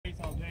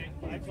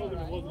I told him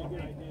it wasn't a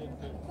good idea.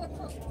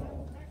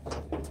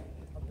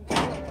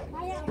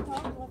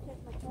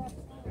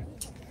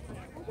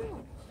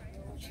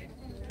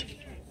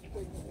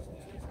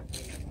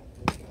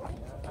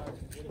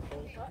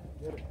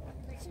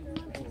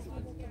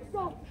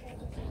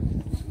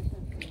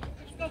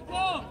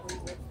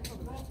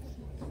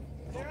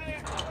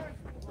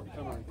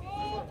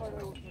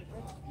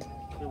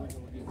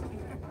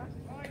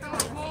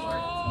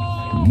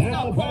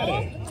 Now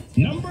batting,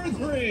 number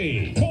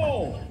 3,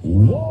 Cole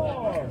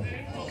Ward.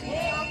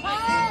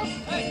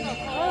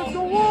 Let's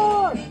go,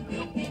 Ward!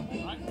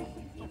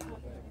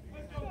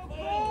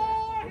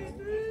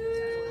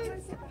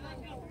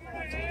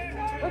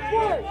 Let's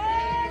play!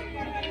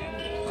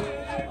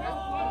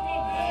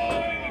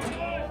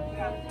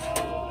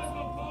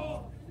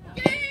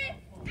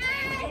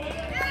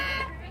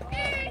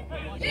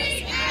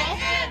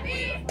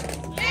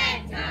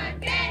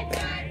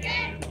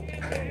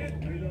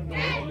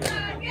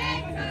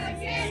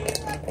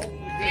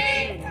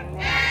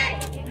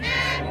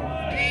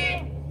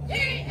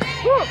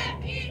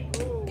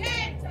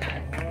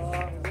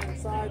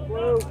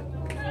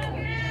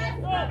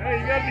 Hey,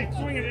 you gotta be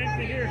swinging it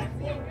into here.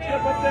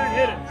 Step up there and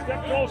hit it. Step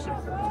closer.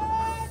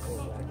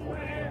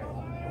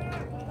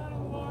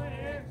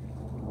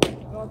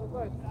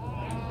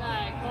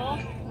 Alright, Cole.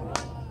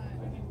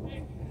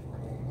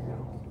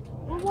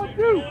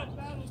 1-1-2.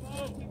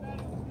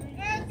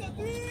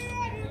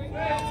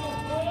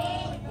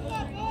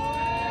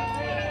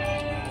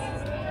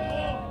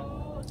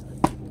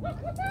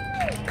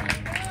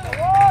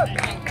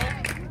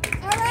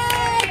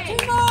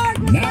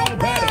 Now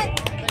batting,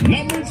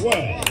 number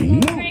 12,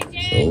 Luke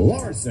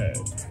Larson.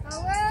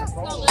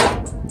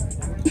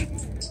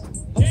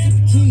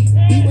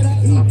 Eat what I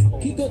eat.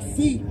 Keep good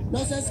feet. No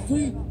sense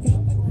free. Come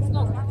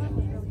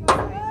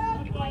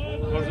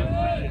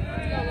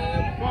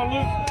on,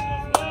 Luke.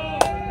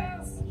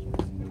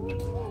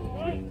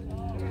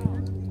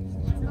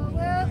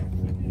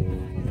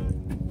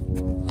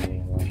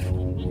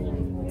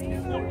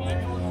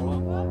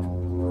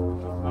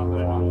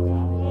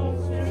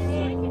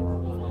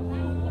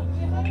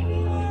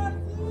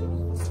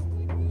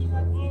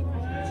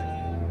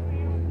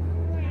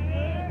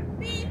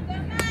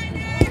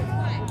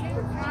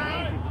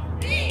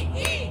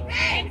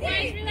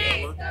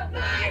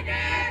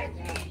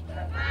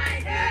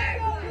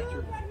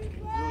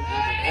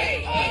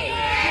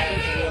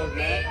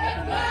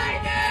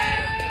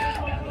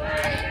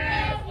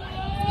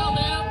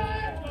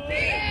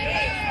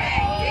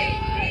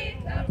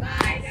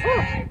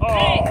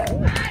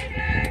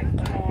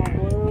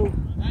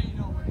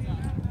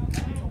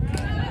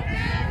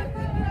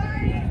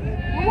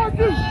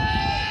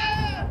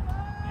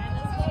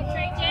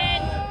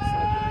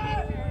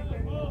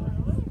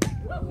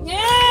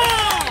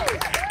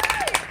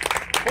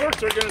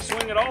 They're going to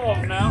swing at all of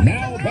them now.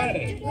 Now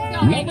batting,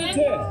 number 10,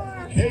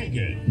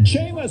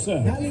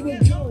 𝗧𝗜𝗡𝗧𝗜𝗏.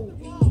 Hollywood Joe.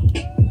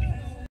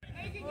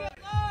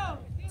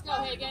 Go,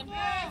 Hagen.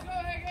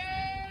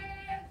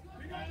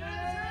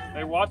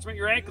 Hey, watch them at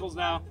your ankles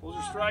now. Those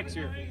are strikes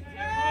here.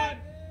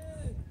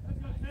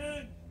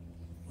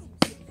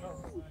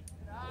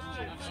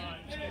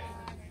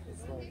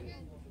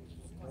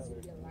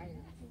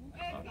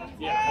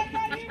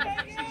 Yeah, he's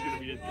going to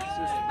be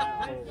inconsistent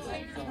now.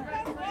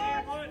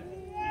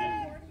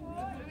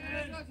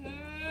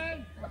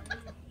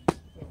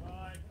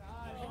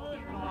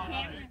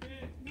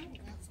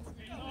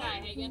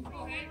 Alright, Hagen.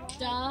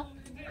 Duh.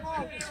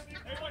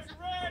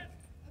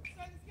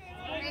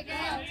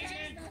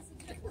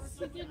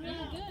 She did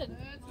really good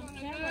on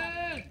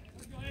camera.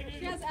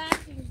 She has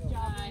acting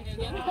job,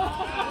 Hagen.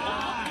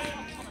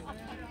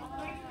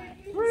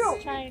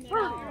 She's trying it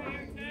out.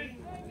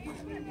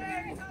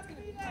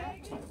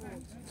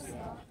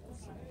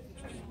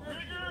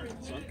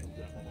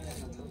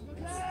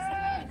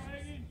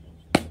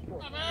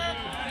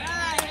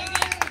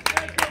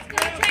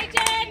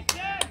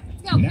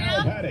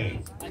 Now batting,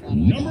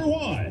 number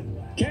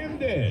 1,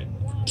 Camden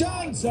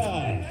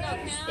Johnson.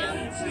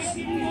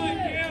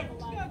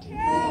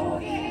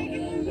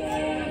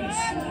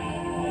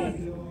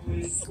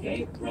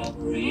 Escape from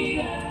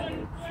reality.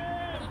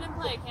 You didn't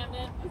play,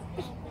 Camden.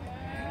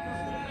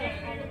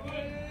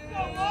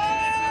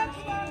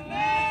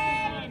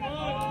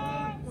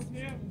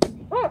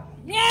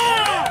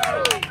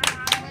 Yeah!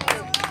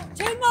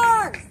 2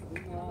 more!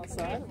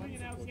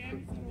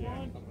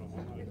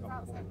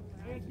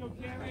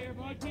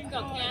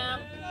 Go, Cam.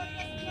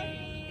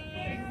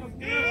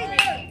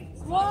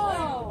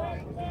 Whoa!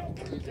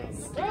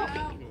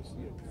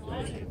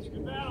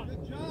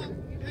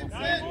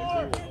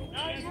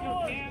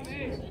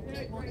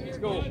 Let's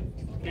go,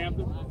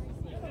 Camden.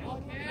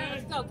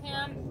 Let's go,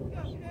 Cam.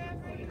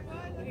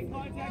 Any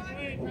contact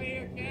right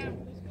here, Cam.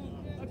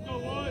 Let's go,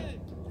 Wood.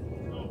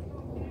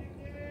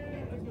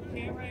 Let's go,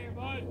 Cam, right here,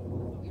 bud.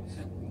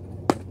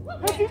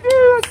 Let's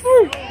do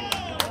it!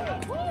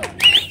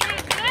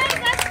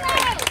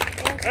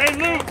 Hey,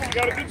 Luke, you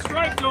got a good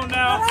strike zone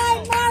now. All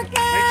right, Marcus!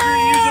 Make sure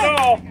you use it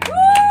all.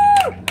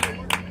 Woo!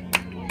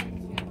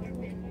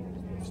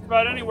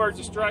 about anywhere it's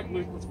a strike,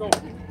 Luke. Let's go. I'll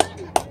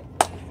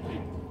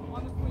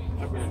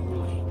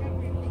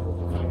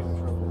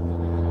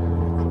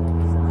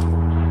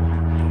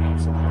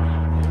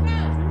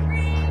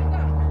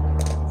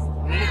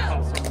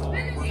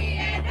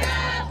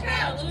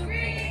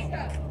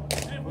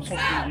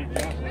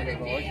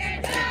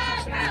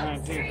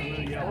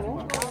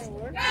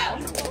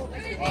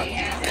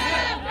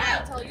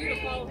tell you to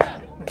follow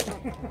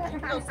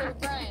him. Go sit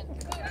with Brian.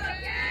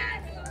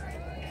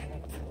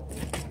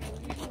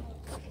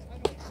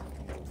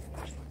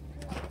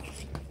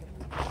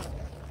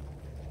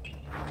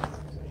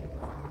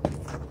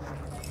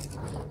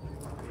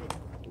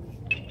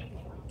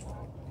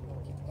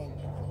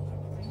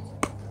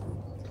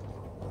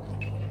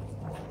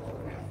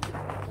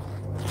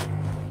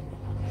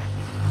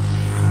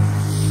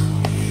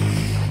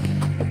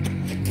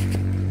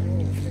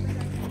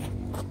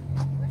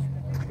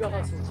 Go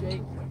hustle,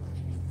 Jake.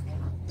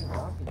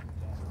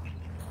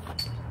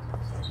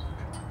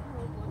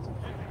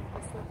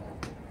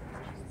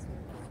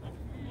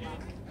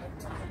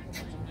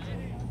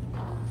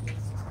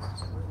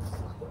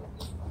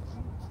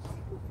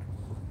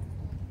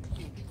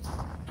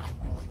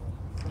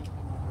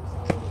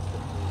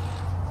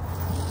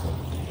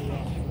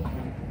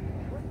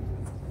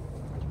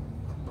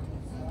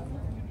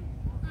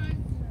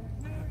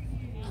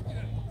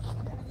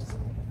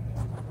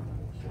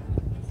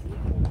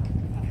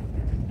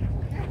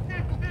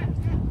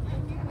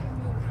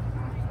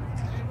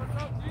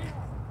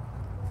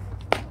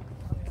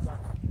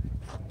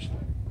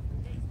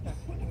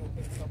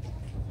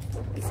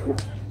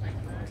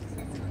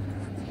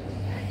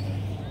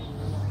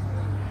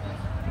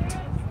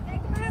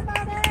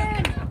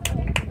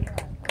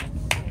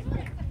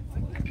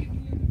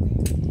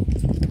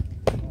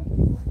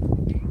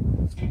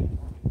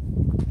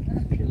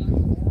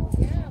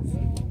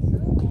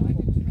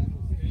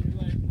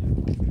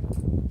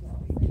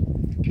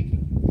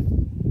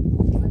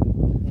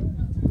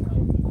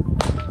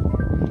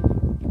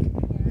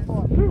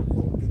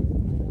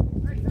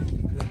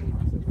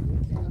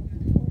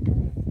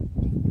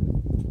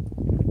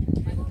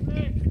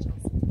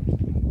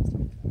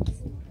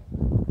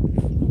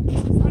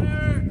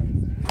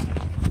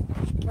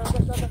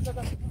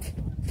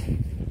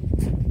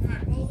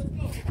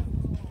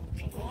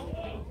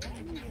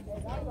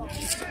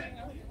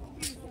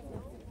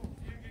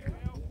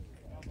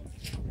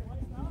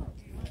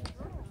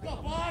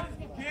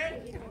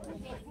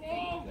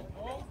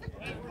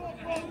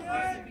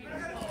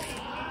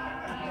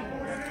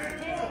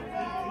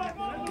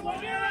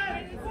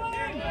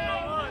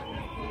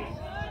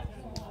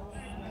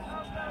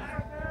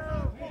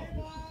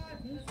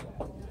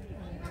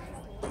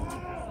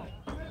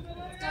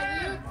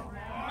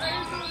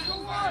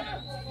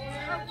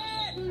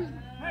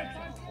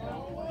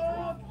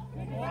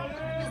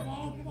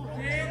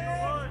 Hey,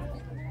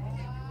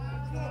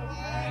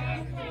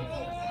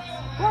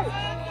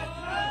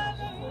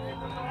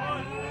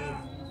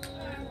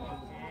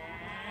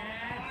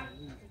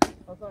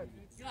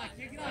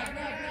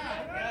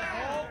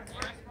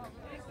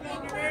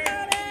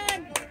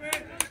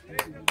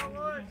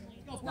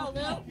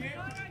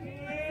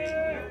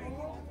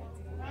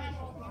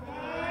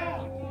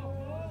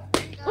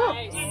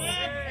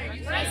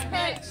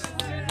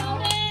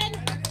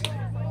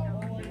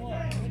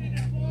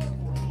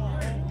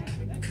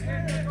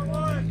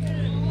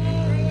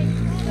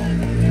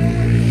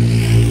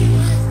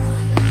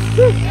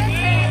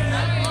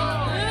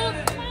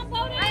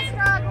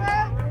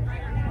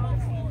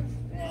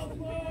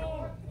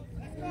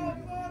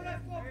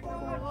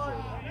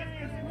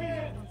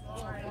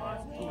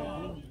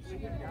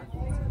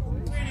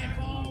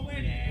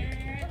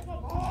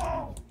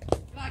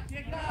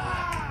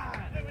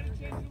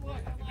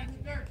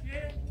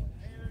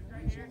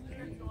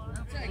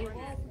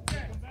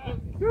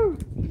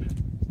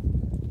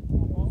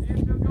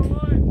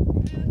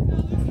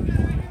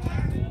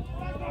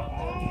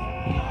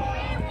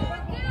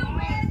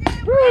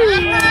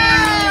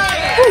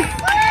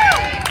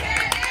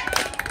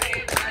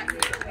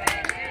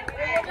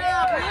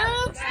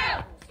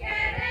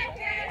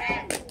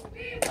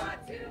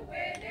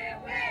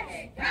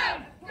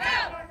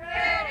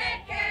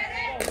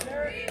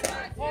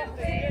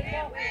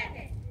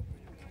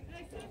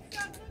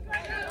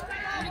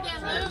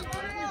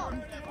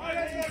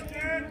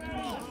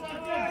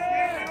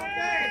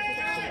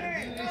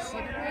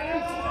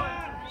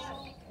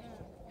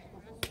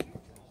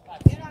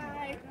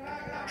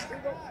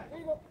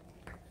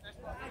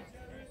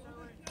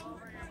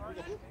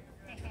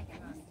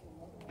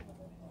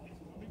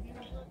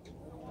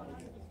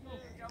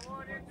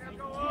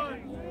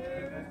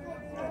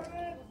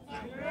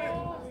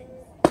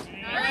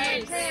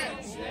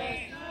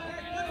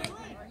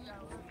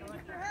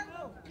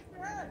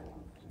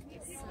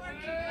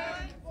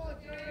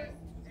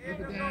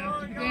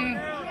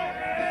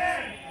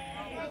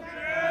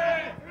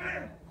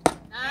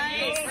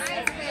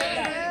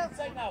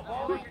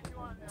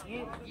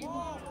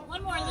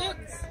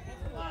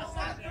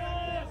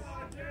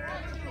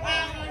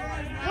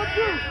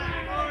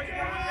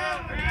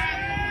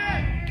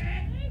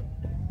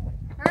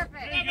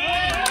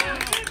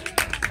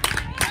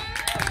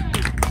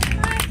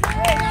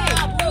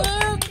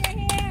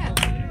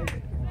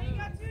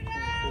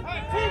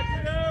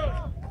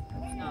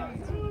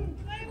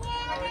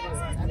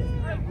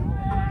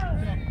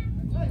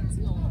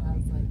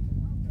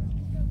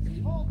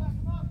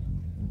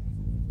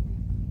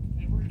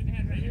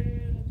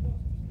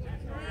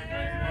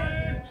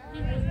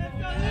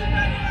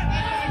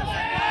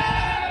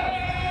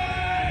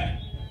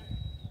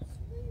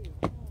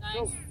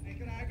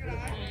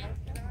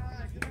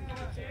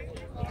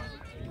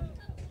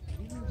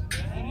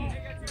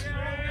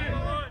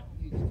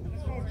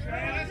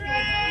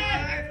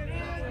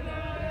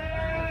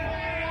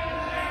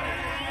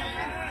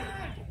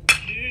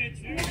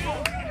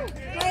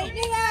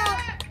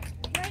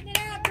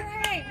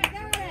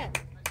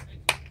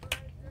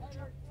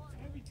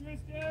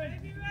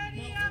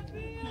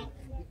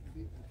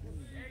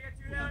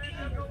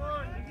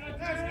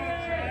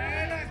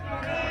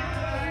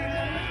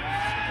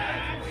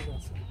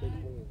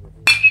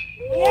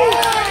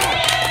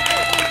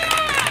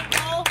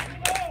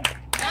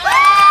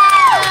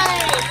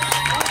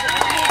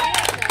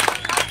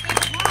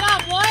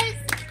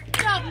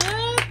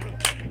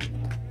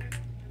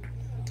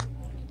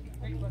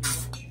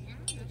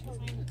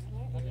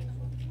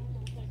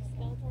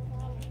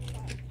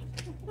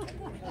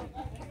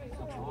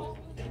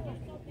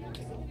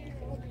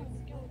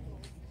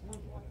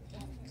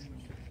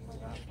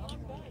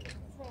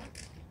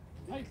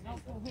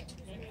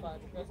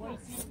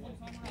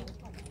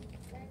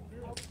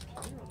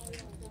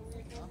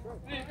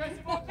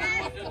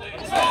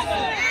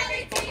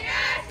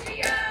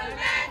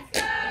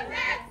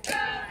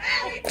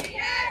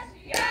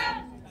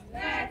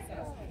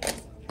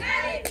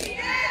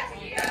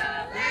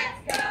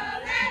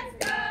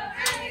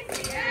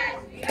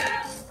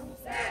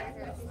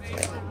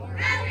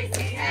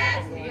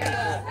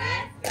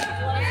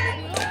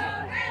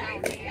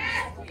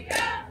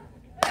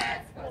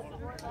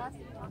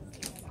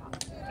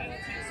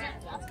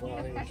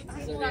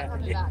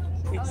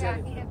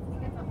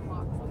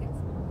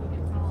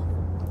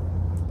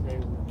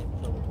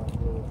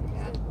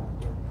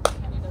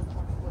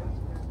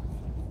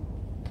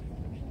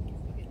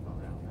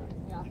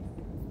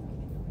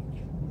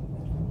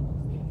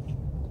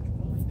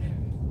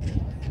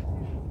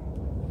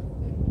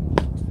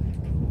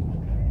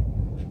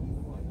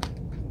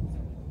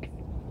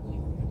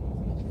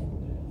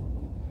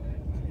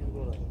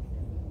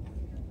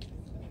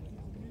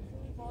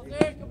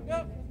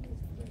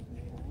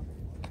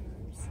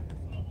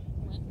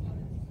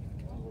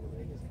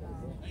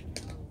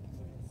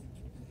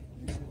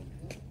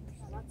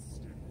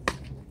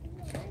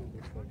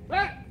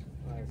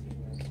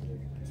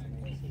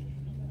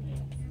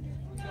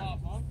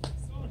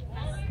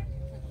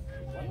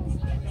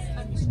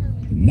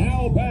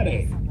 Now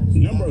batting,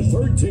 number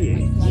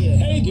 13,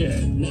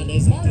 Hagen. Now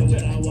that's exactly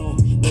what I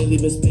want. Lately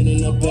been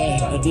spinning the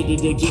bag. I did it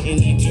to get in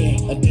that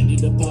can. I did it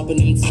to popping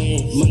them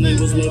tan. My name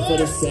was made for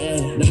the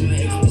sad. Now my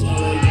ex was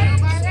all like that.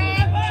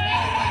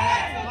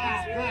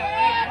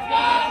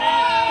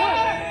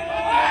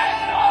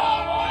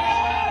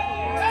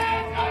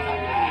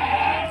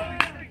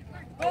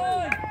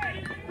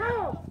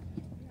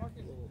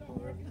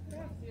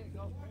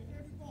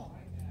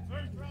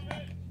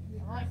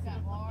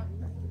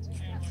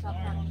 Stop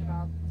talking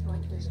about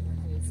throwing fish in your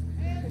face.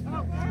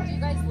 Do you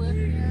guys live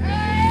here?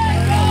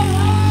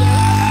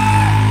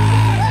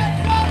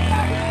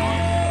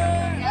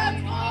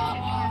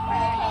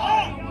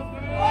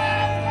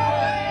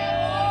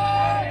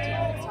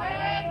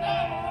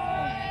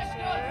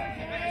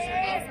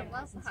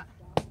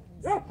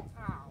 So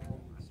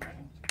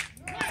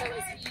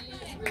is he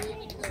really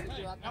going to go to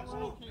do up?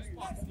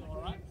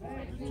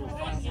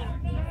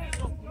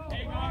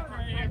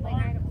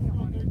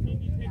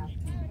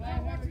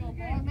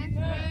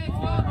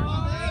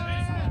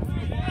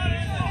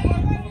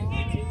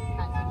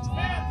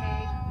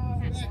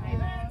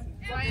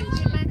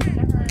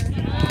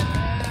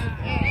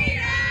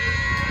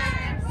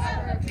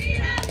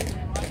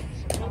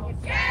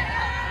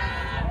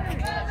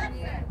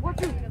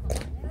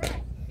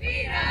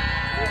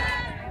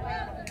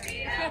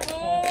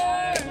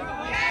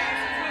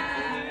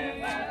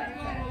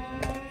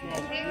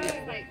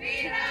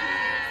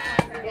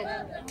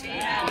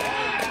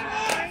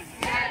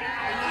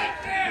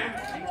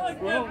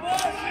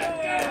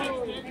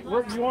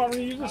 You want me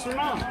to use this or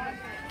not? Yeah.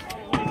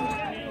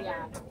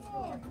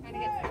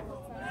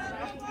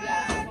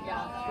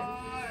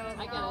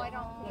 I get it.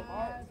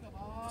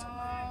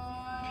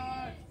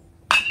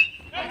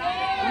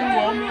 You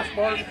want me to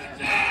spark?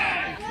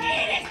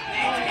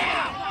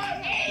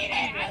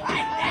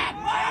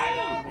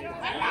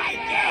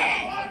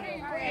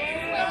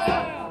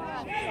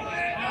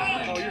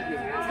 Oh, you're good.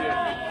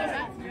 Yeah.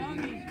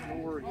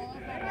 Don't worry.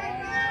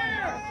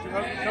 You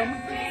have it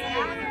coming?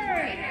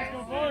 Let's go,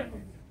 boy.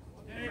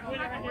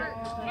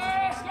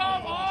 Let's go,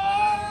 boy!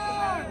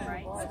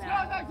 Let's go,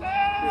 Ducky!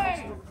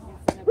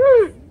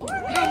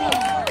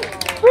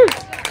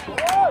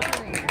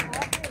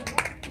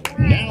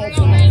 Now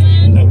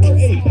time, number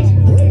 8,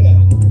 Brayden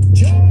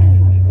Jones.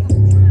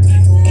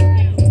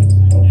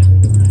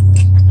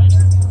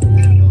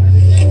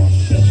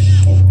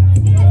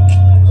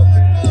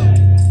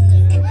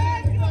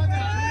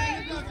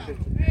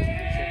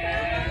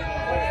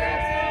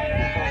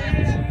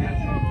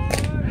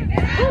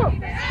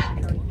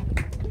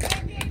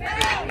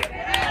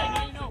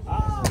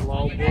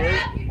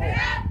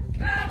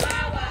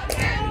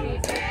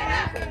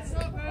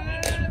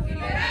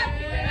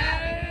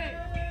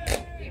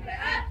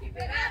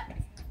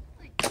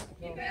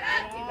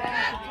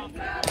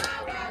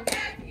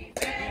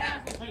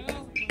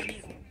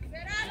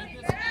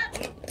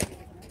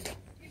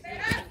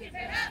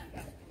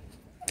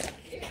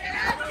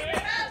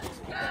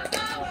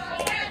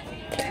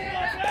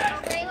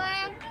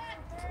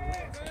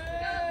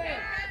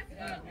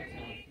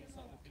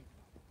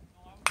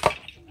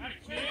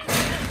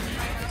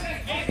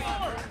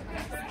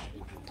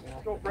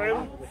 Go,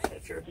 Braylon.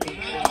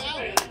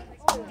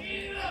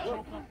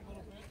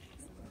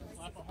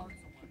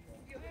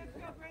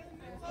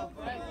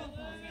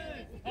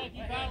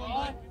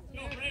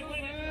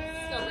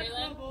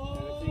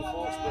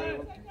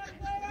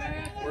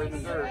 We're in the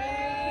dirt.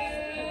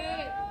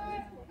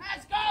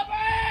 Let's go,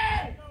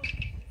 Brad!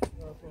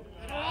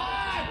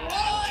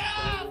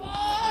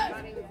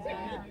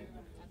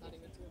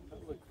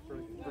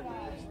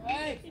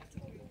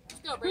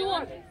 Let's go,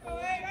 Braylon.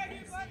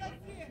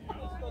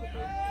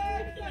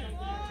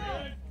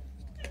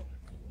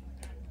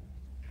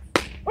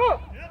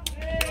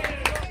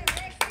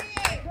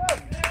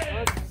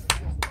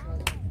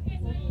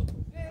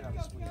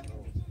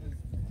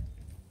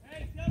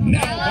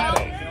 Now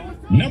batting,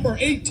 number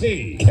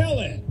 18,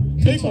 Kellen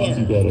Sometimes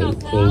you Bigler. gotta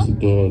close the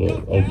door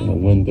to open a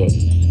window.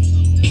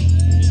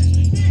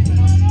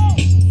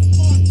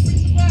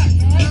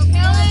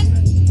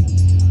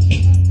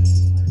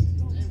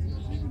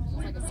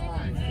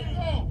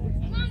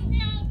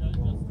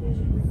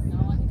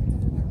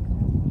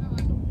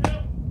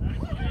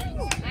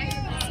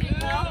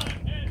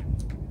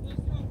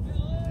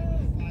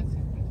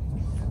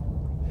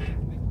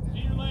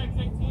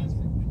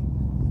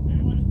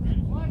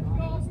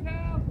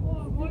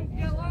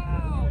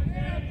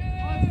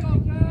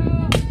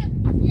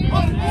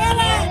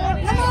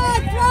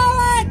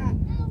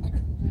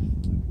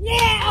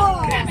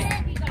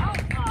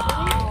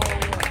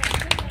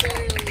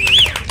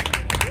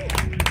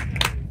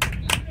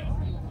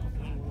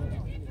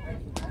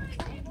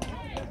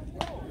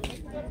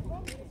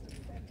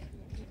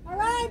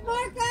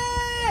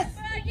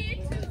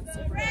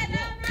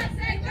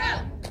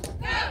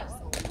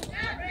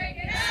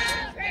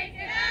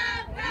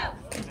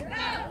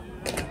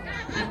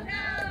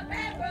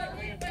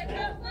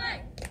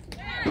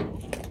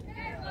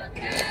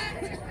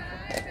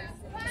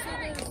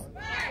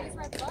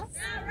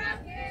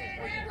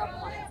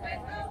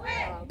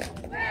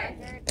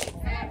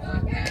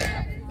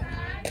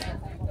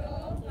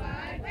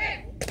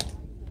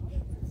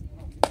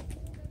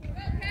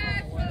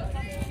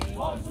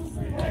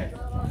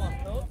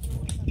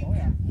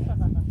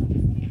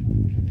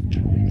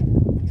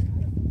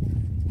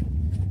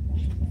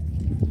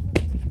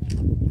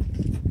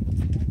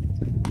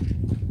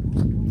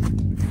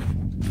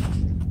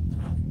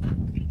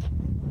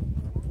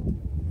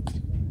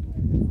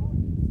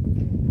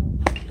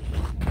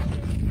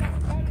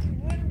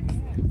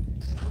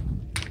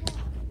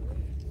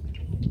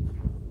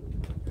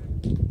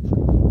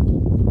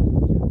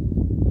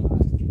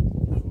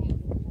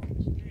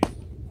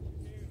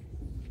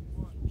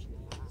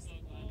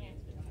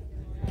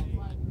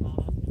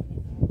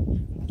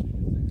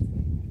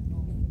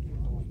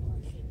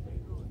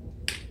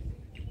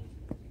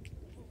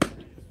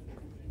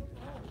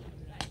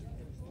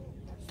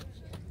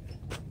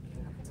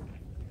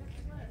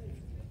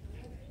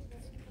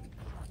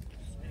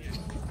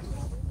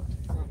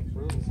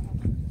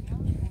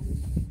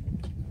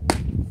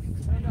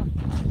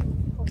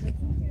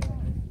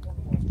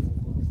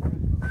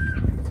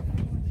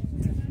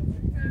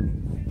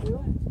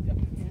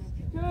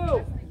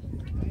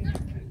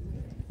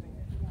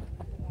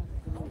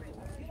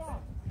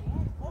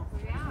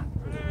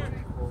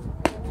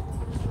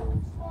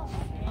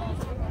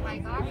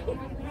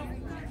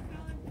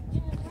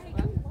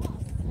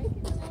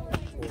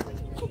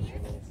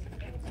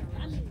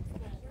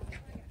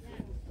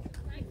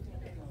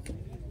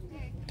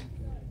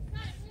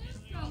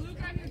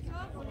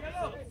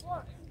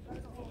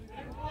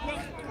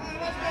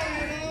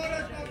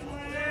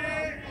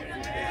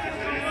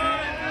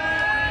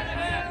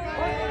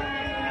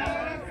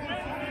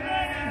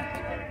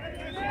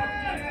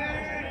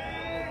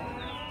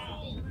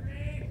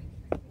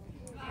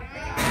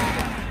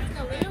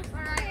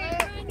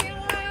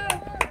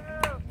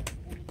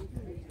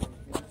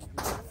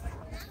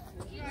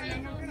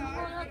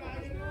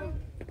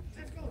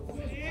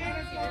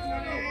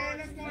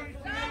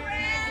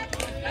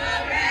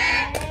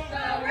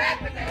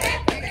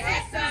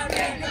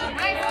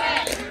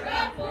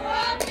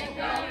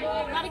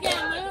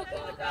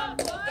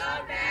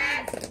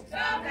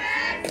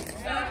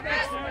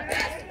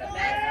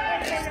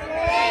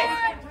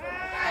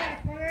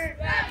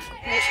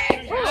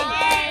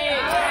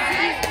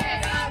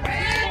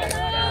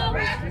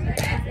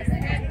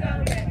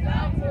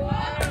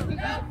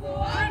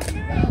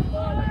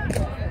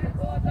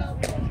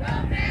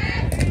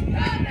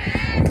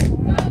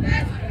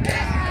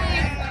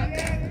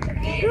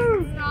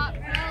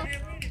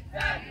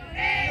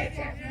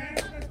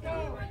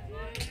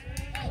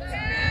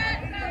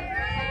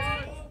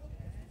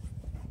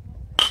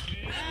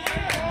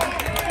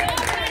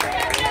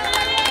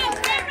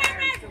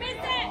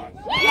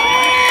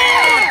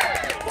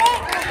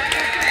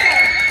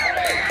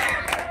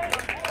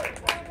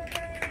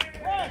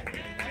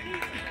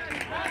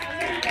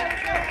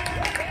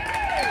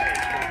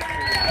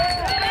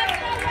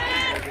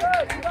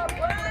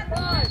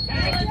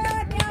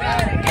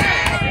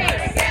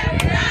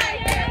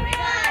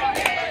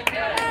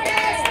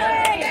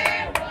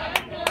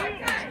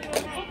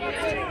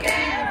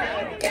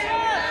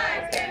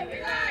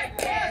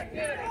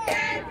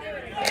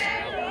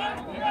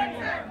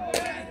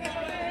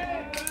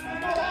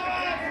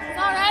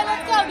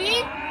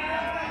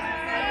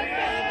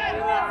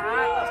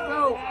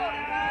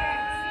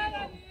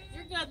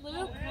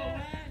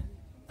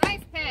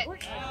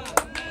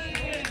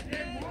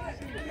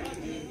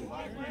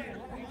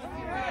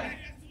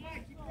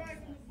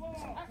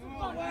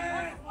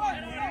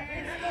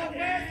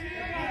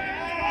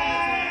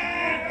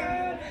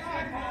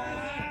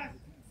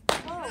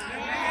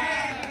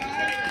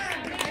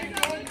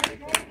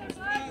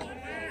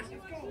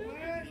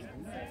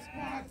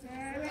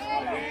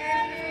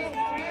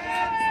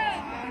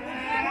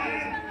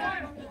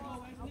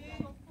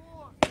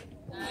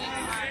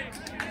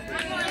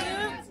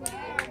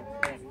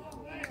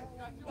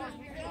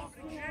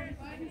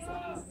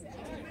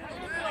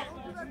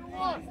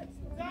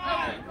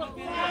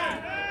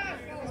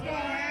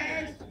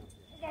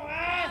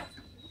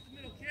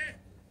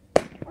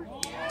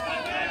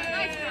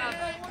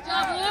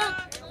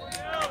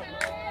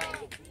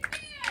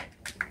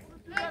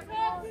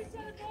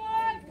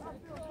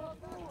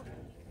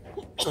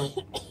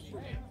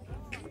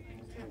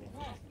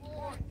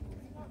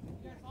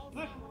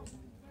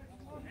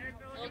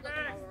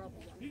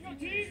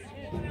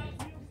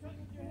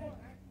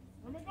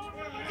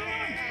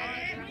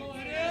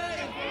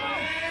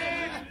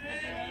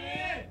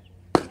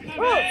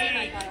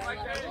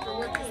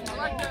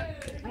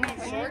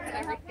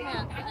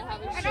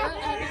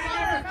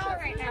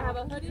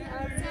 a hoodie or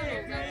a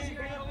sandals?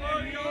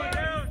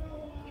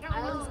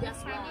 I always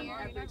guess wrong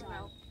every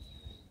time.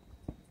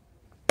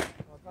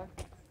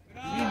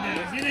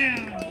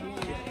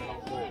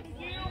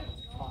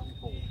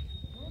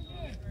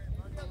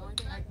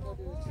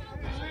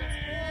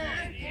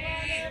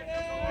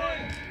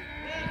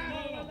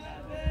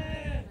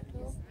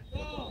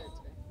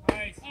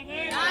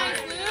 Get down.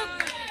 Nice,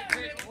 Luke.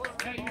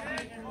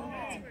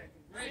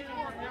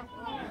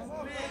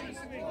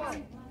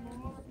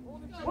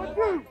 One,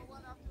 two.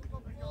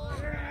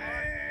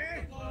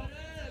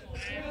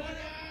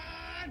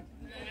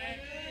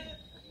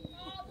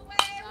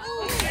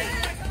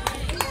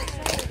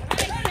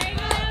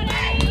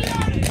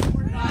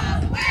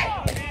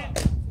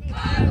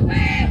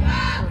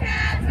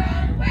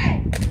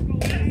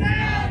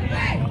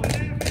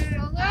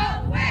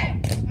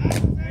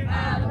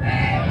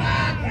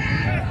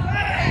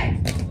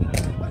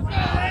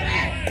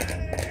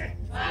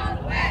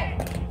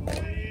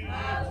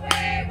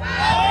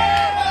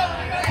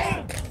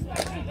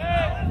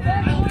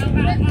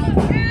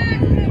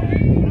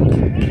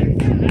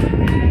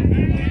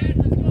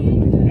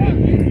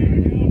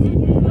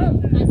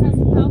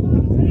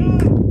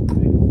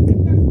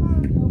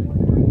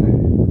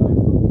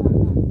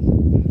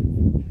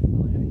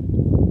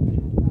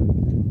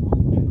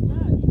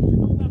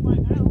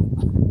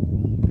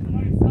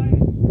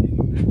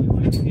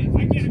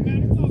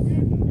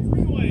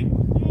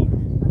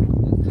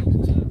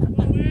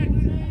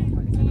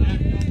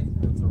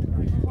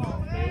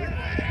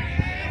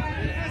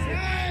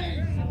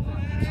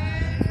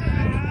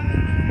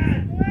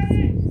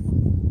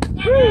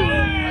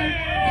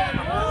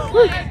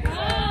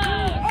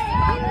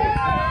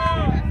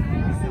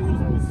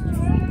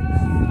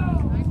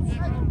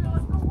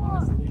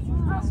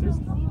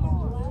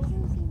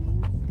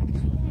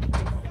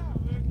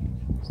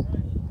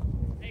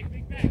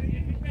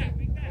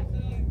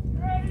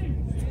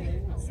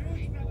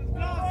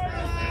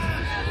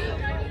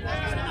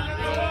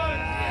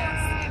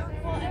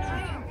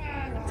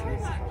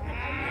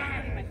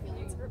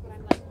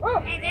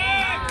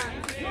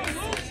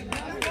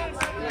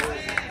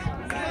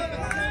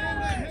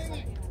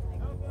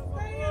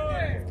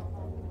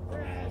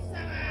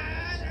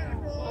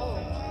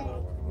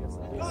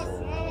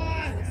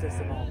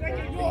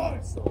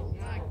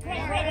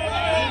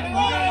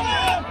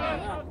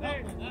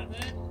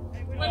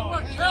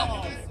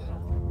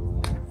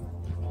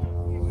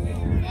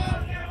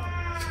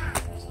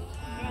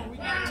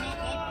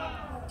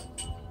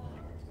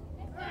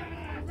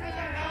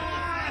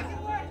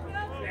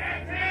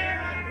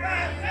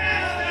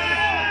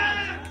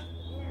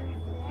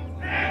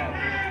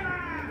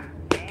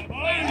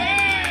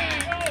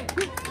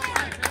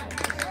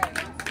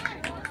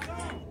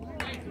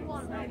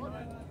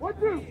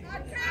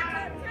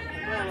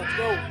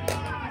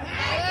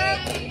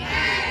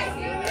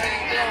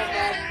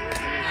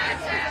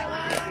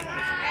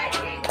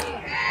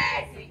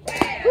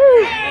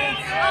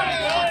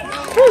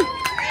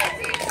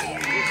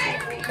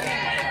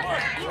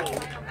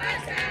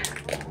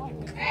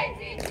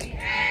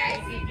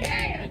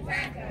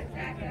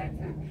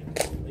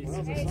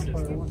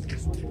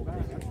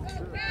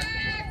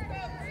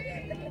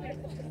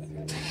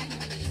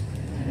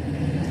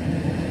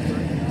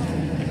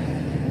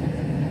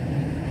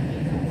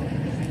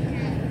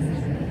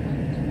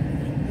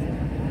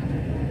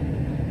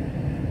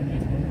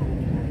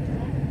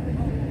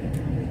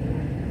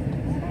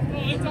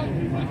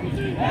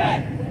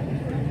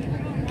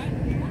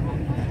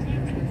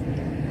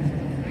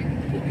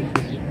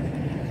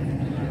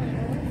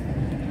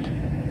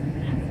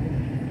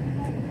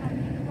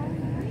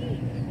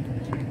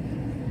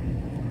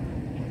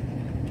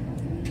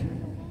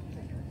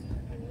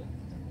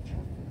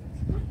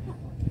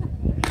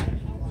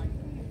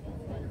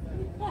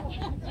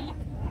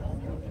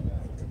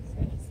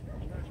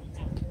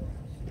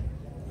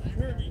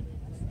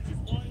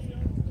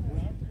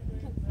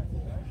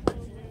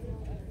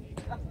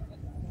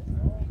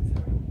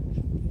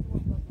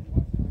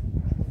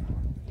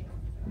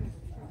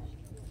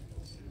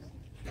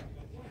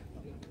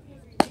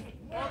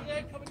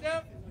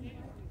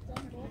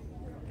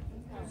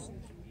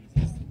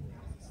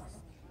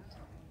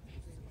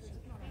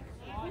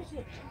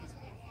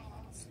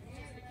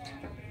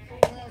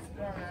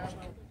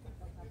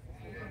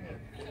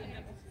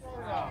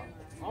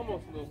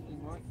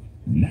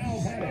 Now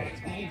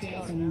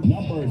batting,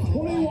 number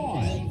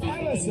 21,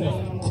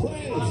 Allison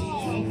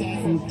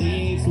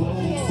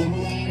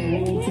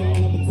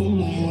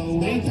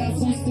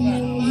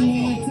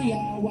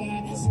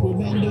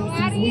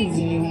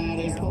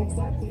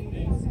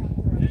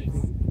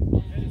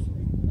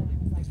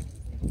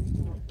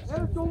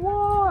There's the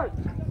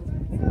one.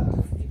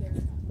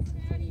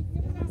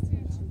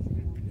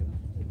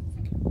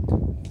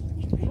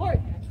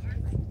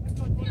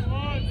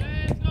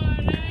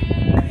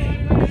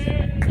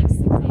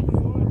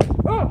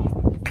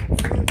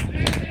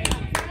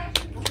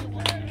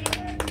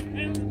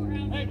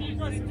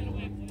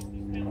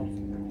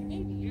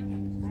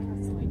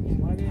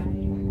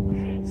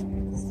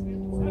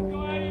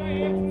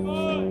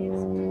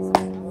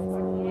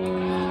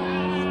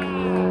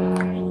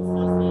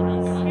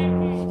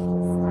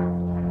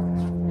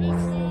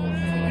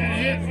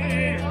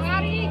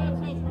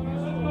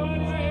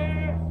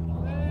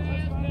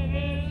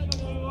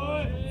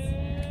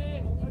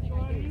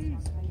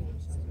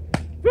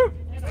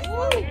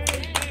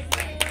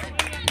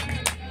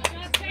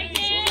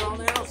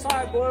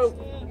 Blue.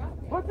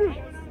 Put this.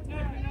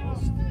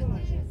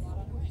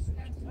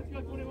 Let's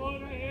go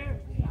 21 right here.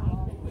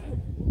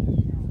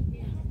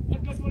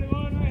 Let's go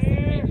 21 right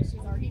here.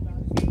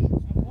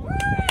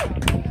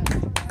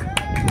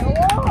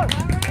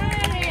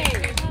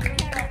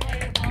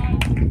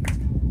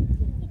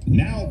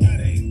 Now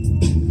batting,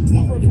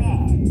 number 5,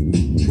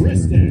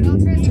 Tristan. Go,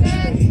 Tristan.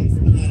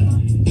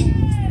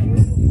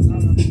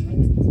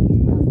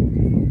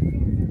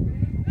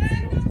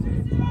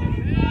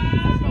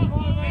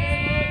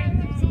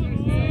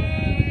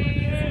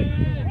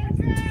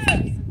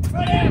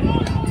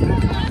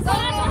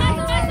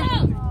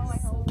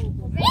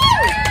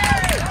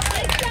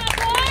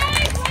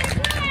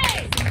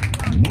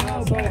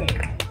 Now batting,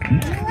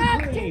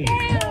 number 3,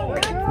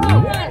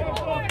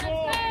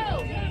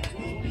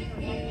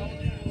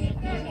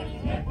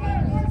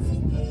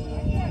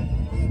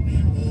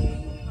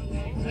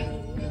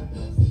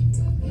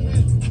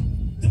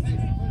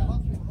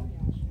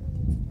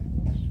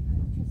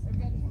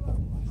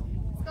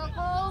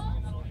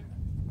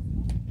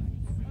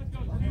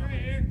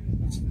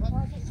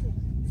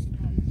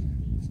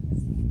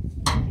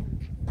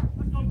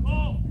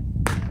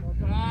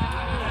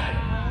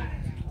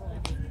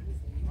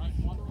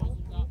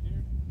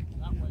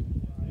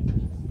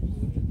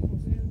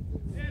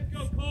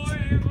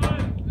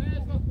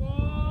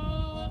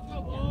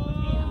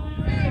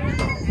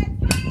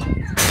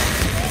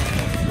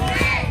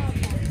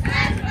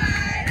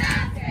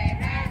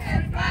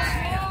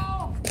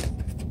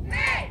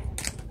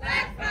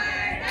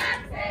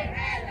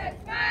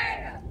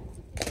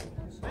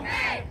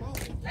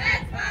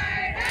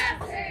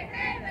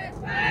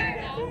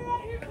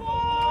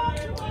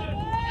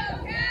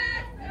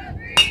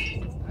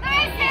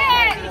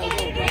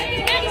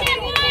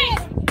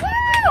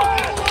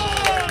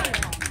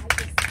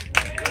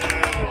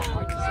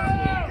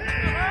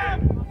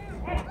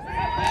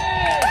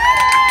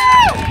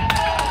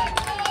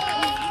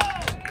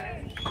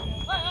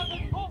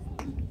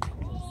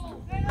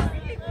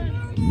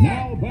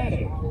 now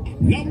batting,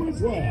 number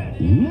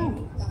 12, Luke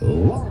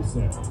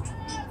Larson.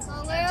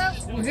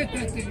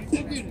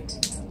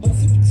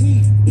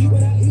 Eat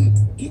what I eat,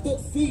 keep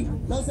those feet,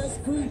 those that's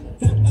free.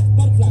 Flat like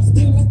butterfly,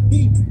 still like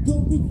beat. Go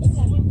reap.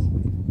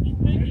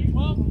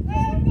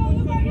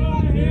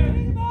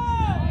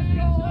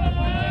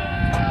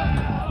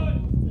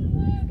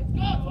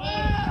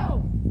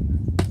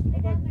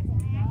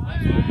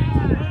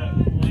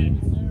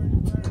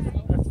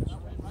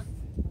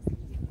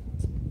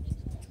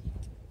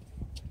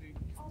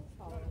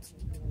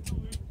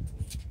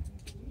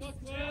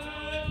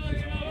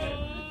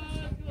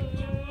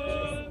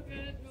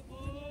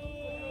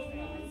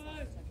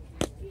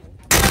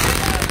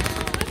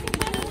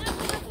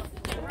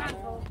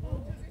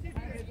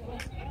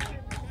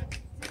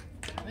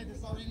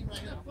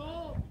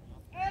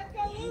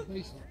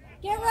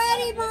 Get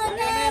ready,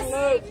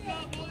 Marcus.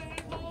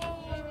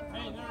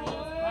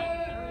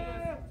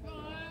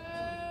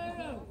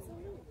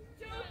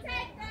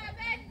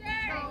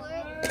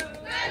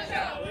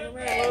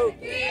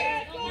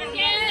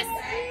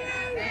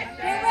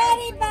 Get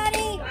ready,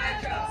 buddy.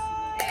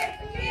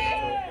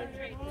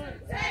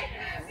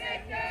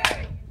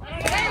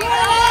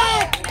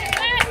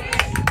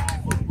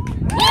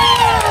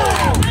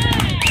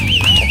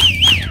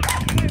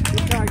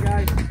 Good try,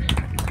 guys.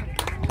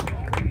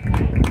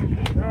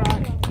 All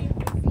right.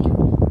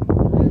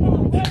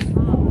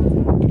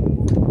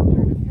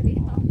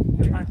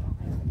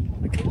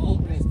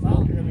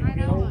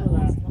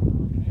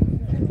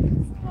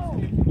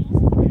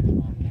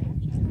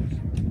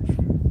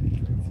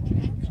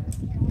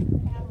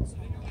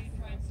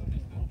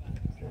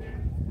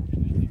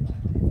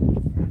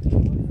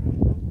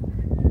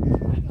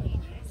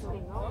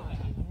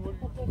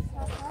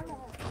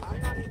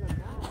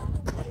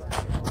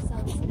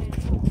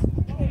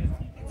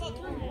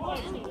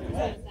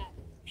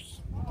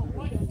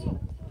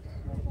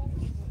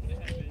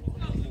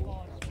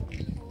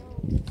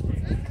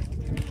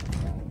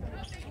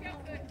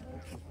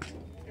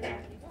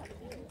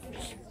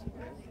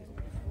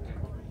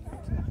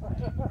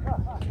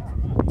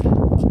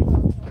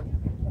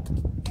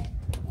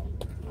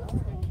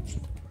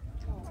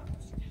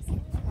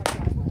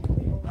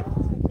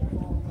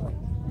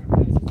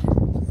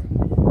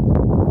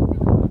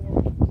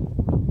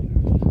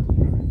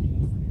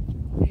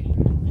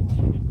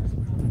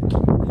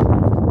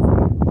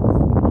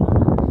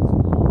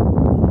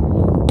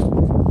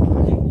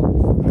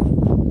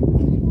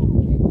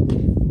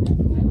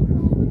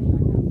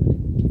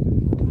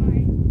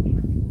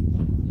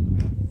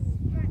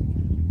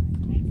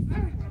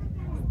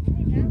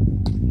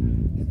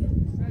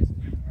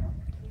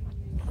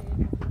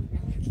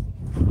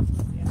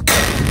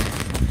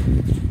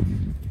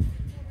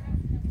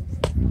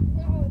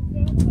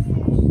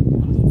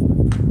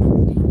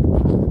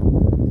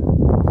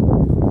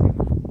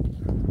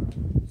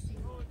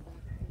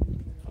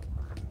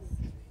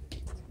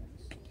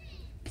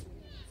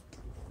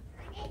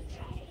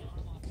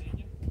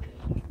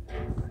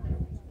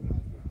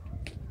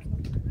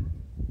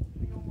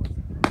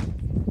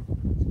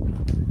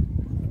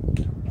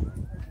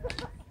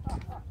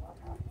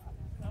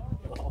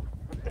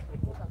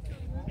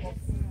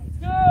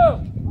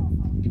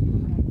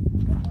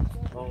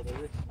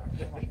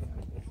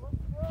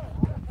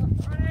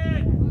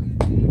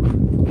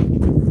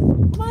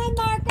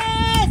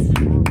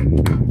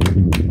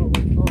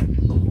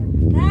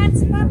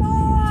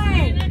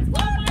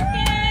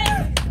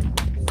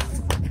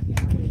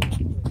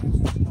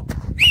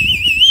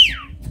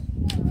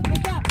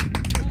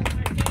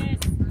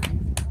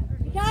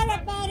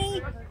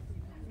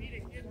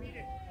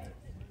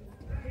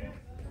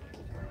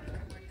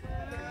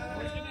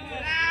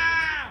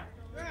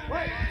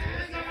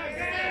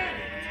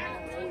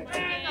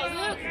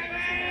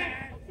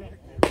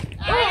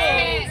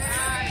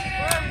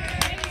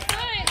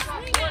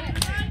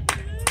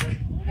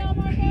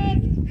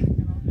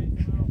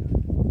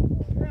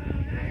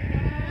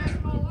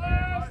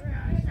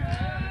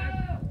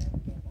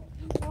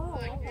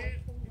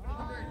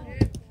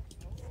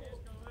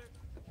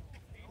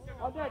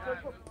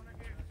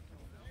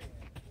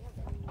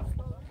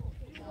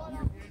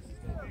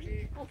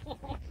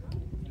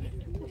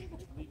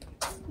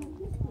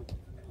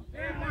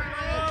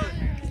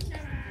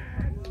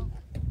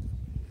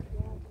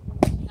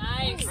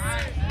 Nice.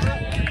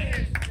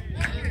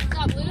 Good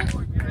job, Luke.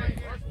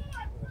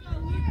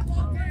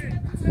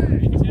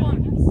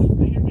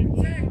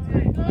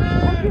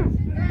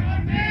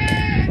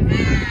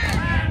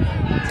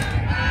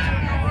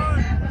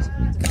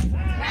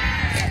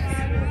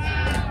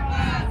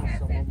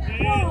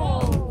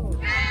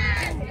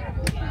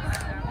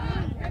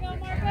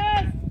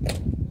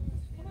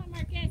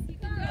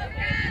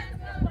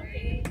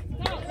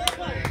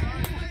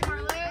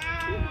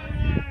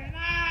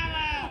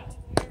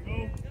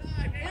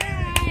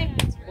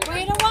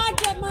 Way to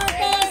watch it,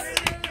 Marcus.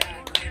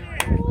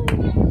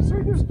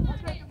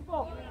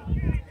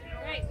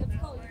 Great, let's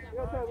go.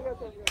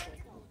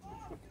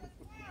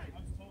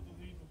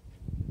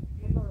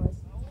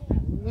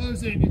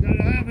 Losing, you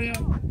gotta have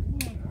him.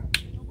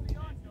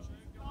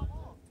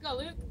 Let's go,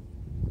 Luke.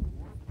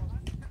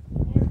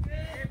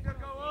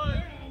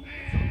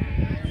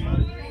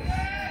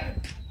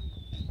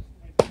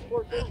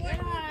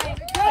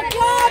 Good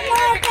job,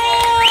 Marcus.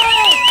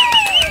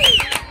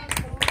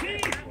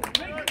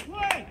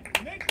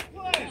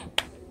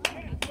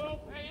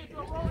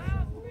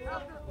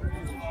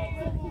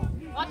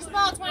 Watch the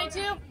ball, 22.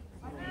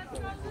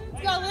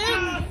 Let's go,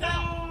 Luke.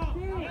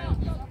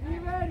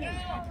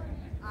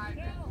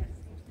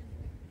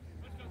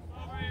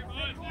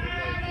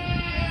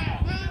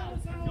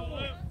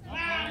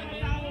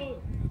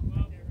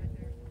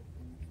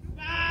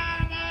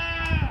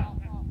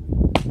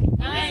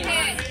 Nice.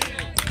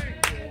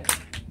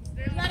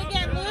 You got it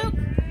again, Luke.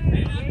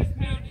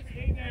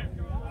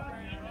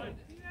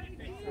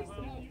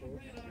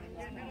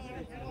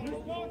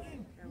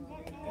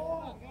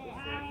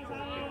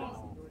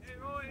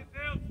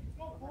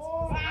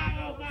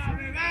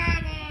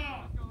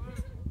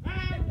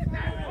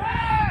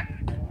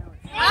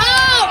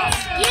 Out!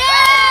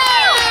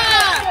 Yeah!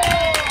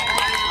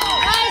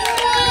 Nice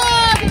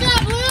job! Good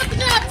job, Luke. Good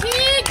job,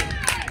 team.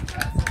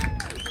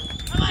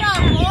 Good job,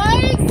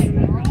 boys.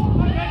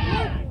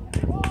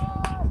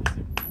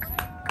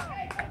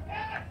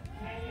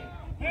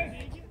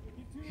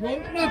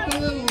 Shorten up a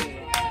little.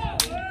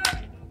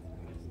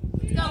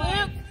 Let's go,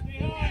 Luke.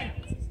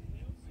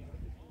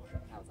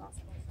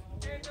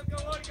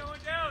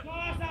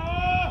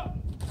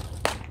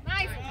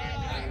 Nice.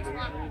 Let's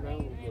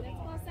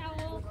go,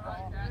 Saul.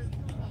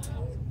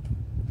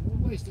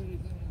 Don't waste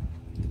anything.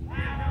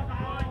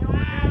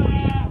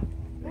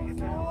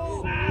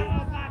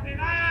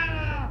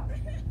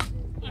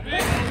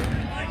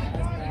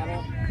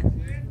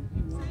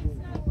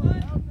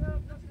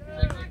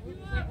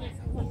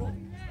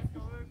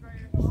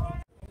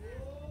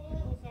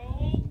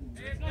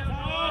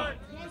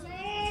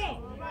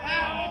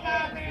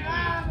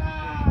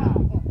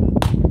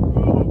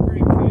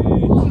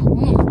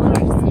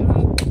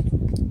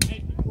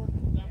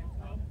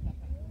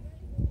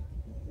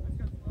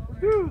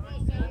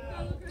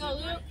 Go,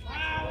 Luke.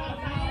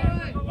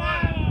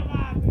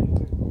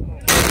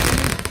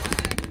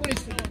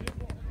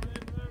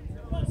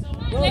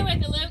 Stay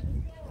with it, Luke.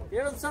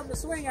 Give him something to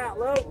swing at,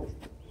 Luke.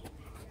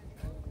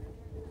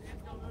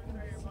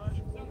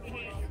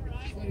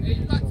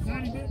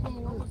 Tiny bit more.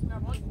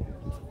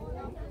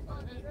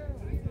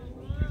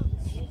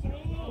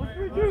 What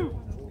do we do?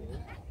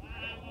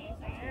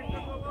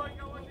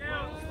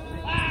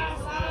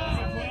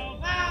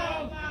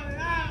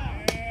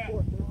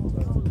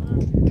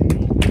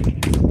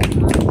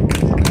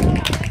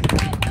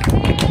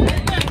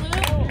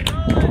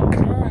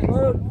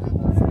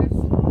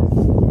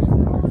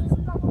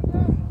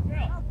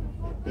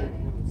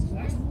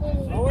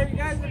 Oh, where you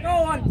guys are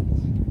going?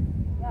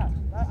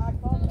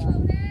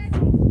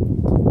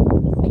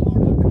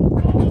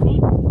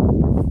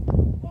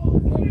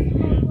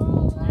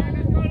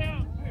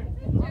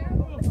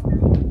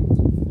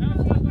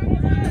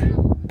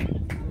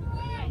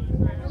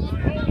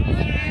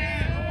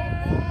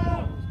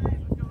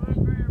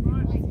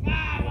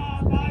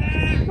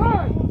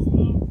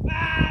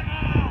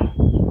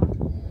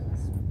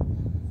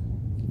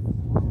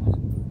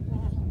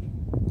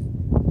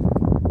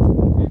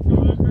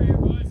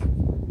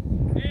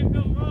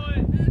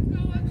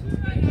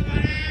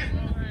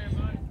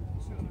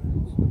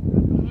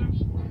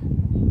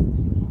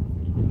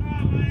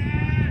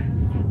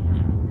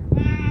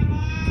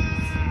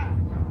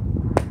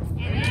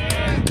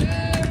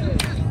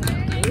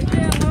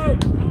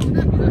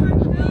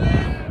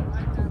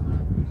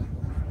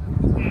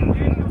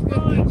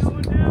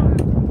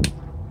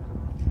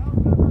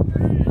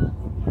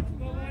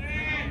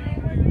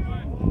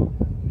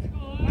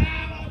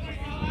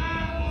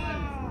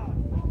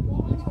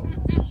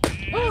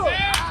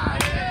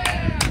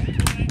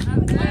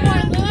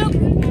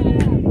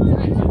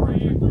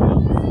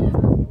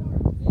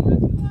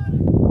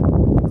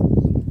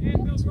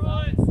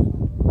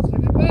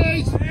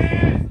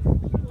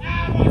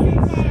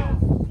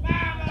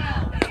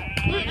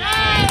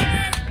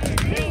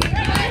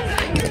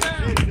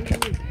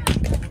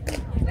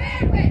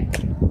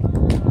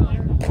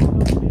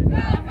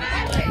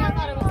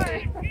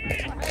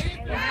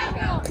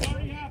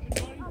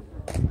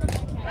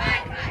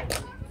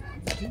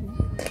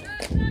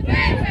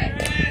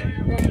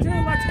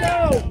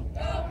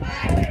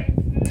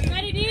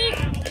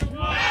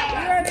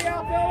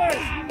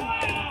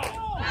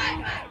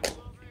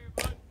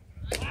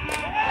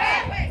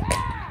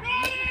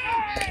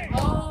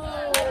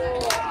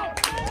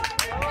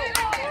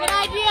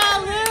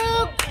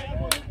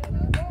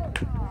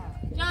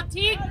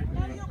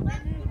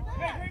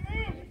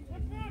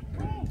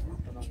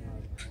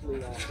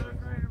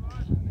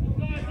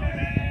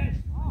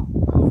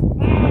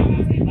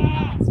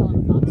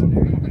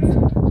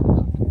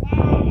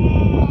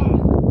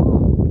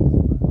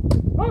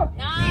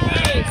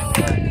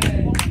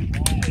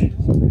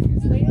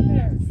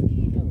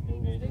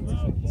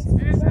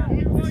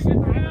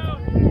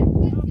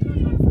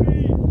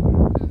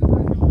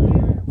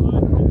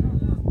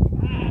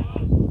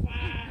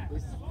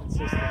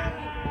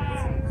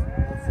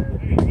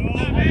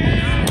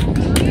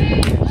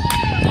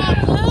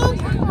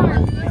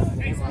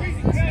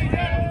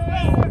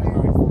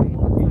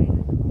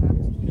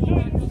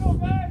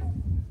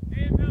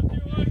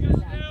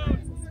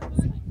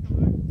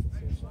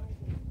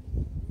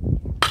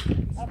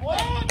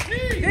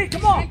 Hey,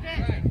 come on!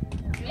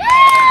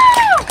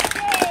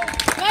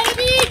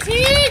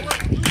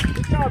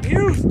 Good job,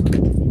 Hughes!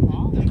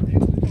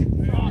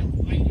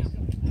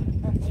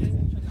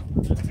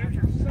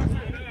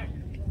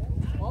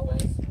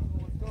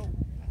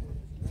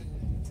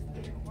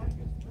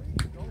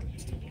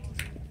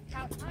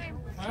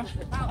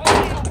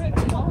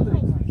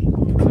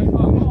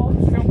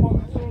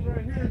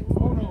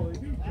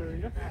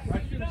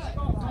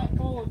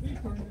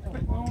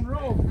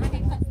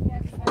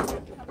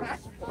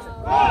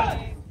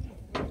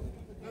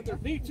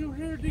 D2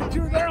 here,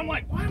 D2 there. I'm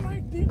like, why am I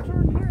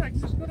D2 here? I can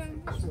just go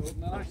down this road.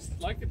 And then I,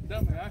 like a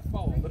dummy, I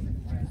followed it.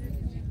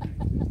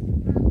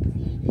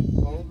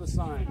 Follow the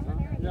sign, huh?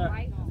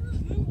 Yeah.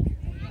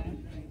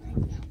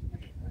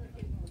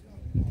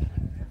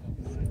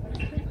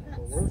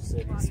 Well, we're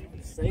sitting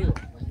Salem.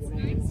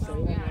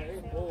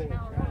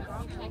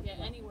 Can't get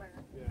anywhere.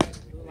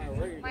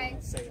 My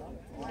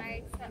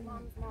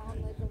stepmom's mom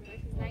lives over there.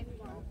 She's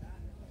 91.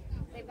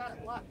 They've got it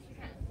blocked. She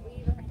can't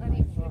leave. I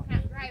mean, she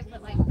can't drive,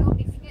 but like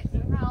nobody can get to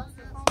her house.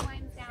 Her phone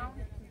line's down.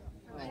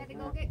 I had to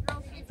go get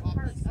groceries from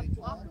her a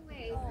block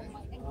away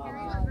and carry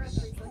her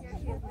groceries. So here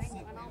she is,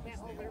 91, all bent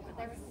over. But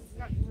there was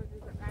construction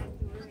workers that ran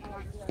into her and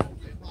water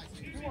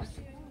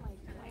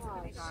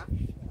stuff.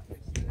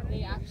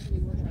 They actually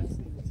were going to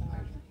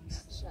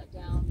shut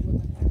down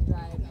Woodland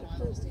Drive on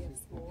Thursday at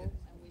school,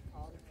 and we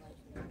called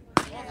and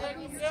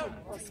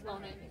like,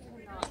 postpone it.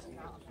 Not on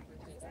the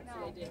birthday. So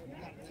they did,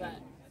 but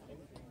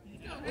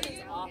it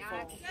is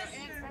awful.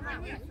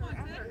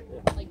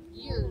 Like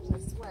years, I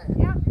swear.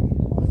 Yeah.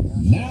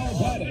 Now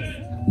batting,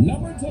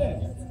 number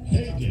 10,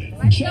 Hagen.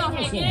 Let's go,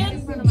 Hagen.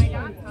 In front of my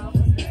dad's house.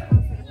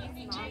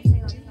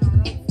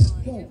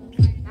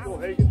 Go,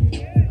 Hagen.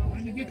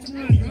 You get to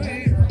run right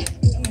here.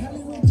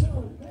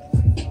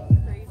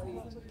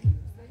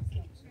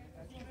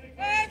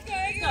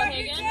 Let's go,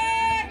 Hagen.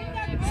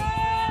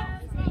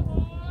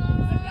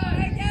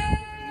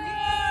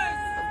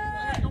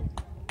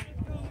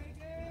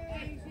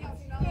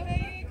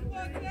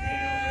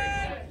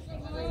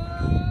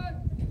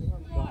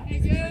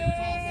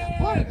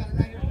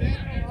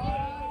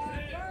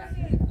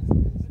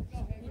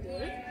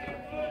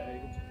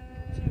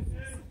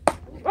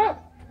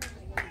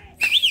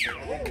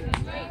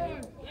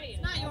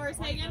 It's not yours,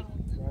 Hagen.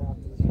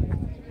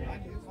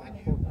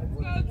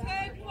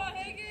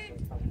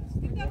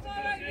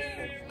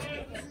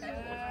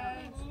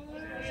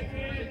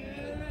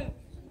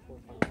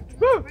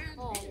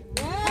 Oh,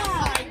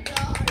 yeah.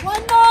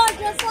 One more,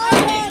 just like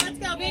it. Let's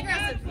go, be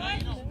aggressive.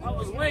 That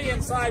was way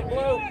inside,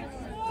 Blue.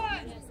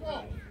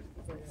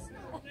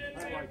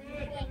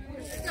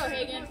 Let's go,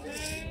 Hagen.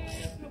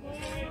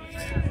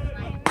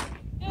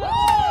 Woo!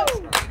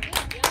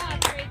 Yeah,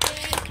 great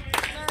day.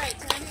 All right,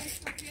 Tim.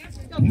 Let's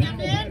go, Now Camden.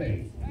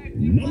 batting,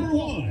 number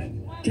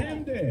 1,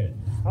 Camden.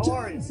 How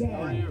are you?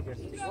 How are you?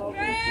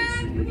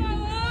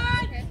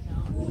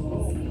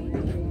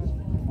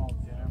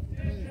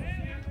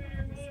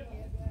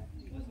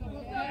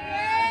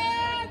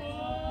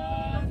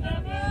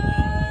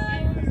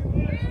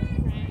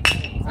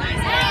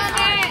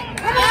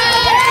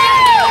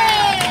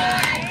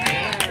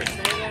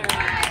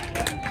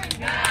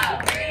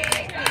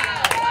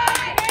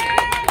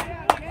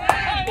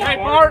 Hey,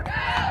 Bart! Now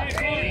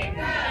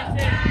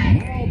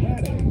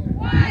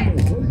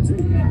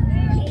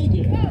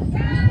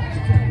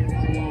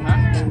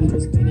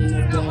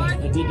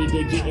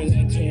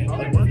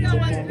batting,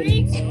 number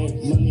 13,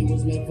 Hagen. Money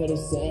was made for the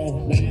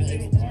sad.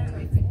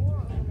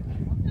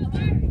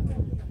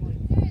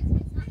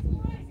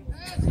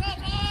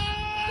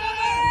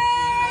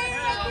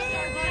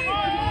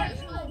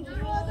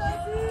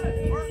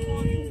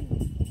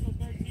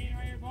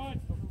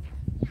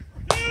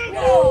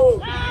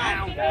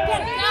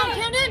 Get down,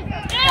 Camden.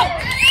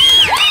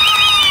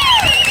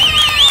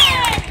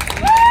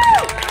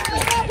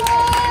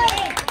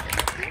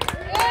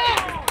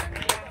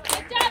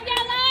 Good job,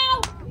 Yellow.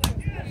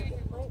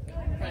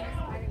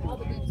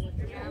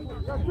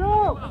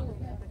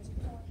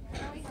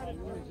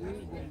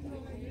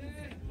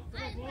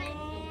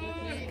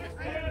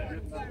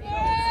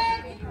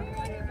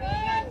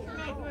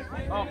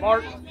 Oh,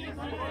 Bart.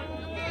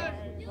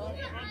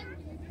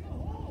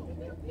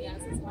 Yeah,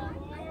 this is fun.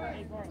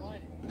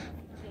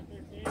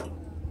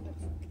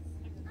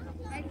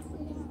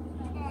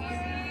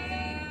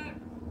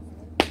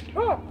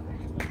 Oh!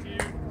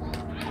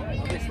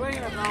 They're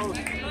swinging at those.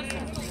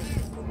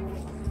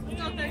 Let's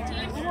go,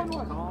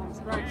 13. Long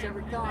strikes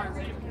every time.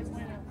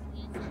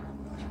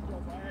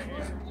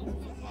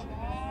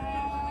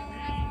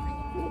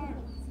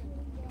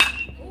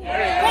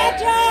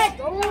 Patrick!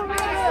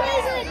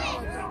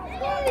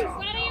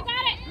 Sweaty, you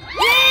got it.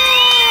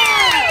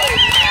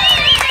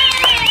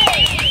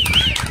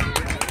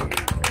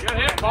 Good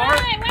hit, All Bart.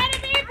 right, way to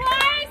be,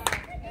 boys.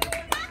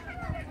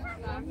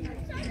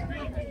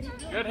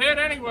 Good hit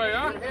anyway,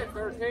 huh? Good hit,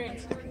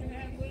 13.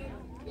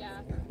 Yeah.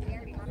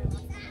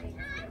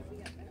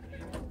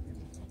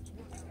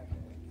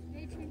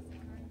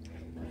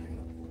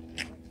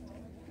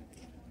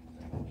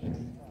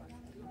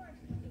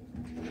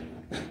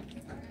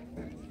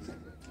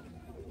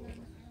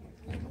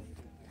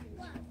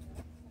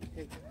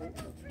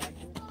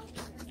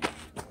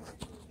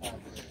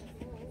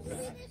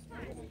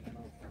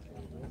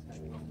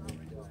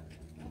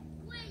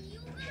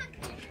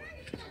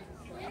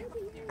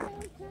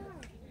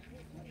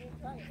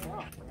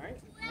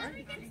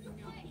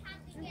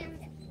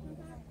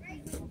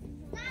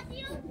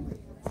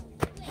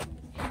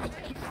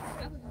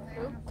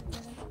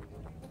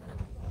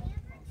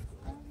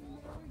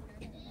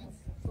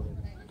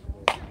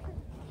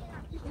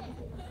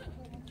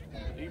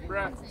 Deep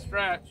breath and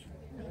stretch.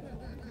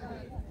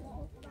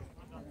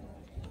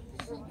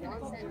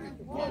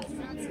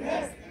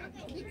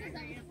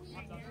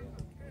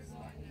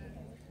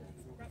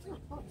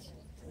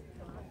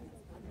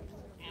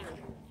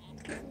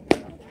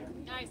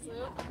 Nice,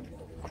 Luke.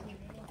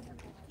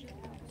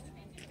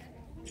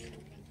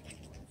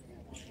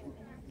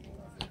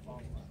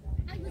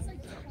 I was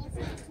like close to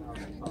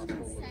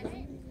and said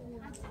it.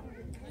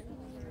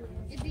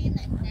 It'd be in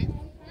the net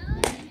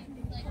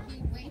and like be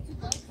way too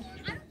low.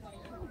 I don't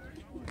know.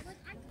 Like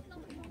I don't know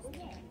what to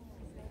do.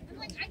 I'm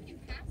like I can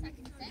pass, I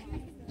can set, I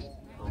can hit,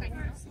 but I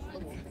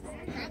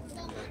can't grab the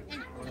ball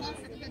and toss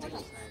it to the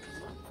post.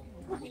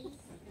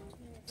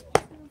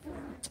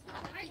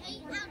 I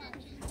ate out of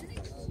it. And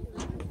it's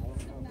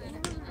so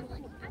bad. I'm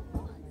like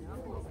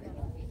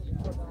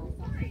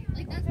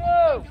like that's what I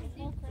don't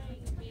think.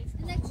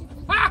 And then she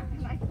was like,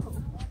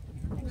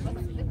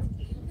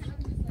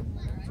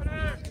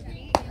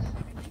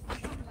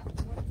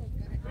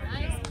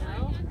 Nice,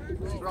 no?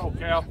 Throw,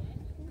 Cal.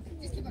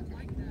 just keep on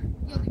trying.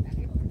 You'll be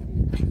better. But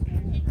then trying to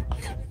get it out.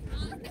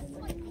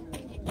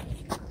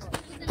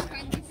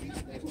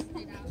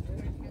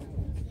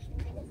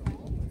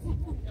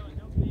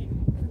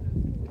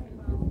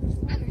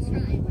 I was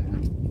trying, but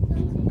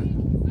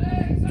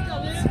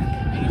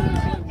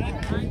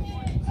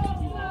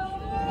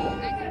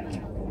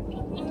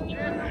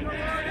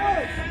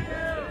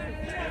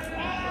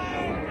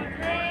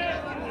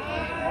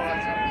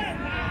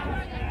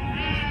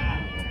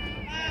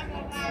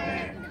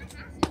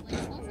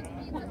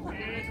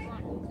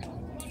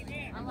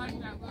I like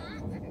that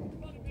one.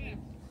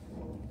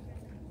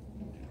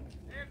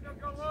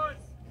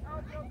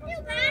 you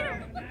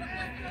better.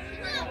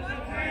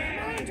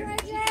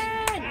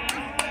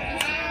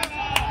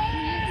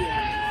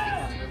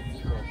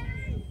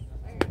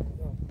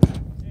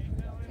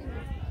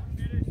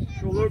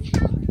 Go, Luke.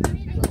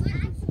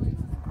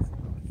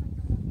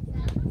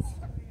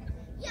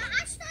 Yeah,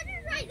 I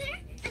started right there,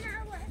 and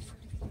I was.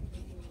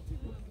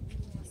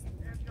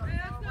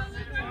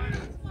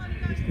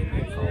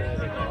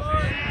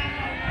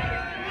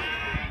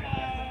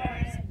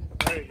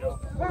 There you go.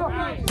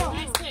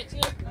 Nice pitch,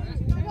 Luke.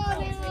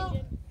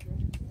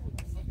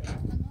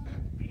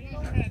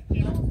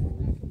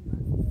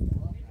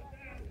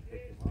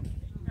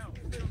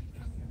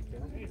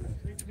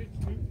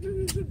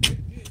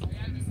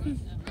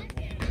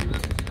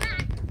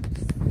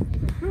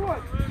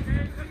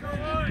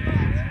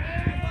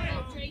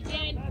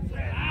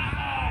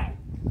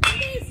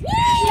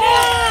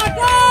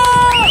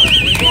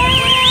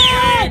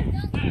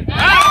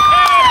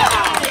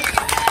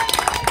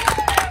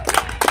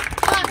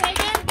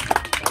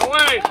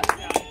 Away.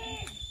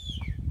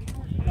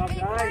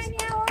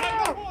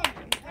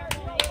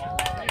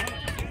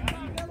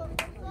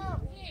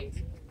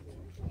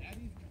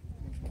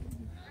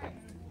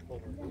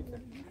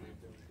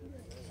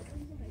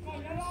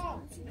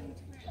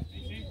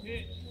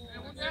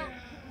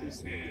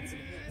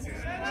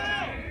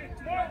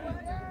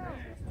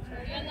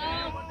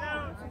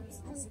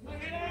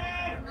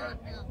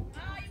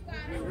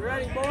 You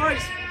ready,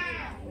 boys?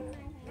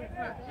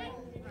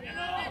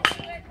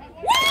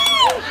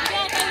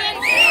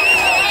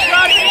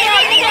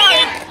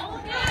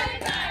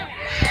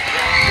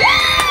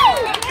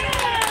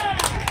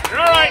 You're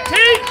all right, T.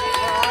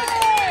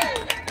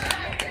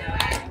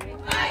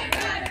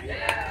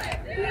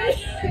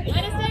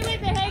 Let us stay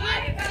with it,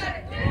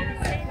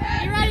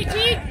 Hagen. You ready,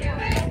 Chief?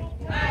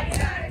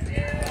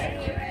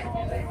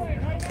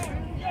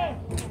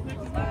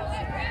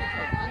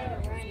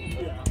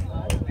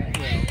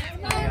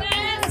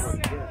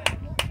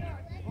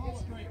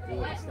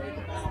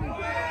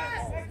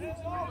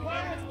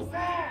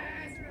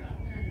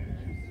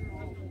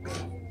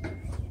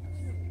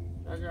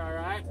 That's all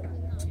right.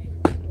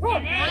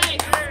 Nice.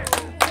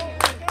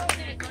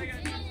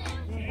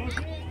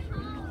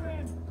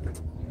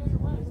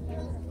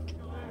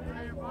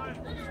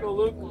 Let's go,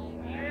 Luke.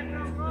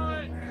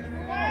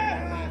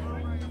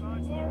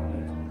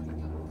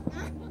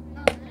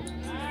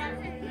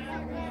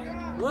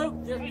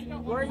 Luke, just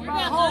worry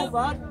about home,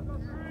 bud.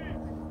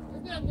 We're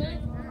good,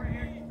 Luke.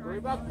 Worry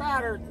about the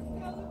batter.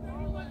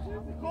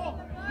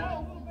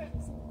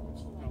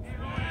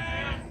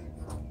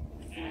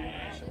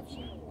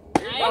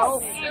 There you go.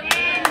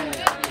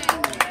 Nice.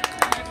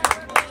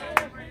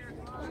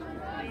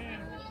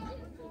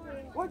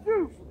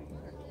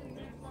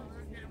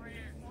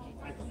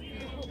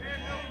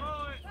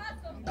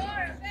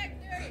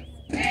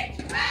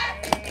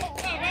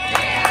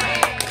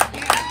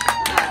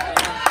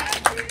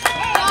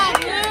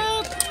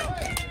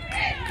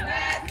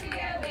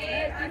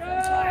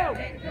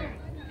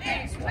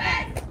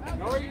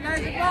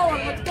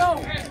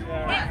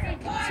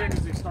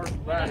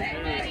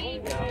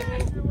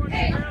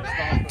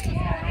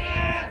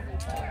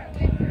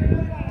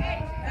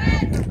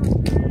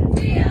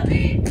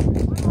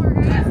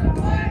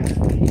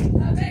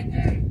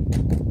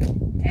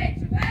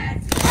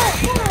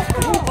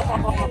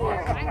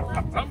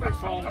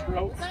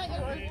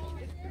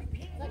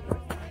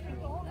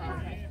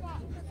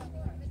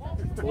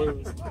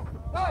 Blues.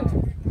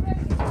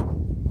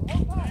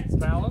 It's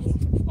balance?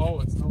 Oh,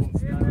 it's no.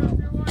 It's not.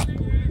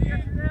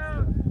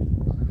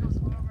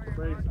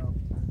 Break up.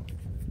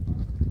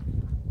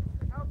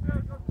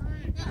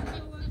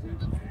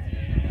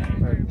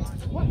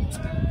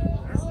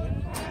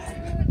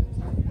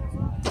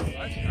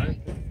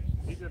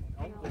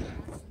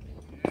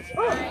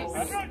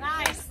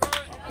 Nice.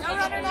 No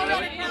runner,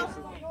 no.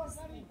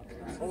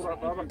 Hold up,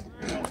 Bubba.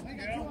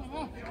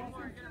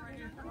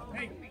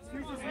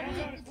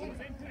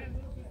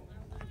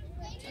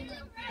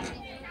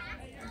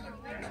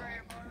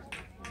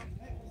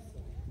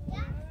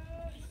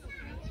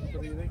 So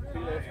do you think P.F.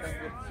 can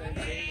get the same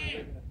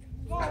game?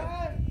 No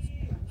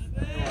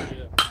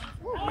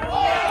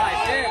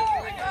idea.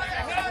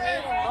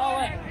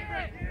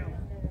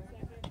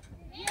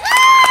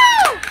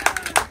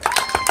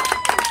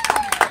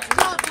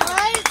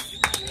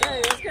 Hey,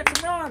 let's get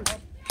some runs.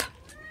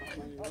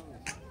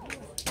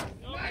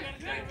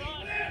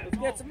 Let's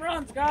get some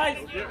runs, guys.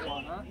 We'll get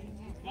one, huh?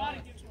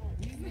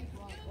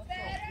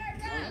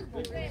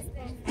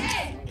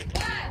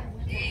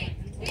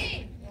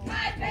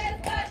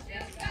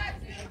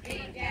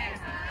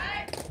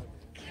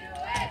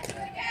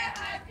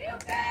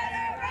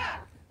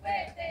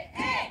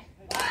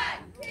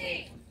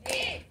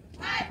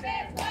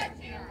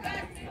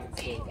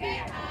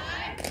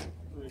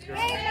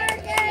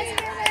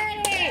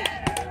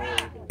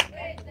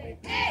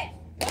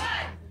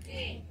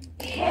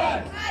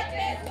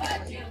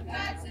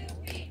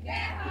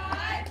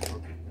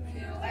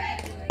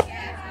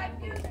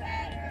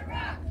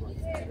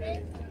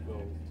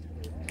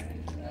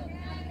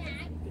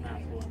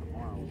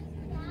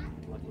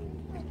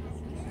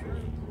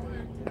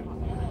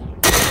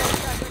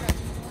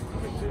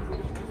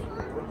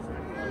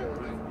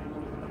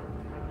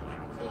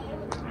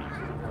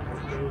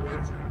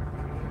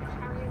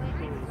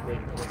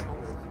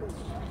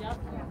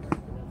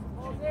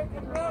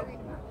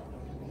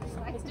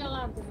 It's still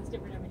on because it's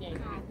different every day.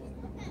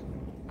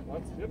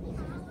 What's different?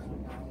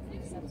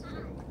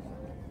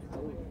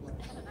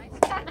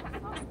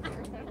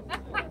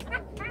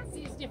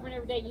 See, it's different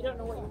every day. You don't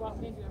know what you're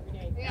walking into every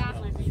day. Yeah.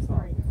 That's my main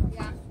story.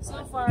 Yeah.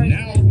 So far,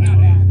 Now, it's not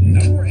bad.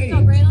 number 8. Go,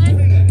 Braylon.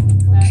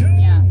 But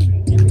yeah,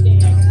 every day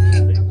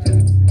actually.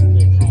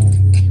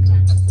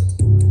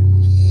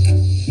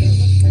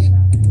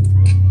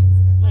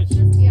 Let's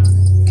just be honest.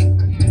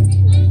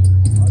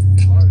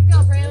 Go,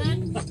 Braylon.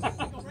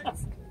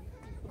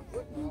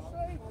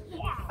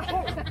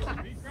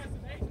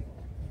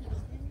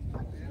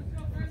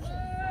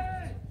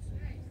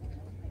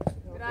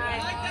 Good eye.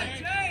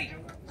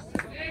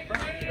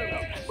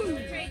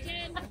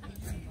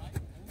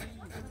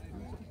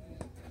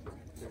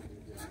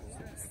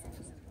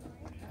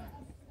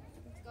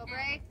 Go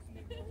break.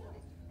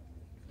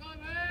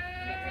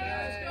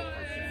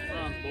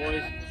 Run,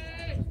 boys.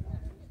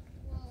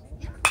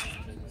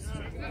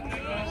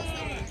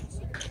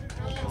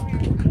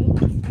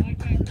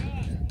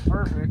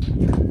 Perfect.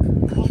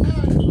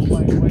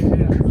 Way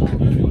ahead.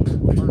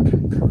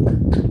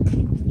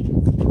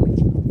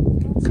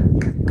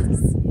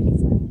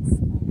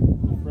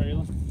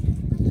 Braylon.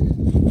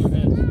 Go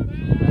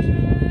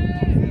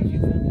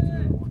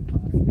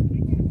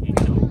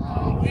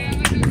ahead.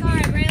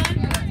 Sorry, Braylon.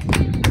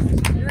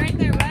 You're right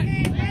there, bud.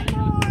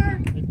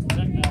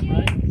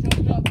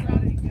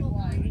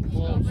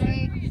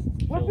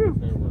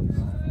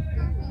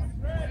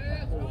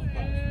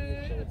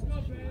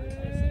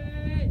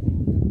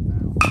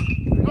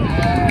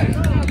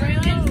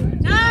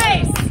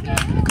 Nice! Good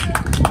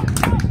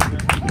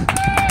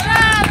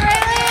job,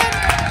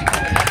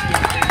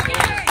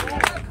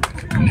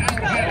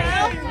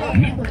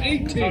 Number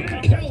 18,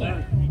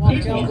 Kellen.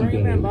 He's got to close the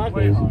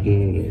door to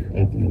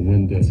open the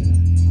window.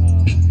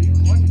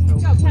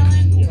 Go,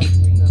 Kellen.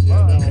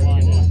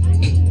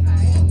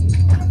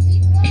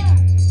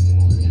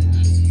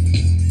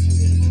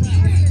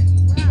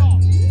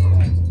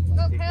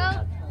 Go,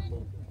 Kel.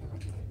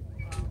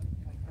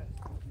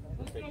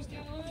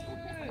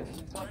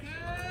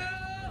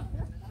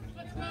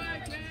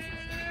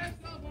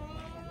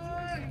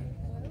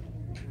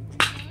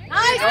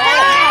 Nice!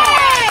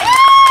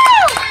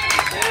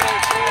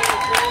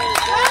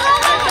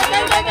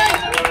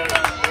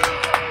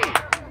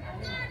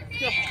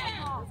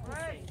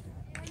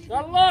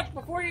 Gotta look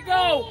before you go.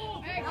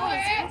 Oh,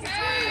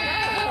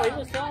 he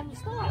was telling him to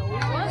stop.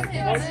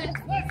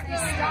 He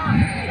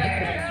stopped.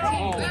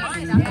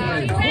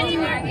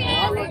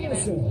 I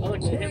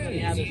looked at him when he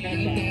had his head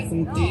down.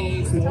 Some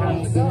digs, no,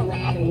 some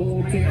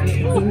rival,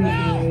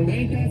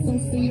 ain't got some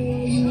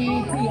steel, you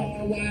ain't TRY.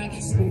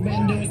 We've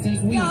been doing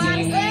since we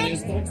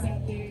there's folks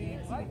out there.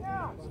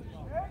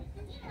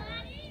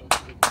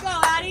 Go,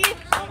 Addie.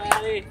 Come on,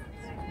 Eddie.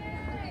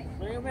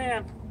 Bring him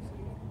in.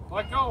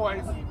 Like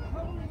always.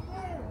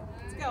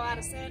 Let's go,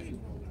 Addison.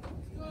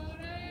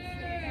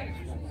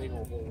 Big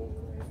old hole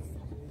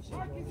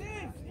over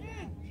there.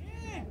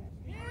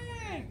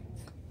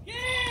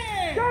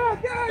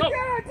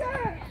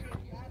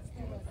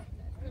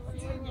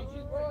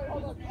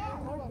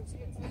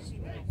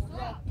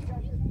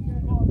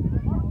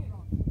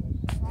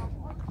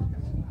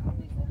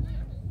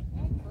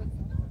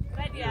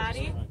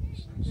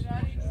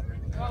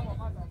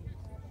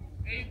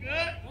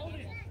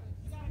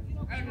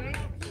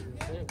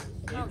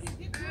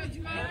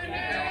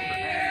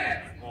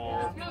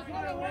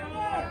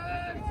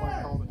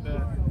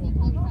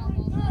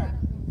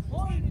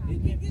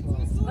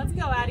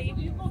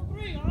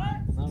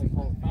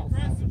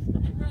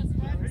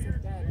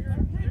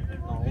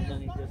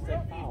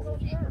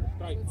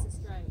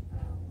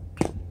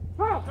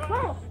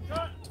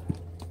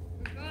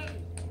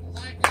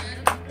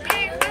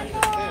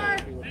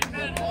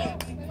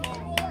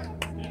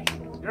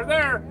 You're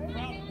there.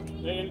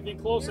 Hey, anything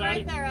close, You're right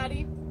Addie? there,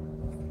 Eddie.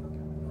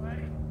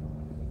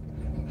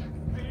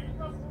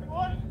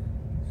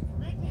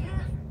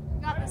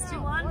 Got this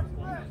 2-1.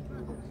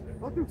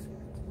 Come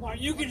on,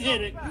 you can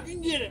hit it. You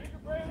can get it.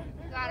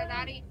 Got it,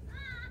 Addie.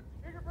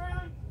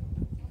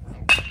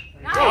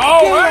 Nice.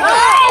 Oh,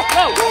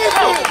 Go!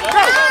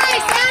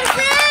 Nice,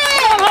 Addison!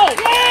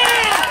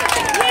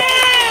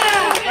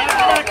 Get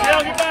back,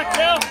 Kel. Get back,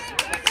 Kel.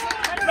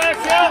 Get back,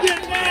 Kel. Get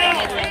down.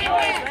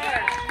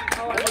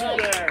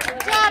 There. Good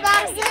job,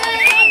 Addison!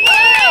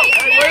 Hey,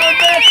 we're the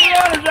best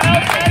runners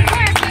out there.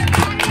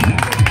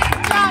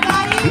 Good job,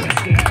 Addie!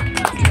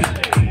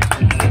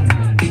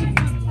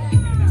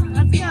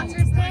 Let's go,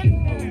 Tristan.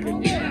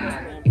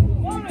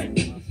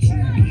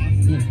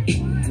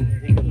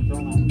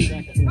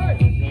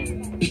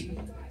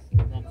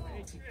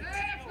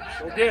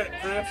 Go get it,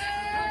 Chris.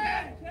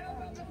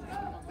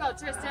 Let's go,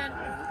 Tristan.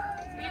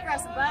 Be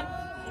aggressive, bud.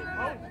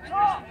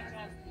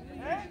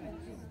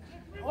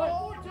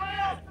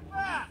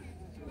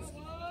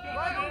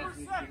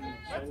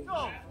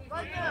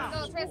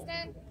 Go,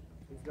 Tristan.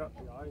 He's got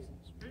the eyes.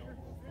 He's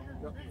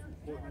got the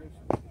coordination.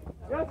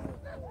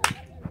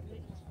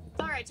 It's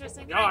all right,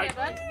 Tristan. Good Yeah, idea,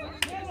 bud.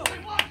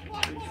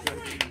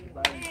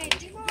 Hey,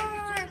 2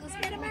 more! Let's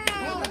get him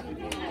out!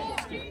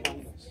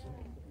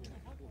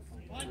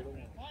 Let's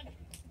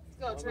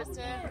go,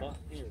 Tristan. Come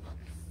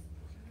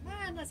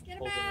on, let's get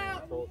him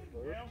out! Look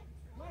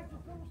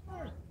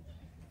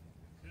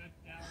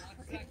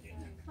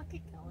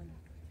at Kellen.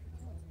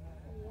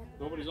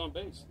 Nobody's on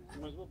base.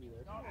 You might as well be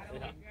there.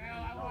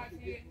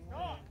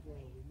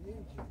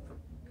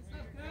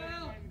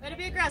 Way to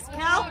be aggressive,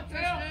 Cal.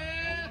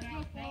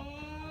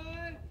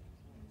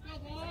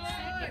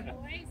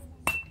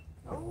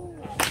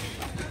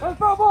 Let's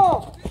go,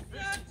 ball!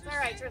 It's all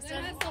right,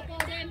 Tristan.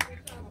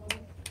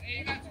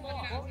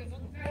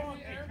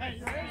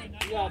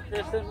 Yeah,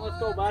 Tristan, let's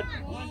go, bud.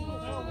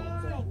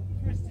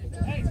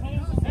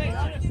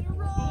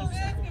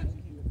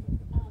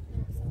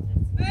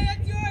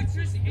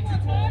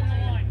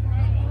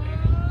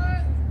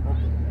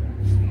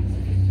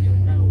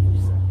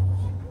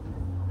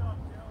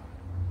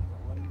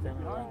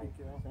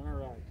 Center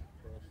right,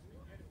 Chris.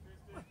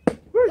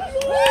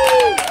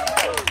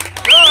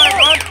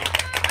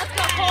 Let's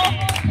go, Cole.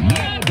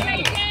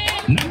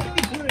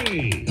 Number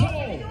 3. Let's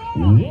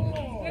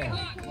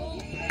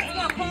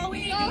go, Cole. We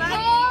need you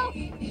back.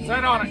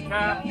 Set on it,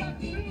 Cat. We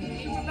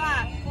need you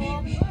back,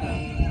 Cole.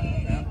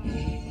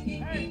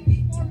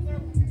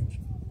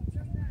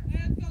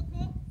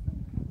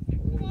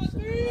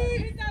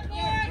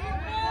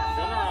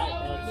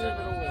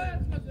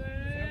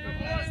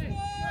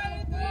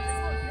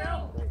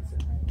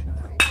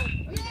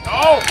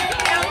 Oh!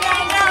 Down,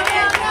 down, down,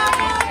 down,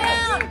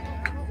 down,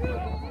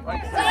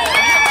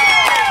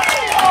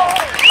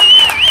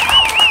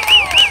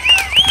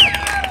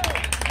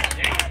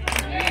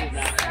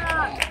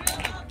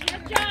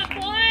 Good job,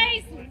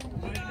 boys.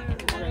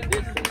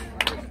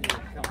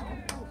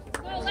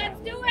 Go, let's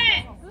do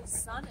it. Whose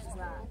son is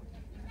that?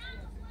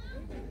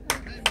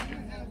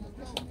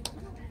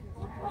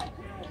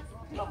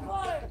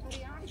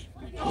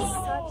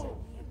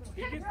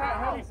 Did you get that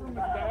heavy from his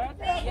dad?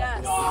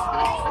 Yes.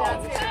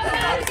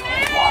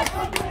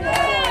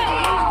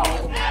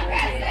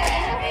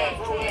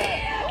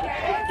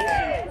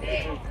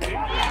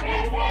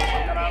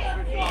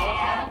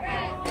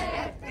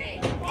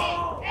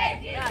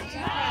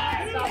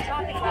 Stop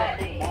talking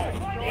about me.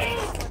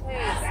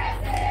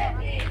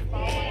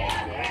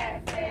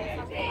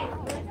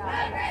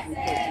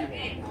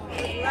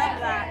 Love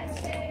that.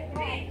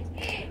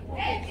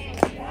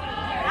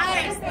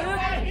 Nice, Luke.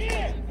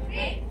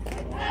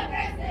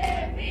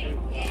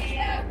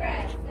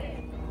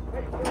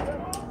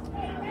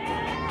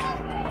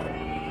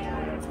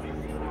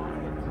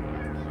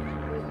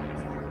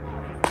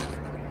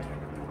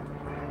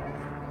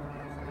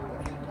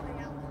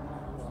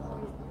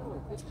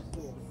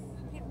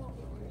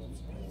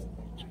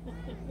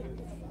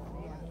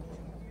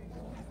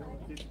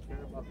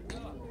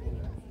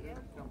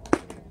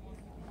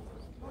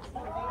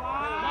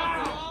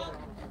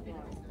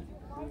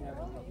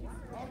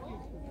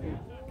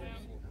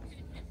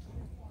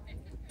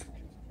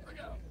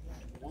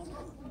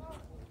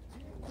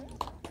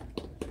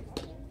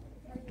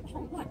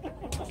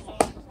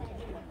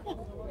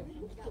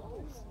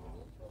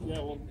 Yeah,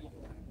 well.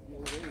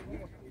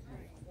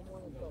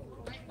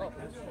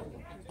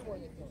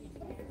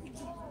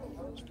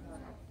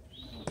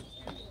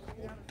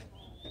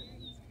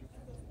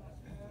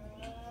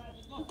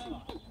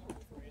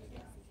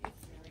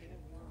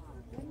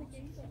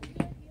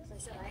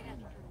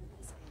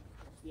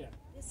 Yeah.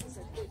 This is,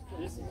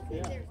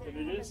 yeah, but it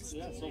is,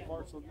 yeah, so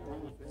far so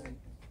good.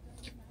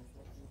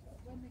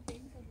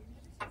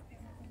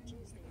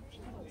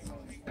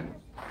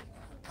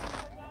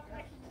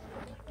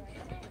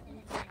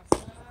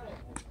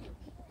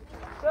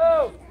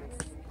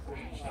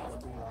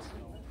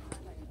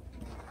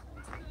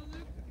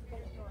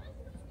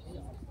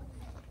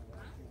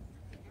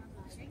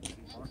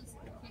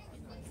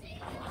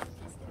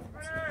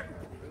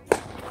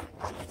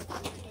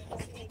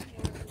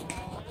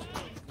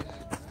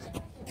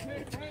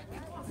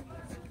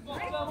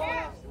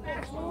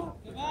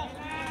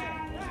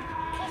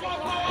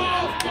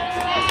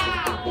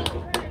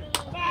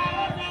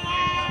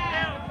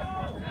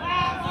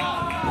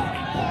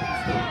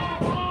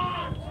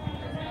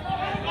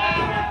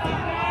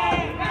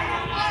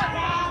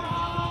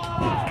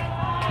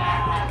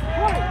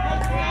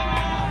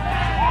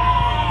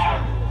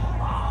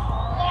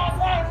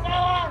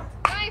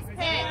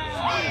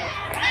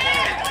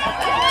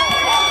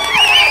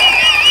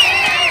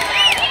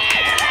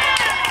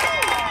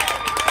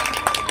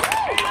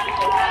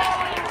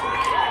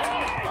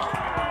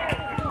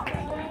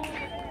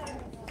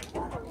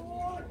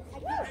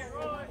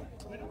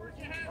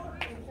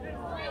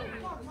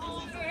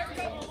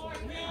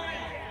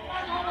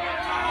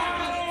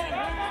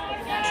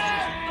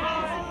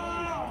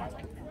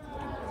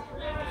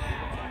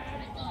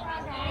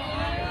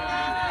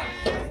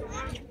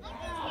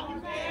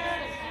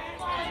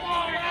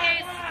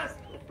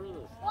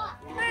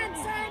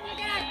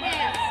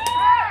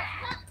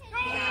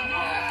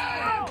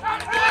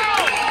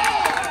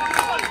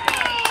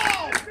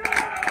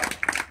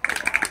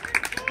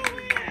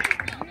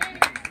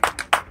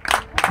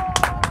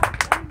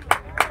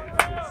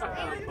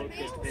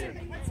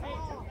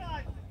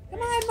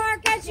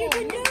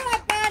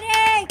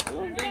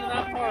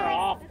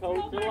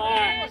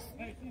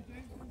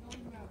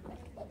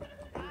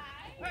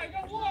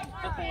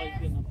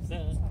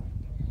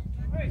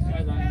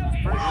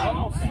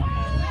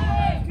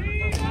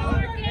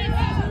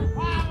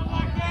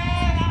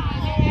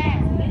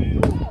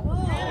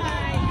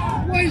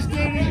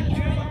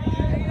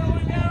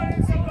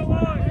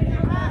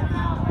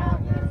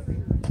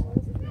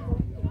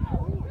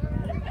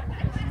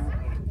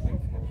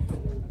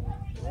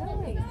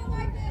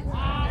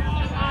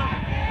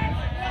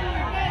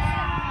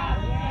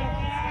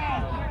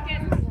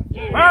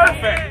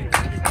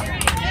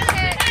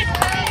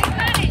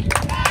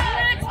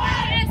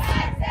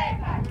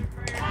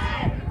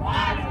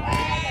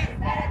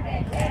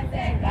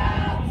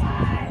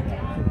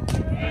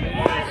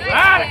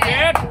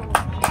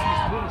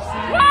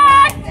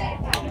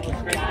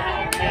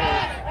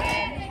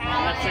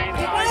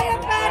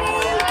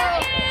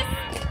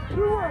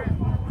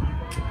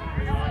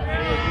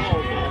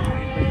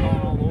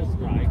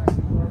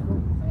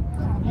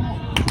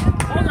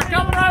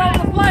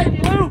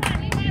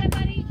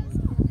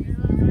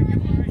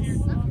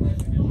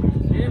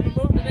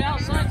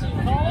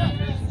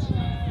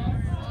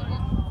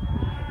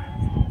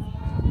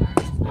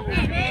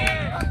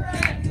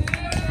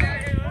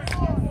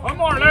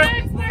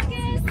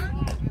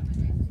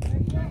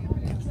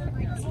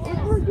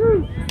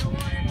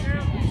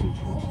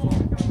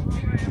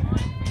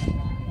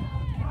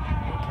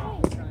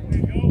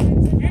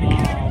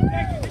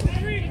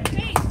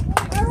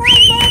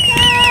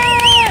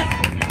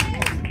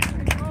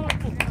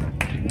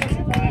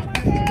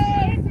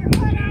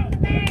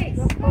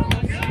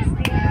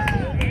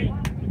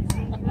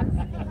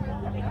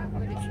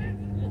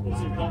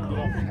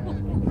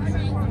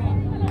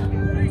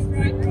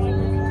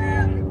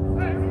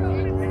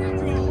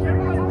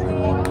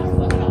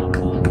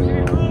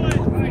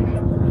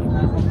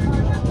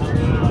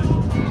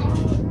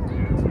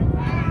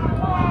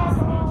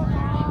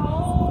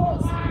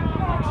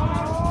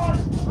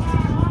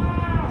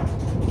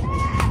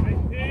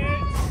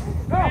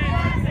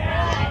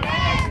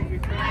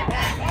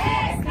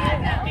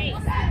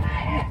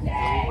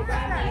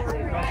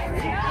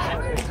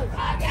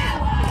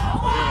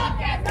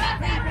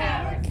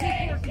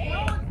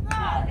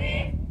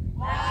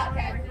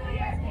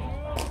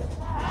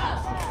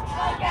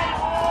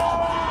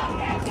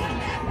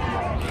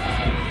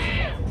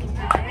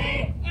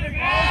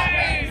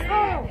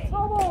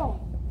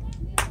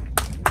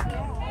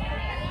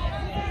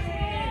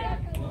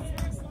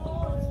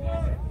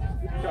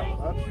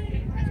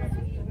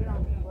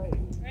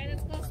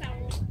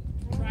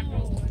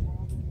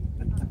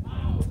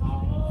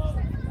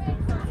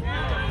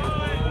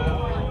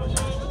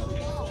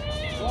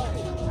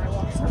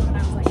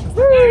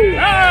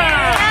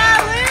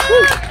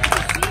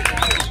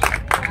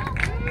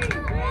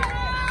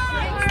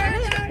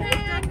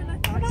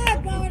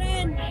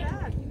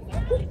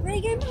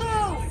 Take him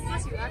home.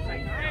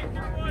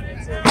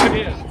 Good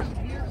hit.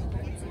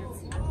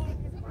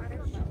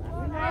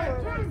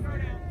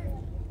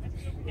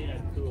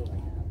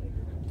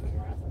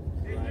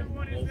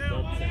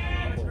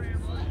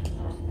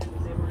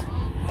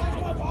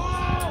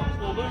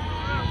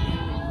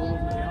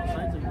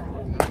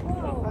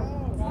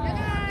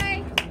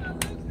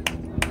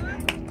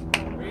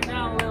 Bring it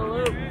down, little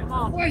Luke. Come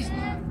on.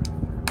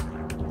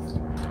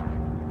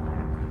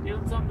 Give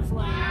him something to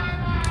sling.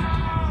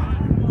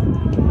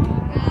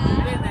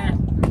 Get in there.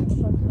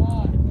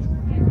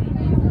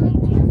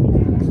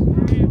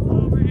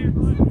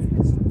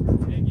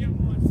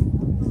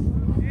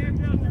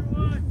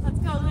 Let's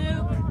go,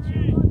 Luke.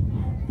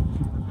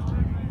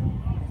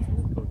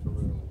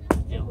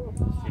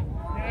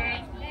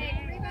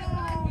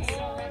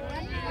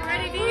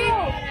 Ready, D?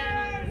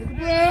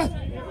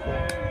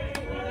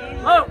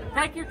 Luke,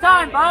 take your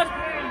time, bud.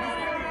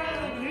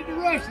 You need to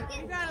rush it.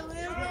 You got it,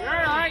 Luke. You're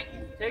all right.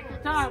 Take your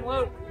time,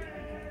 Luke.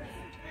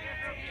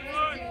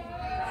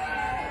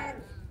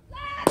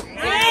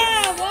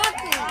 Yeah, walk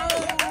it.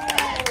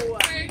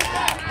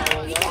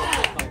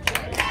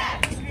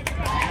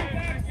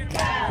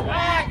 All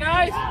right,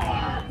 guys.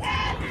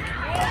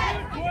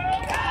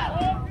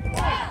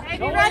 Hey,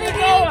 you ready, D?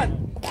 Going.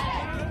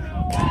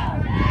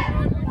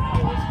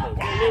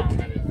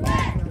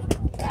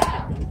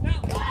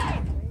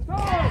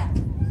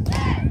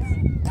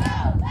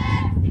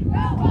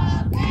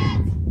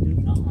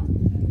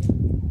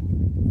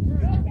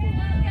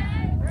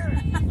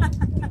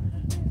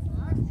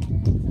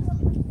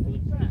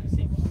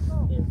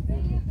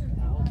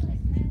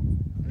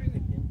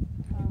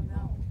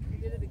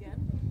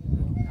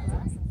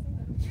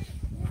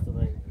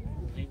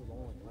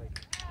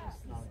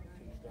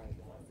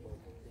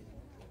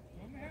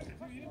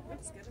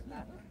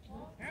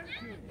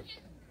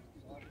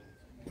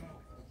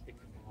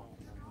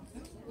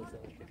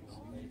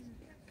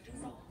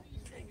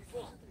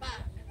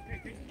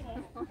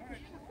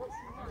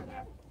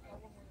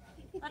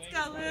 Let's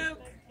go, Luke.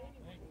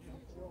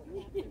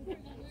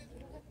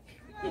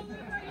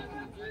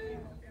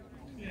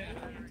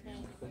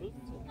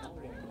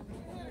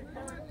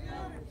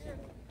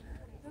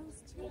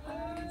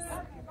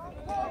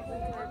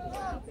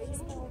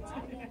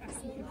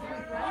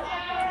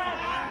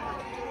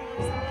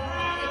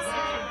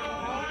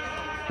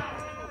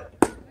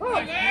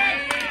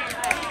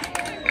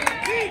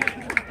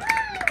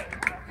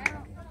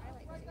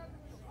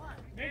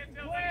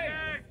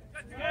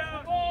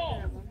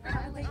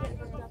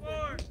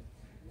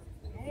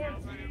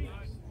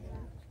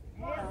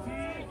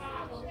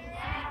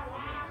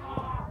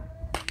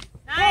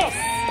 Nice.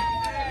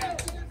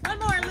 One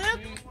more,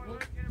 Luke.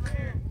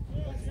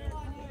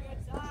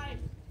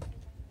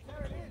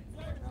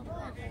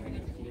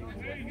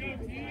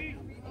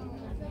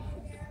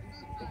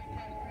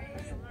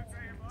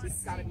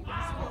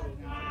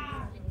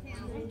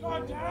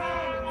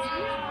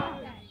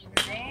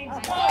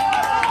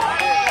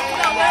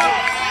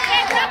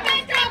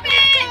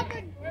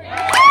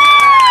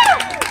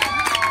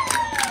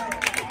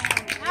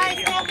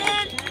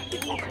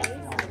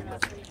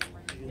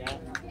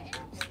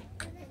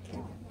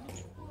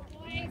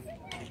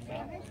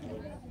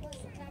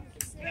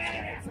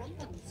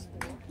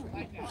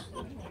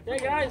 Okay,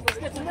 guys, let's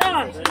get some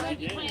runs. That's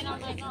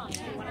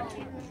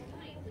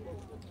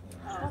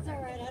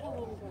all right. I don't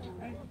want to go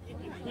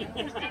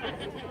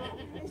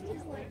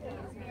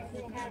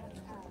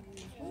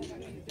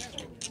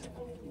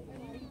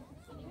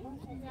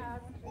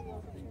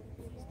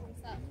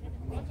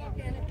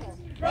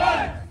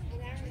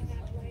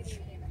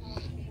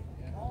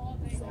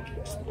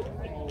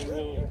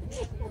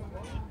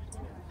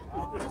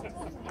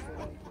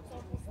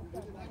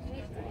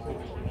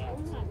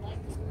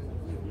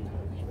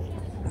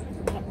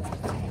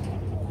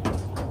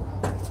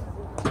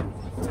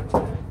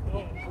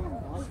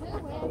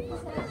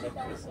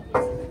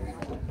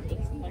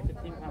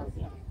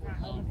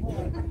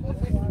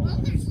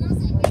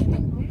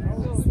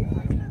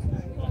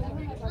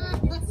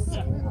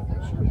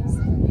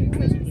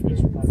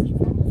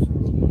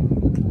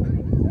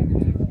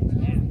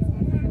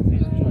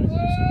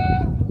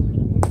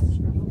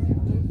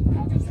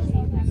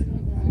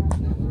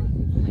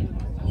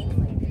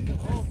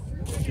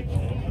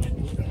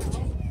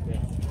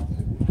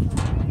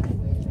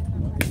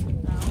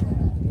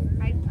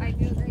I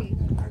do agree.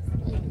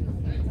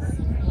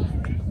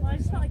 Well, I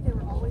just felt like they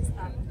were always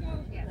up.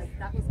 Yeah. Like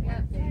that was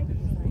one thing.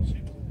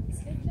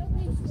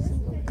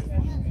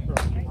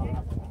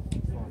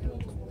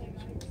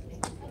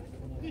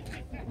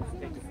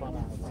 Take the fun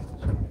out of it.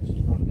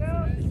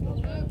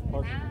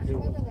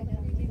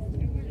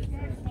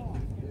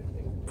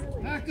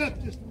 Back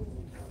up just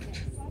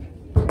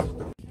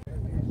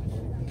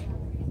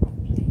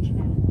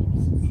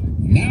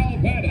Now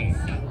batting,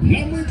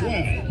 number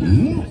 12,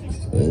 Luke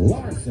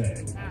Larson.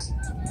 Let's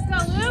go,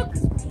 Luke.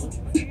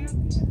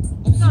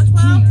 Let's go,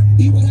 12.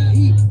 Eat what I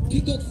eat.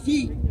 Kick up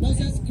feet.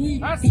 Once I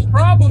scream. That's the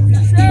problem, you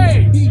shade.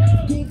 Got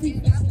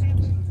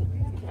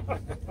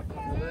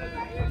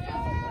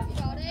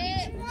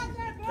it.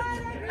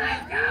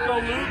 Go,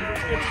 Luke.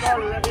 get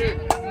started right here.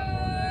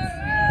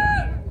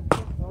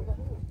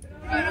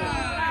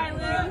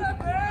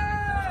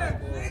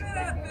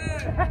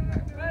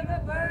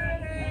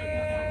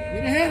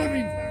 Get ahead of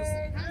him.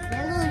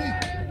 Start early.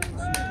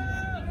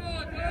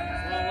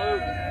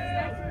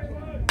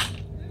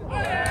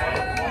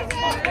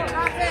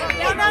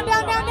 Down, down,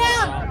 down, down,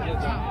 down.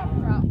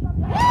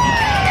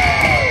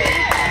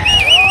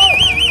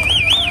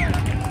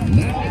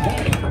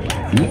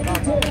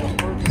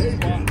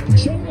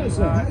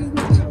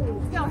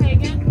 Let's go,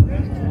 Hagen.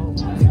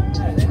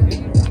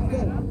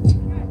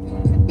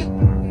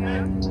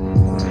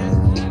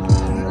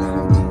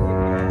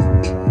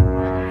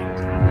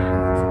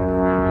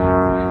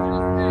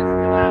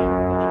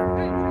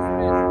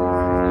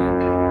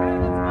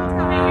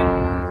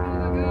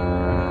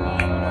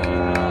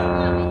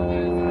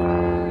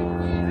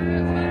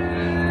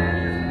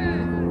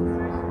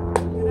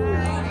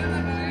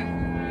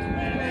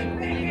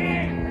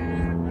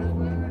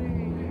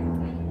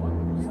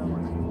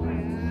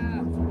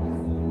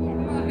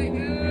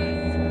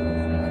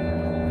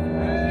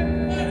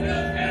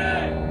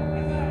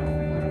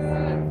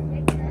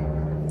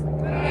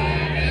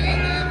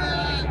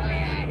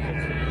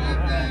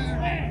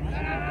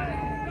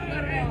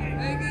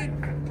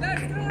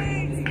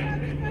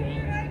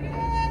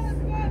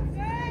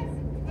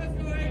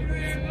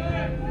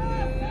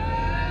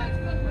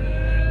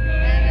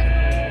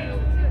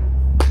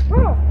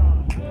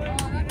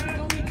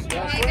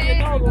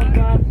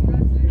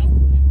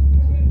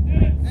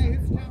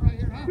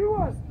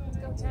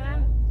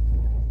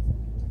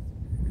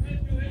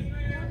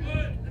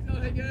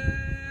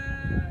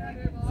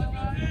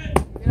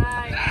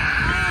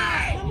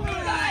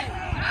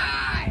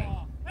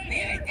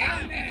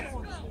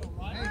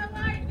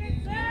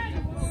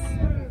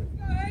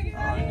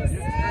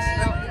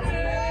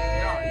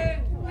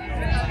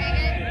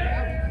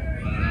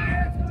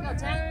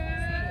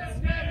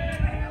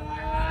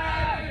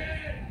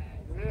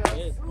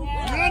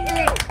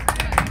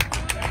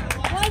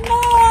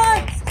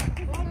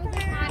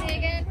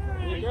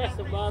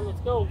 Let's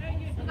go.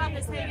 You got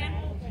this, Hagen.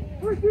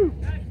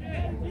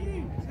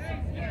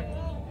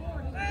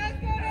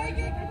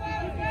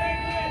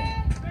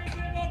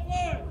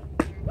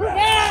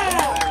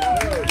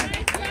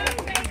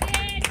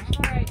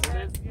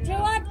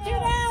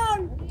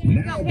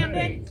 Now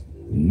batting,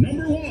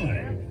 number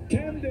 1,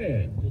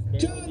 Camden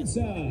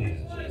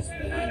Johnson.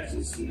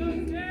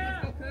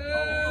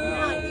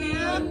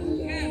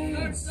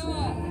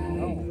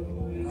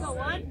 Go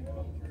one.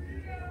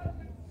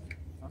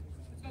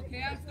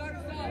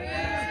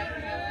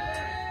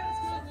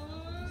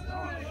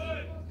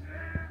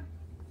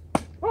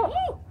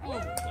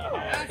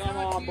 Come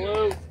on,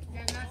 Blue.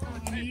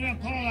 You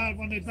don't call out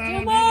when they bat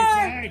on Come the on.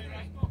 other side.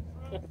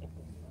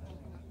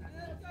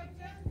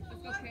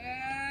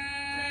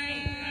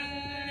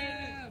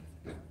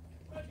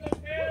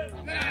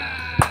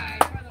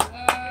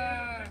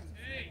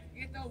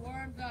 Get the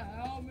worms a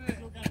helmet.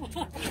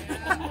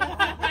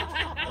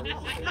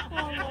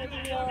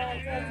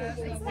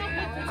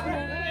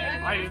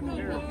 I didn't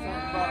hear something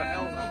about a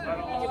helmet.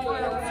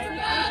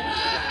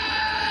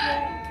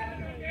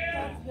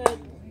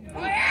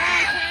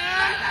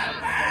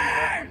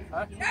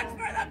 That's for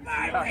the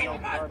bird people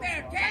out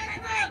there.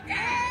 Cam, like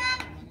Cam.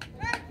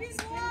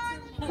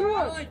 I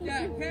like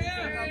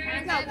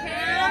that, Cam.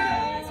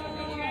 Go,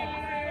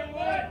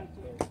 Cam.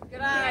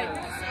 Good eye.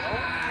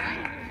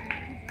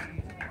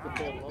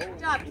 Good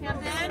job,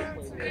 Camden.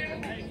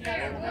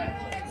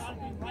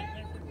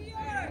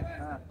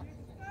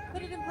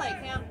 Put it in play,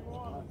 Cam.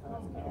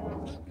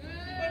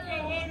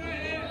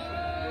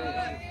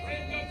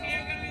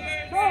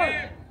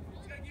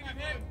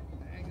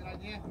 Good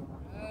idea.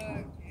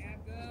 Good, Cam,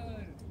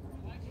 good.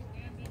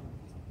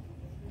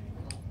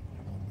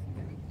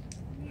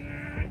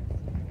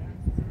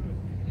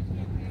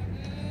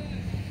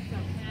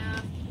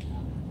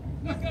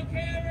 Let's go,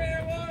 Cam,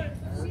 everyone.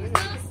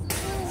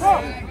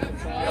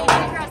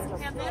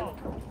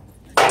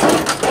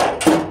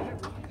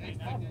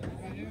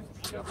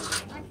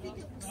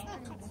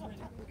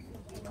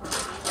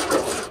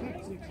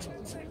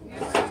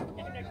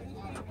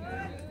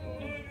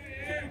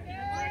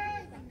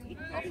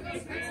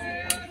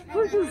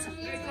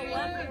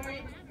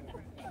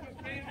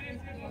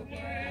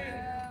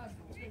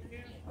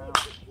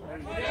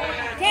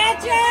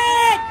 Catch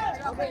it!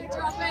 Drop it,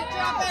 drop it,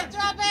 drop it,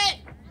 drop it!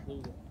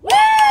 Woo!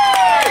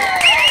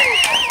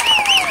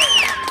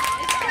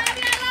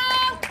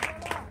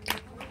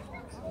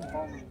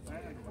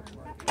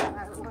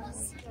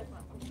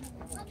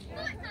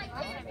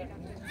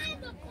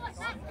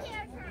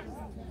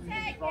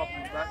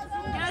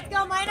 Now let's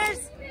go,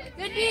 Miners!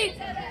 Good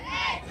deed!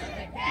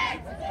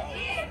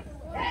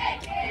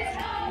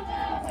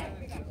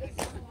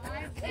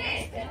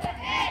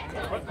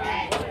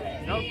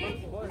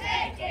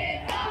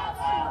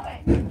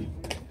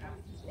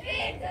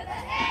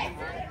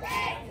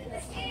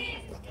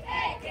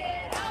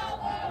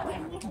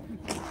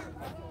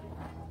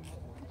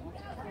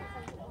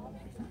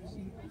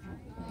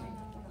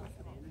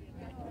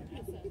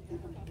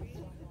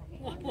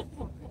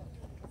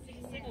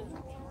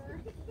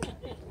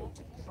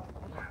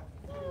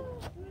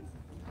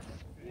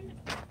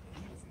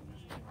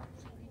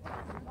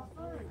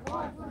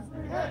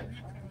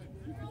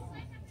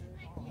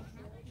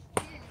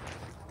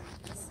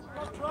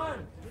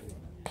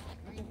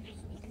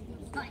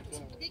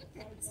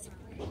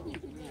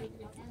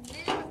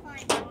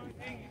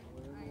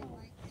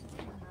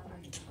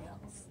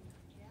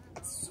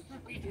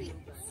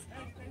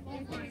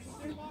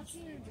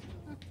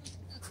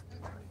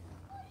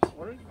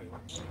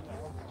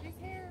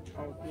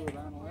 Oh, do it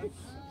on the way.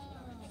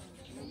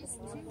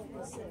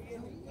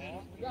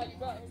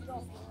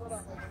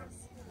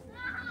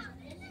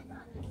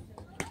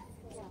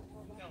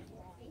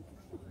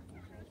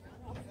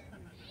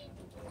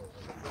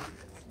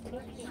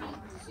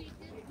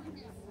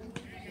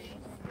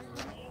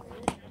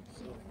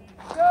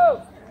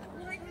 Go!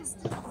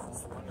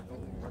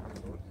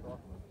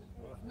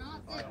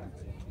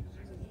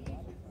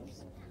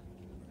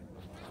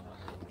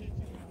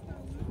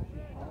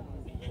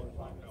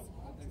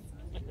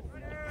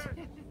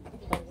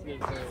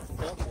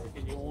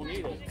 You won't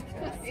eat it.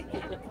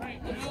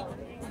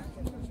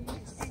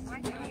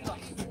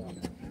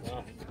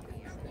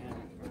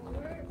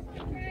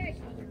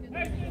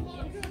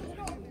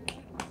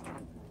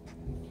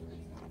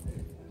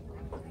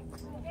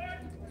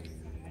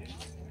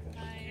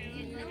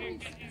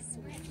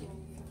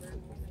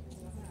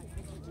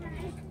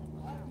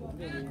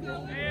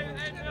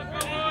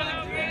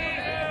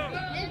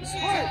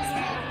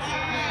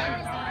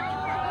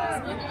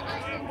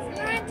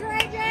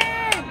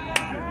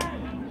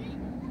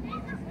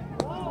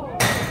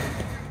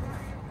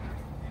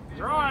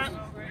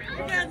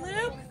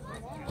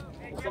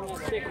 Some of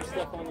that sticky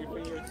stuff on your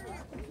fingers.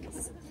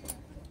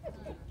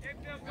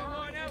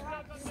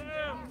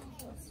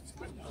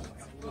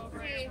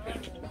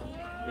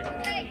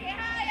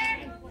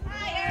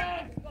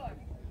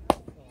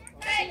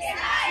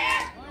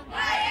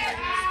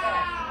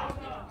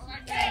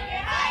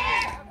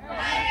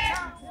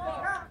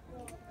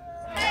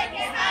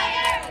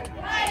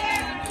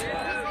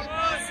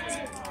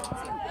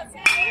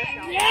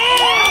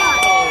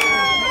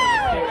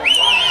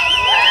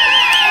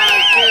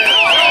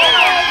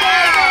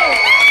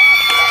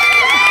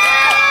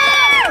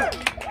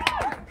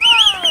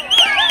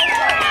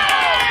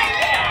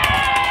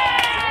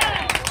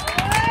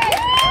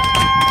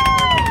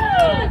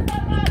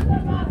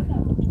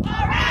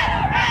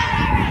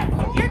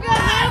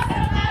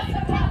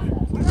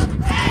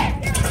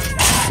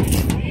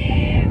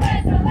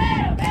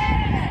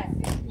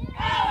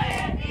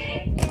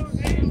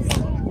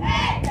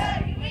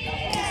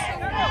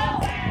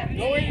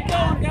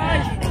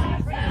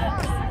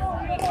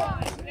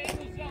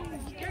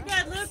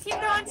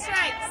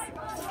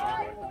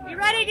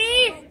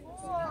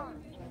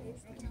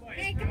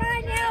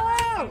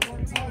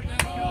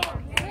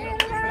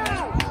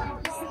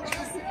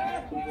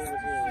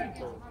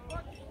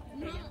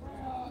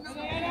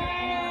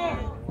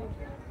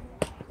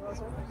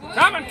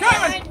 Coming!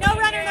 Right, no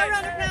runner,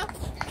 Phil.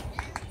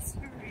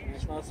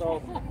 That's not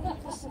so.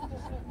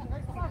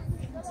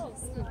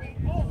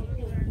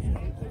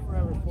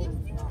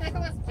 That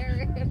was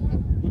very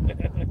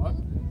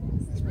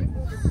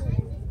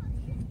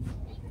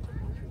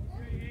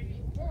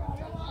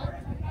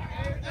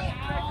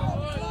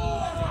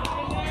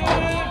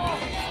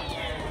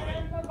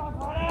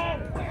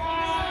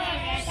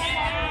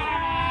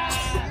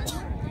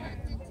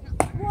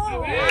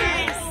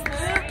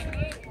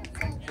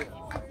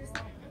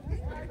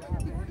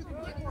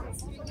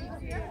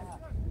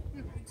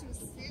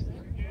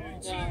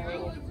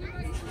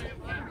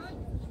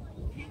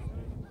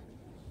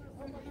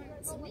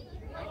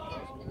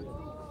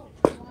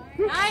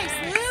Nice,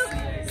 Luke.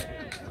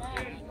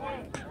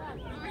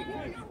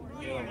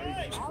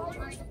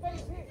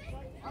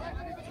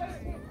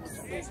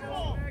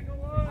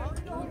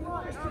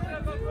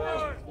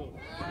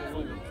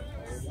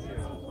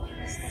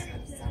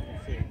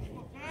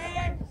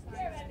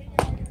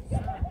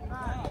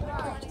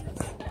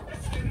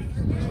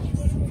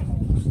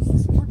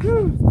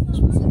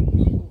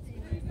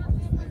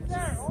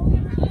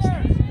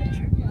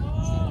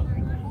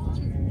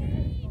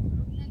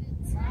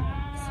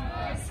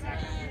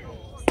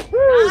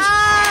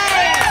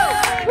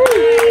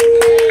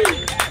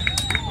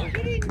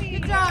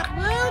 Good job,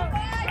 Luke.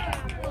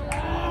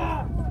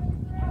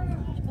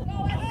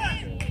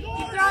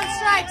 Keep throwing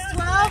strikes,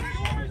 12.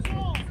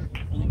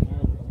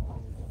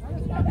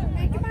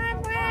 Hey, come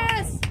on,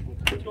 Wes.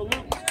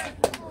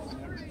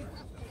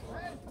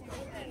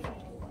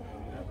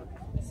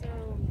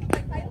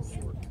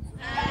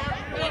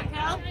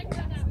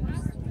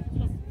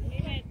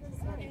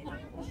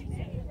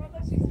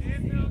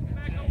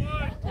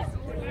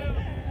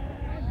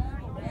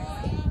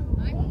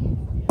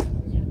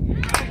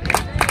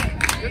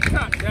 Good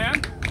cut,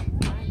 Dan.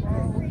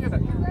 Get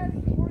it.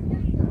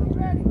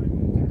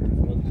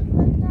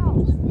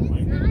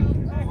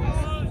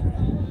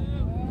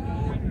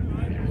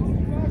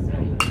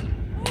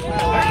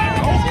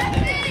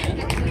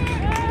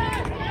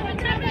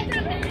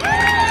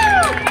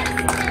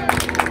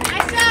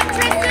 Nice job,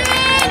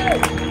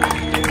 Tristan.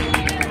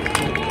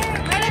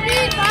 Let it be,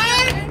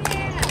 bud.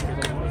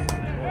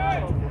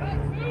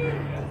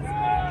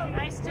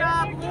 Nice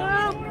job,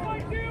 Luke.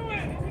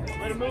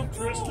 Way to move,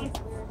 Tristan.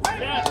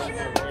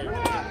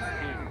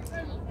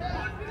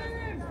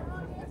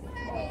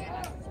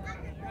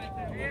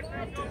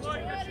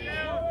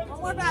 One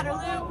more batter,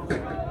 Luke.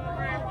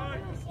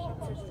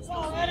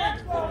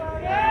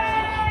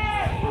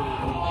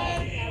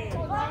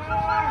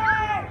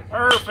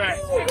 Perfect.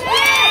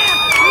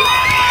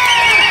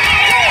 Yeah!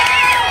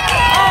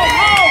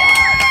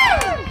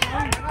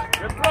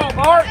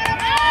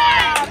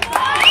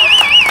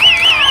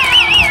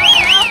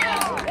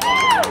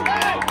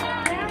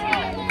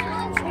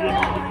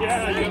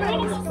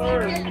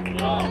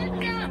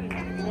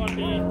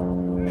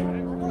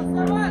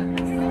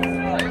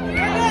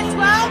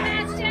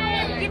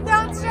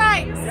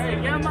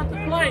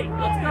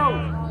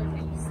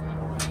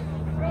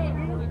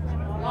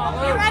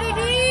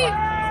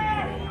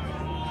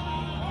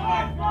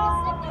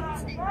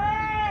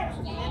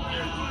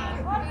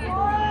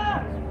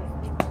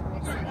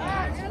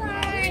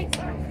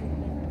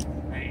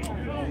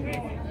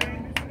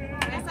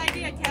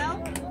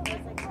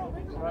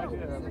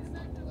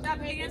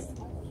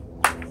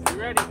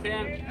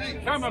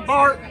 Pin. Coming,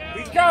 Bart.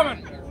 He's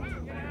coming.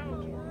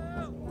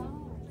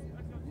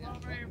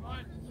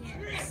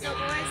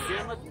 Get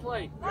him at the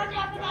plate.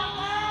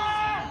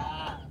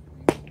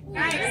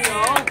 Nice. There you go.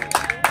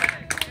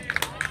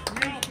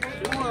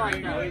 Two more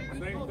like that.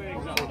 Same thing.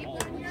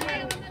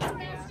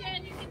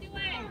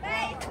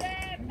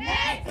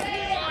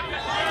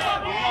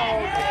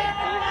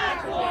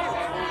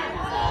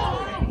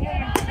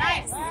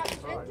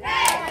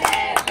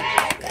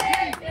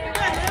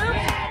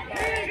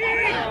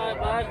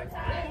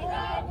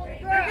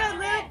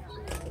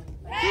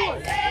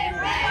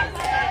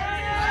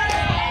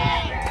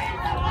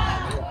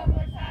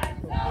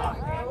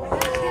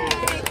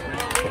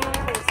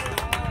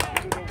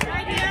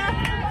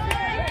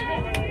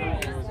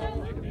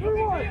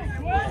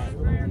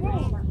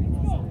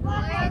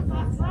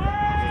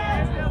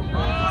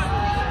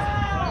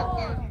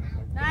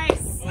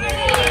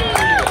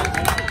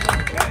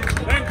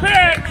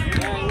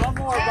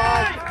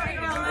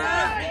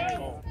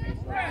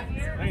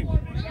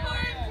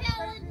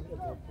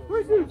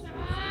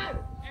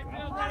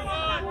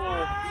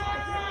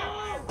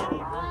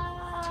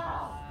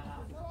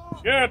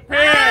 Good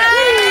pitch.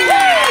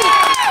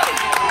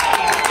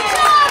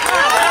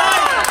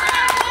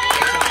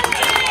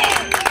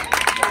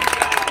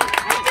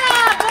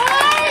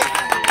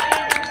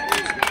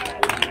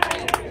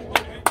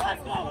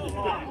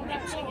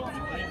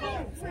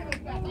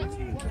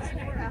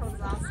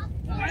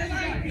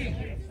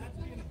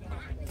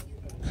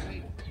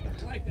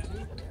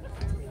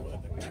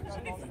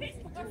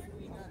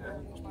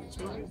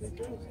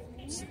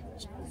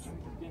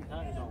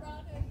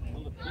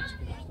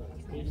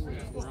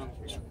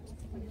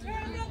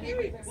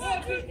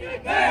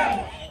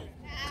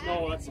 No,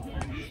 that's not.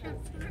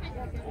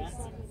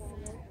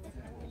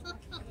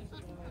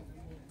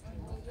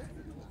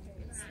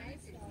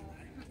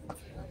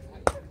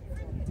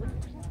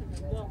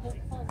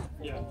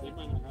 Yeah, they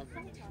might not have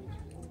them.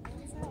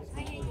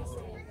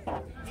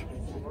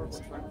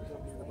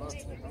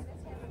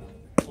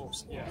 Oh,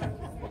 yeah.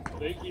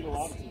 They eat a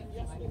lot of food.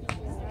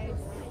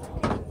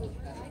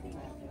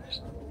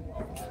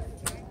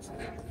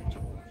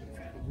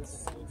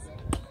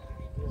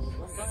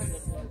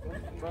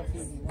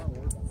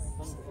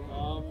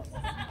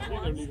 I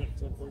think they're leaving at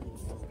 10:30.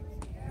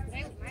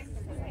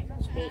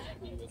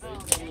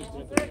 Supposed to be,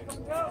 but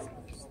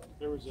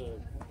there was a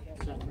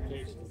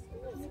transportation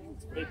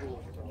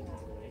paperwork problem,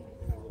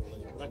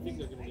 but I think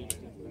they're going to leave at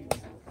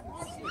 10:30.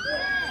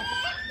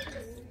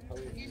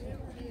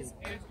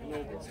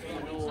 I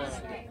know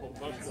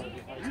bus driver.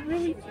 You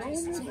really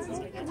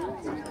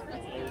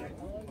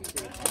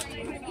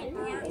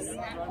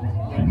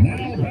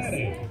Now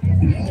batting,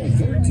 number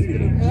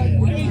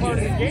 13. Part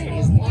of the game.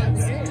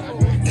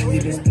 We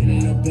just put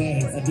in a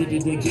bag. I did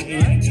it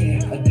again.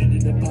 I did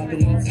it the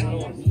property.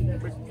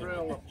 Big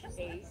trail of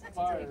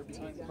fire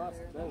behind the bus.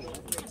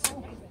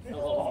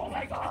 Oh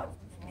my God.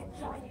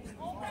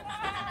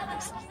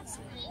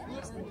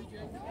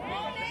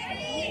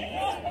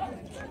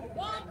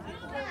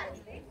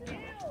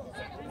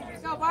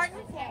 Go,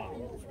 Barton.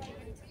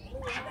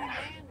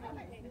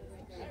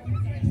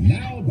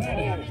 Now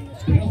batting,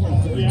 number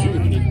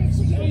 13.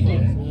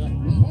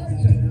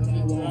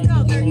 Go,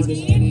 13.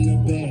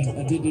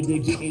 I did it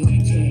again. I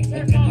did it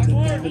the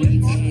property.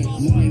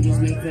 Money was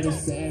made for the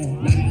sad.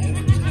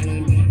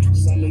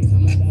 Something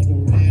come up like a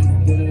ram.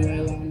 Did it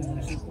right on.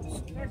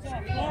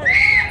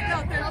 Go,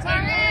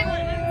 13.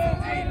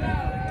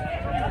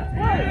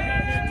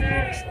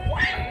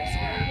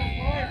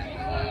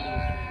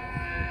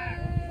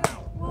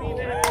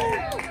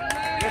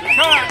 Good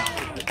cut.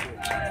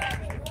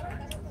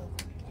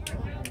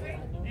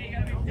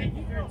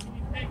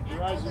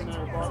 Your eyes in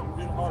there, Bart.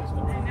 Get hard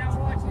stuff.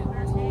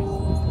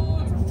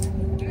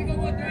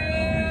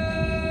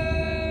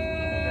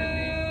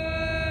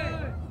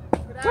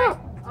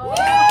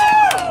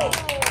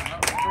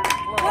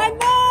 One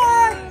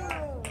more.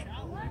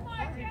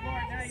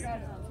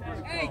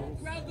 Hey,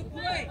 crowd the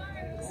play.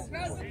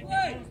 Crowd the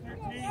play.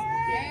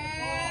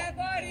 Yeah,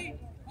 buddy.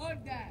 Hug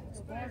that.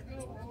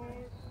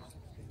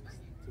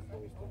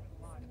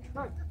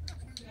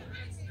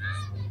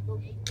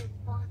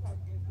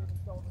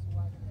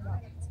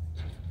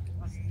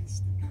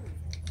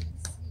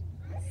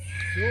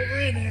 Go over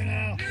in there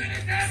now.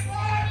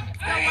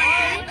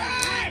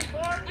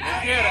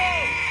 Get it.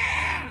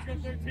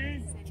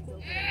 13.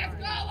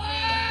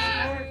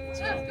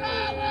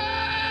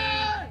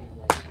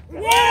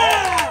 Yeah!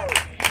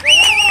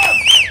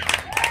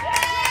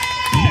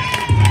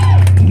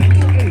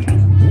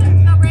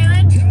 Go,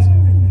 Braylon.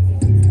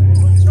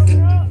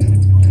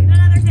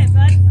 Another hit,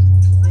 bud.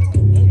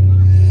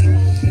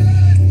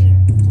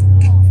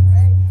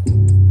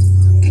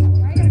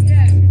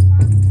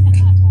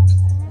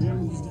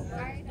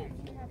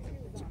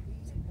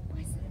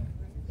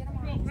 Get him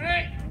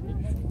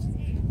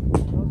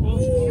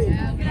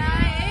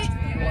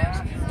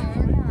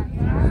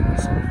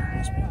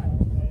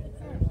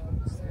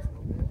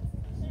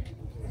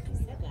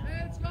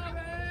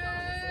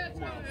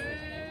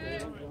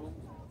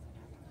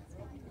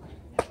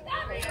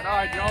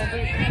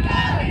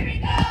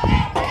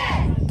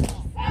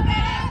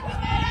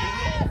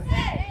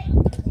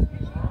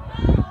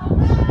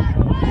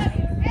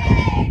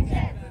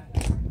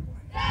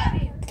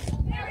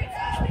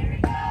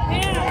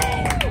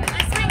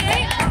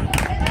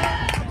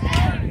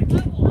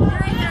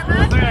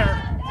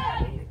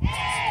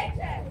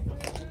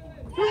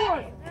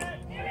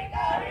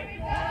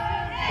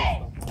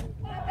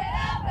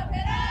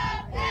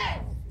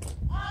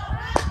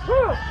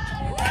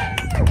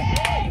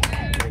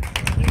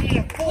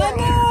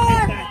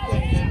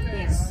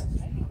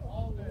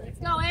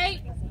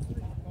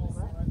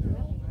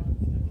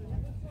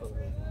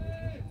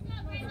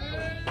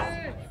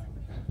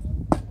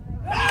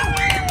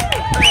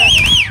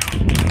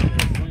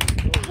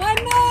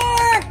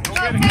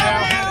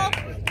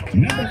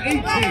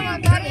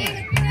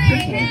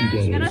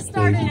window. Close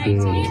the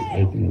door.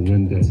 Open the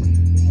window.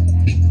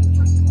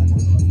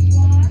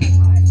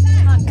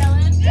 Come on,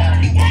 Kellen. Do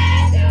it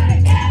again,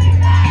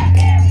 everybody,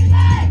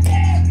 everybody,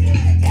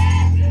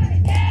 do it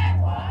again,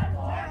 one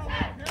more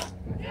time.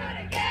 Do it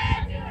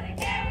again, we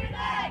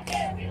like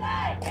it, we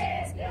like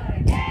it. Do it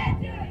again,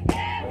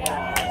 one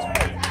more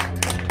time.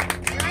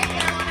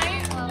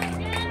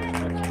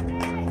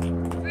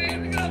 Here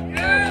we go,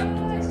 girl.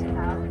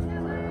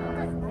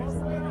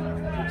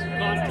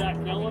 Contact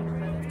Kellen.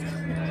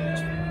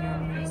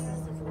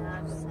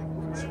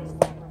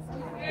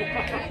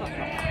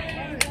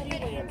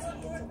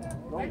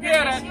 Don't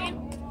get it.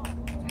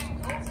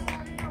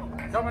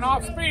 Coming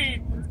off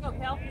speed. Let's go,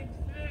 Kel.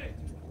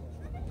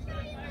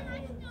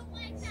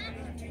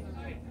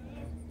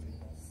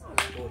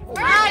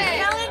 Right,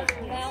 Kellen.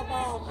 Foul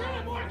ball.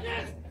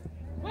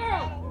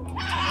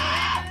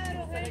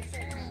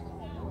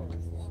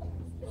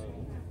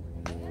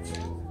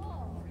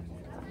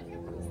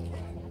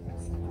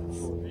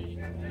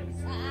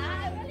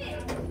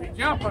 Be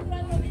jumping.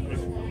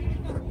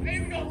 Here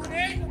we go,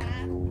 Nick.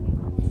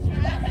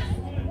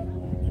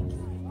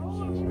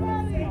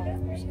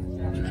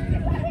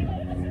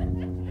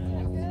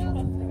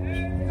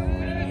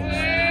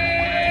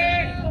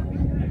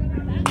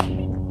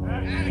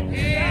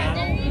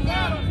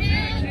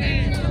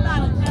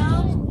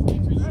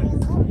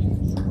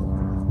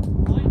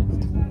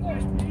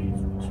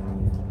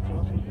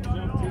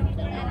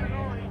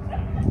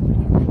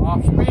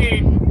 Off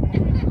speed.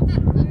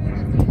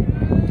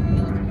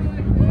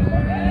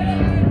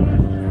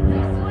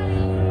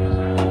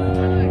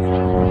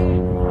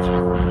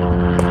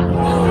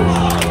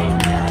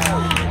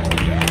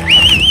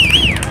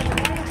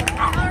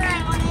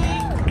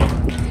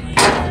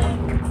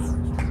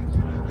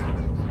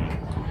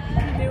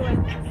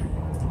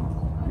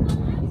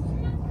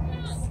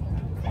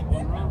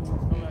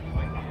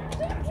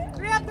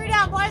 Three up, three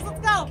down, boys.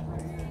 Let's go.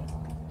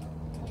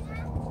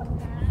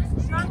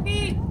 Strong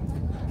beat.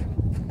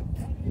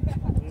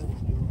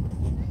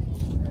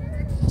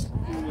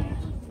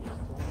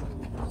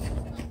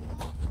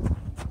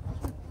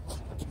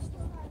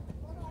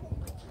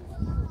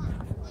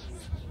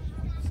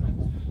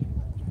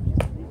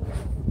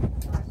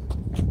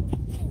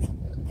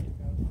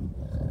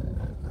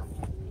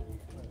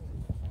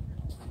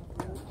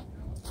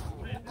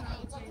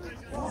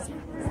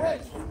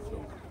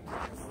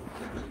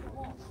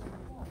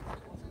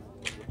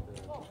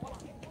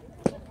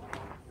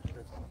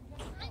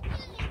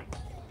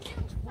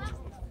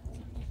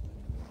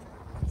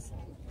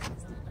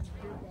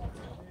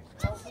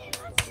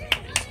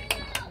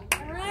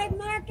 All right,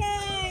 Marcus.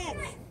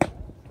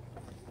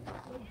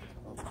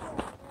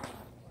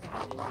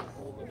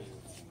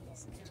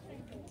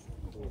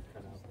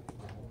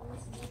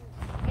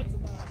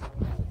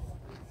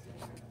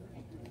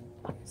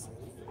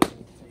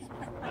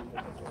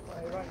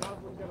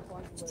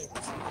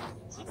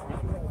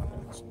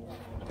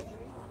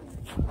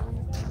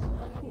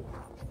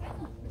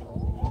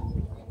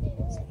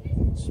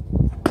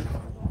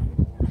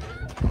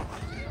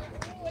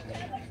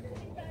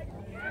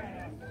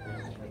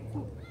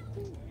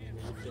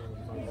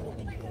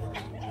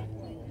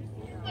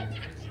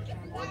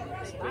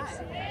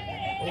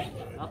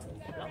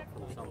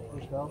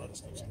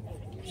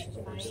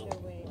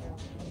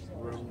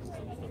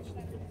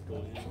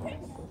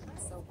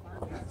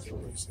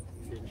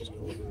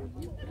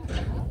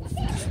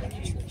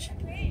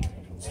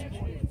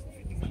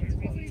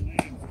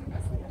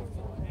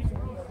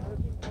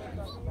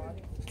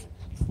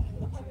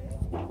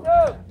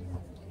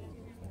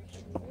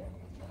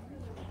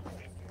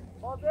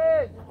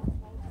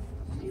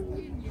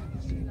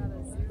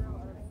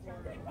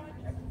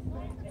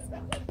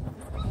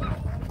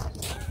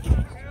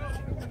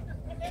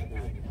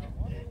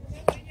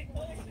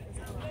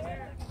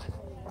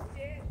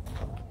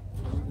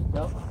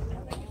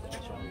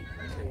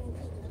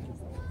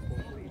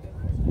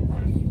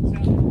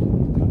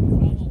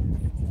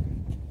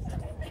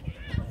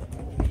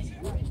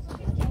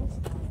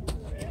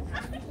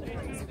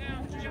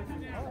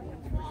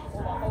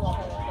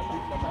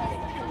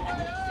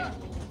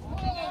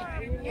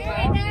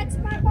 Okay, next,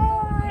 my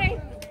boy.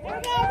 Here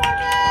we go,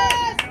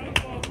 Marcus.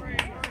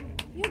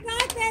 You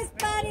got this,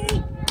 buddy.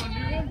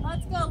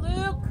 Let's go,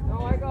 Luke. No,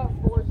 I got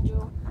four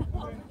still.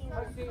 I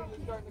see him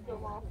just starting to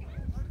come off.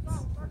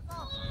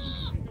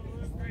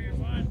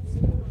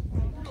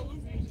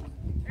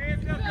 Here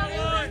we go,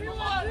 Kellen.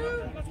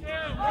 Let's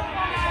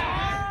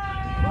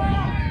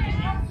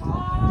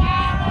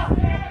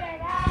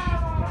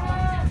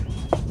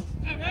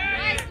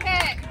Nice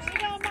pick. Here we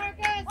go,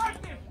 Marcus.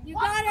 You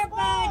got it,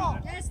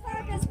 bud. That's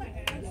Marcus.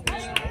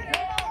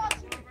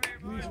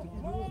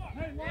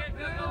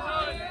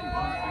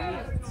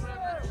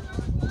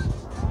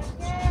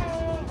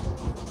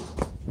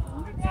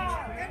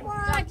 Good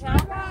watch,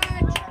 good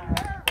watch.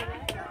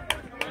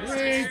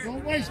 Hey,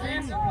 don't waste it.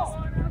 Nice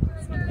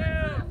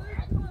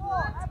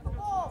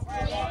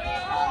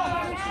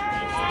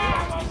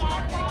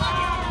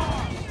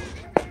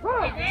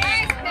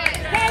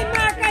pick. Hey,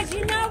 Marcus,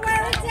 you know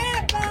where it's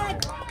at, bud.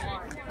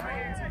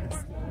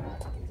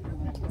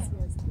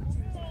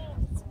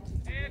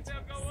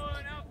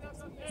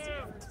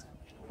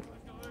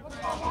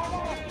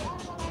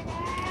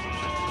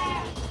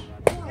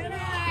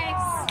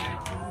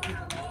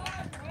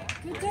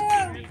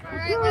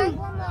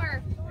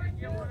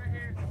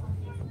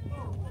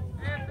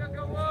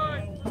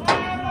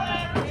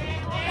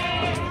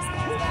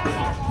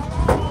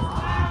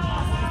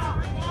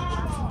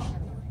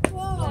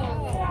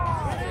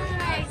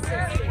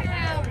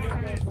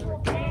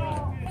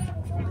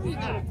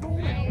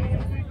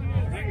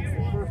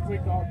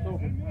 week of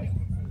October.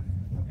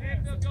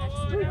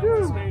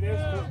 State is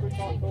first week of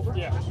October?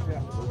 Yeah. First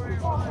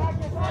week of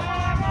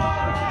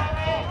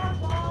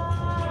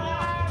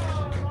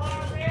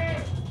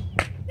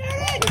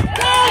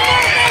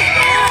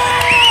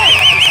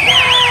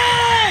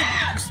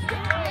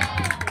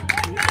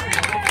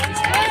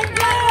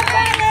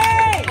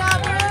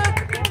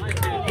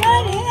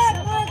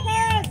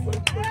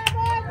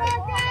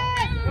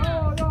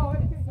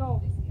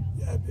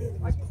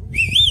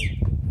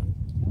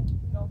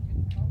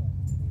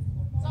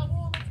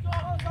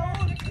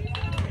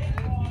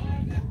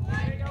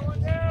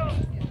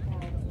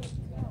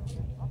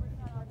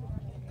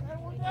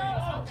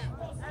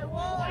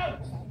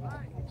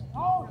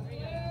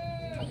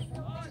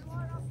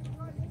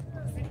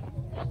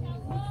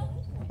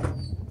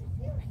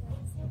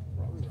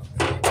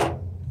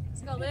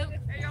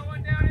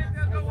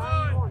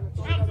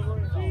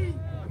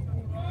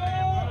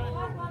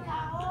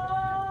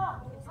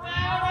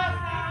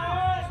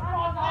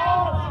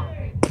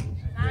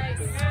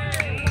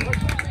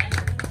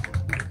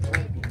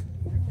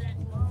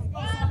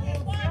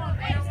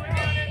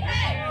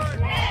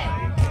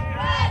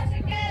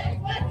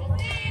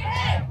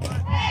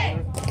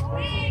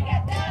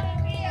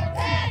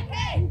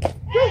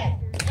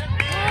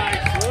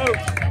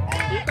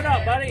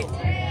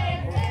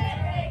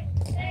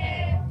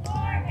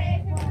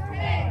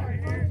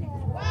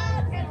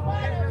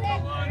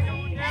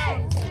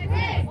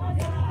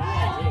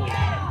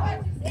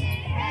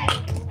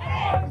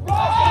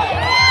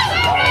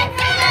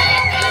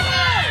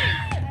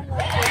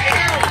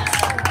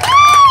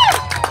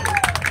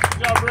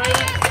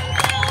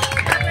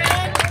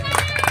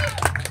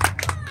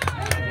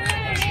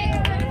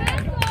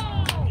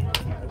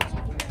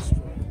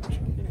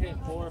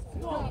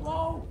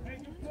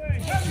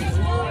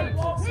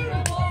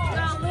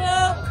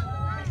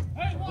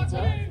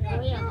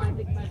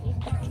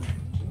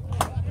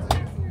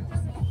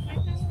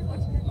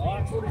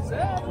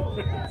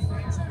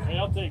Hey,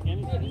 I'll take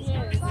anything. He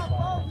is. Go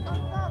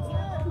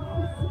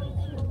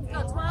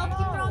 12,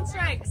 keep throwing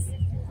strikes.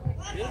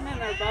 Get him in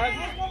there, bud.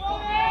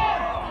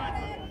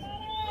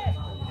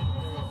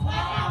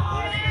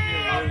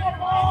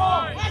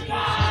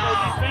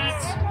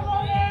 Defense.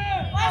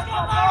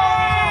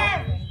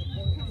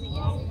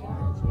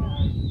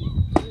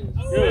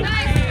 Good.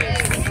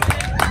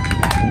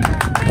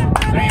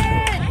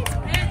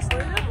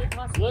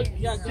 Look,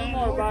 you got two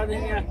more, bud,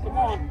 in here. Come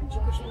on. Two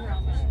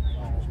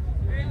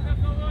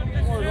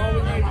more is all we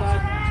need, bud.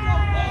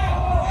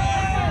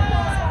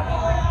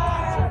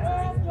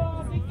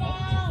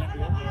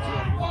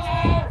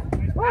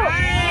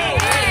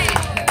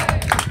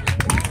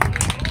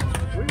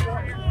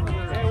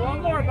 Hey, one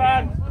more,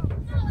 bud.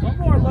 One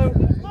more, Luke.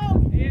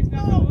 He's in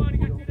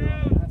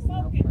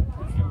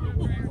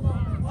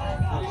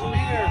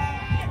here.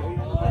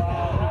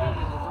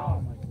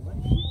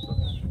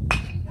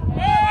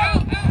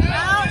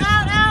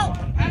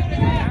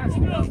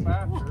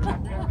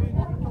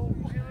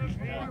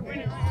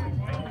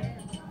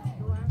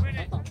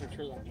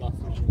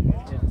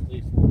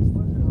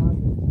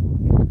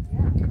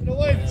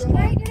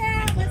 Straighten it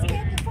out. Let's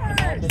get the first.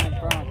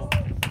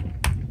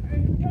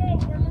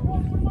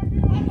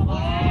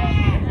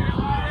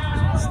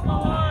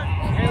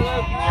 Hey,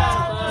 Luke, you got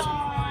it,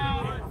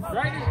 bud.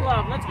 Right in his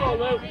glove. Let's go,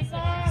 Luke.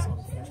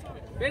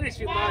 Finish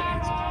you, bud.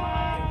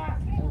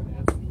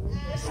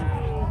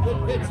 Good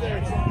pitch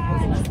there.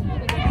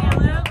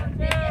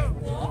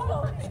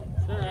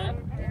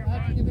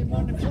 Give him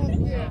one to front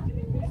here.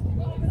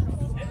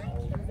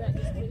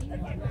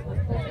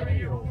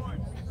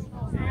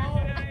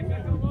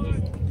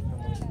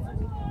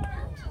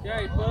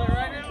 Okay, put it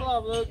right in the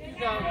glove, Luke. You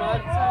got it,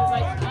 bud.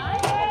 Nice.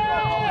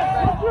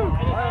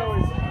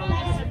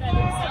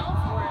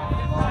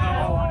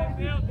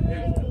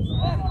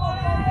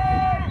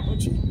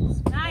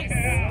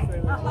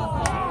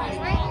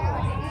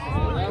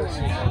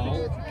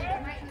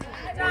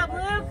 Good job,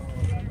 Luke.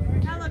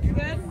 That looks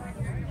good.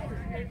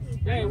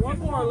 Okay, one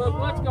more, Luke.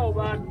 Let's go,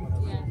 bud.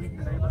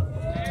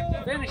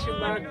 Finish him,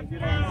 bud.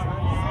 Give him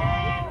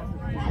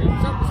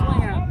something to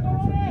swing at.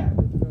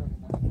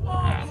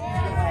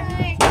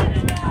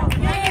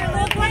 Hey,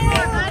 Luke, one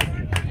more, bud.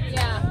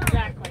 Yeah,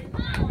 exactly.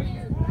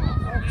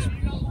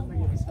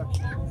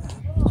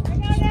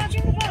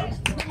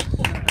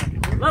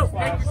 Luke,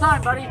 take your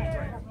time, buddy.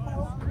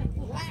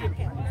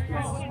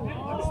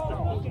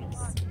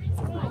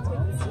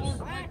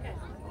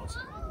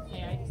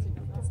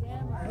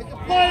 Make a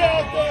play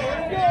out there.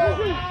 Here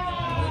we go.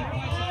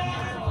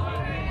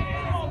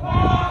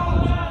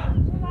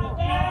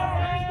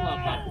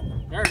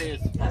 There it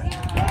is. I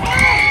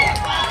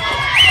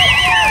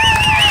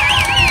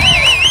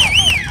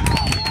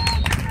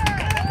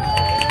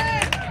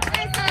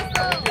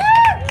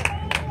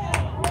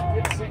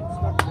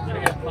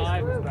got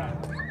 5.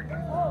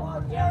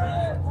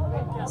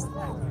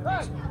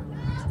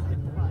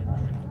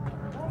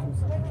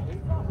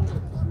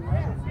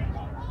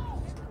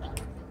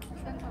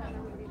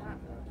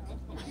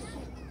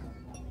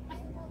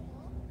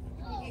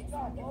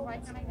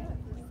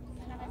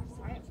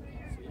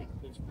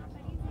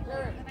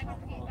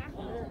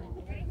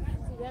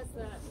 that's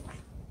the.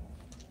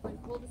 When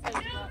pull the side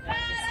up.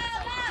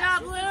 Good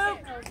job,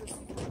 Luke!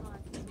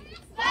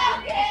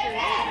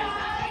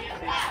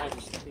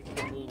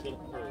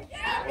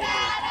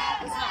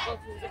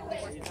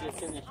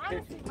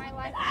 Honestly, my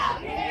life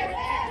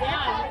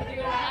Yeah, you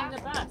do everything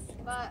the best.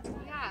 but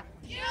yeah.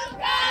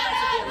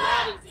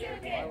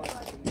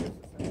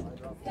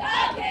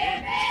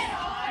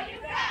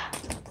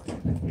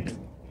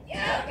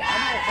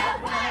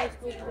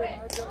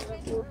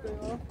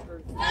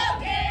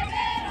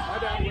 My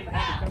dad wouldn't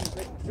have to come and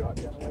take the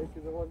shotgun away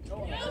because I wasn't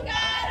going. If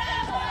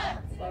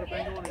I'd have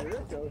been going a year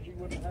ago, he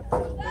wouldn't have to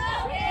come and take the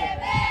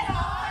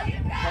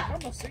shotgun. Like,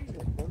 I'm a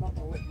senior. They're not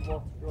going to let you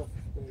walk across the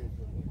stage.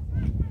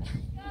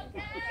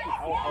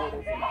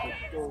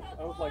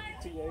 I was like a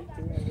TA too,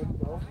 and I wouldn't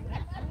go.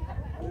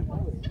 I didn't know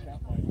they would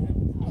count like that.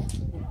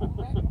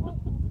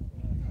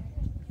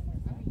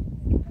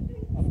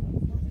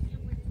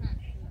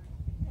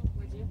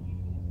 Would you?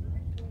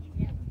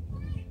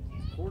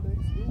 4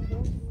 days school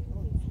though?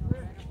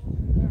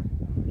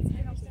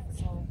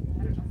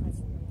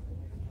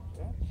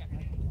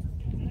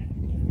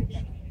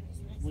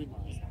 We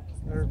might.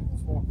 They're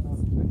just walking on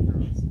the picture.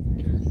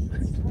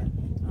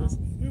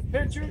 New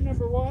pitcher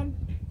number 1.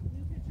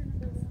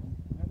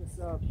 That is,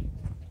 I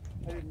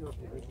didn't know if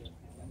you heard that.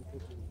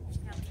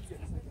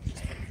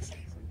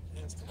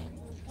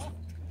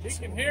 He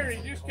can hear, he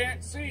just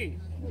can't see.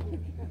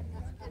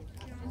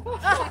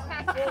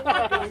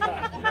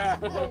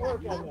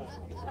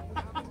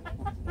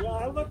 Yeah,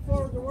 I look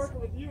forward to working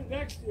with you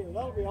next year.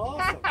 That'll be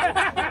awesome.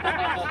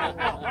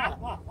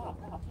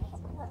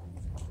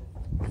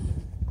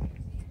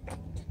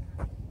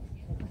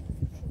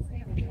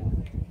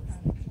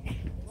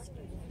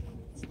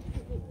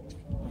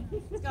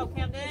 Let's go,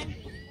 Camden.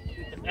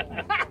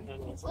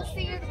 We'll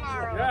see you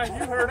tomorrow. Yeah,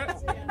 you heard it.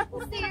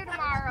 We'll see you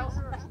tomorrow.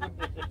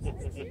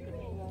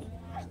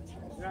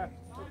 Yeah.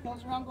 What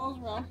goes around goes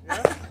around.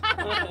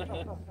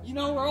 Yeah. You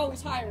know we're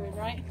always hiring,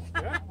 right?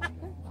 Yeah.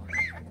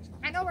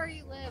 I know where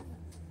you live.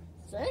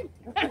 Same.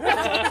 I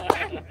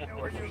know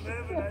where you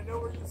live and I know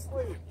where you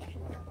sleep.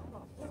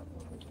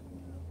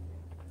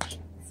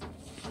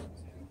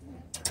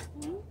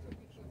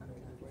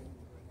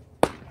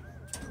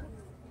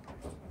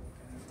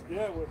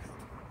 Yeah, with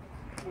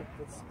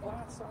the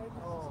splash side.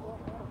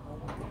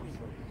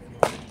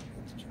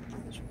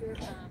 Your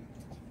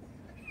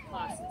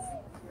classes,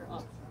 your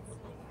options.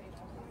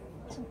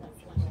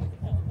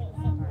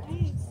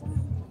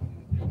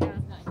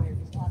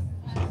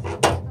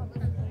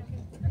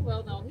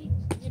 Well, no, he,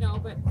 you know,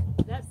 but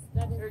that is.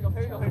 Here you go,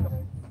 here you go, here you go.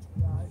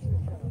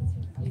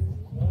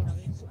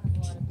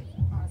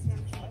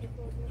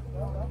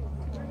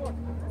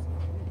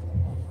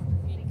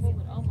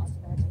 Would almost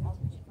imagine how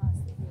much class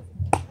they do.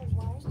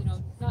 You know,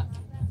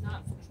 not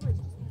for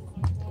choice.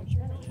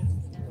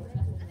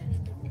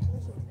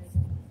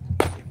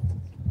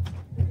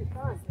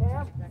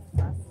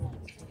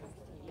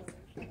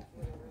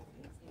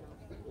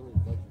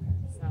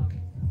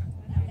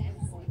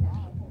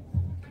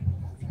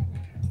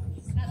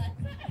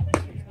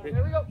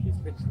 There we go. He's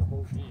pitched the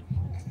whole game.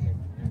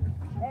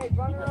 Hey,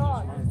 run her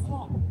on.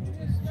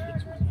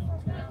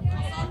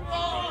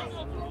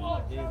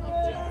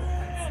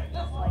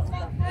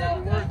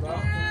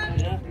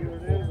 Yeah, here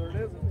it is or it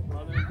isn't.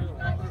 Well, there you go.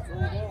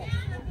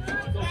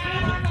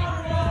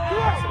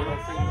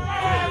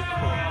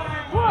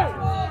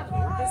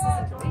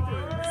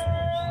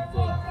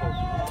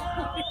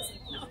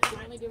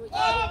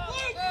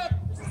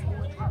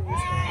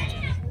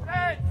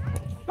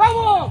 Come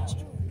on!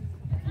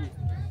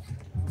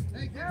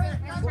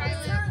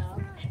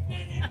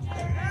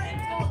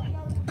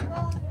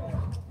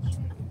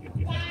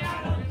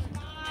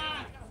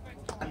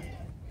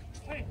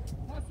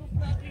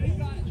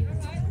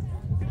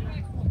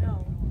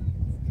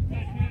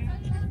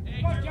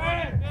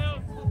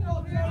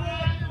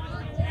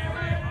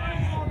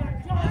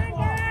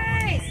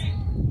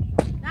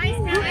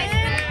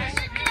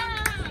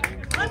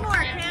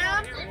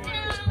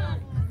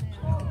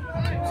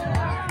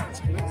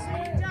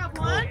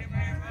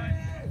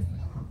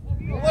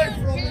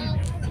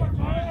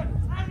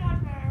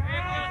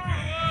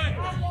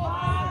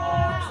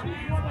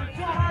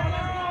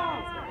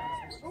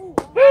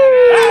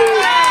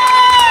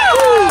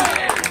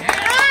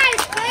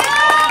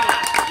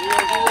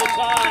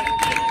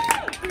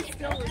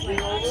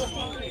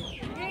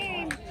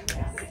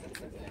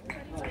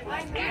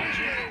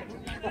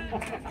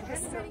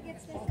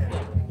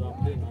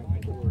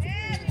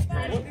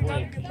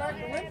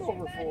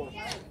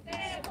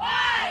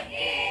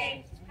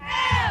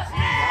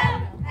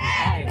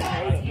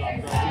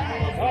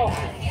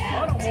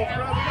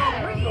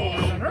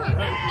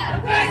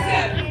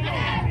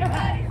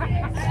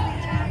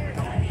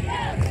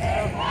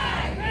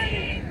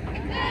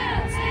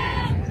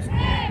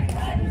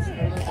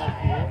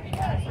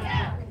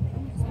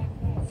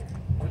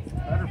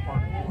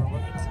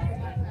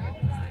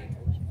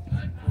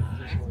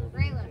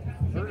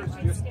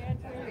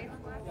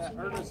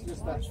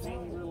 Just that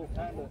teeny little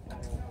kind of.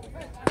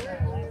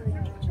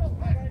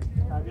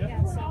 Have you?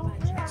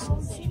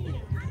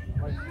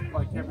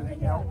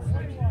 everything else.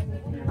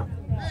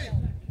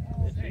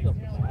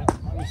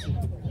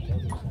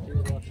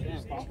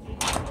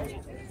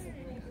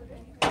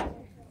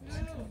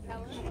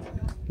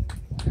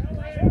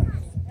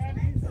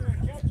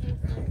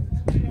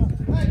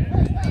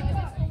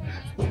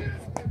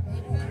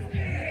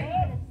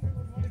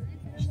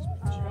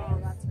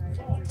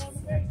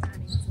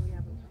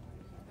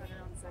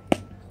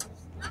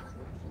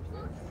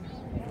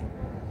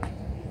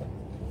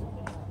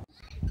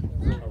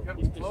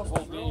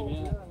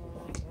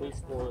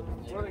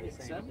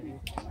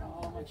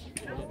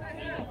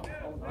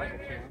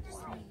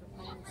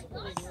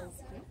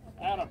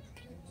 Adam,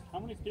 how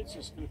many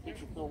pitches can a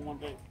pitcher throw in one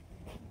day?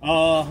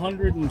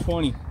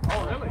 120.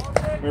 Oh, really?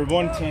 Or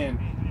 110.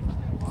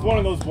 It's one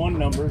of those one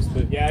numbers,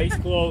 but yeah, he's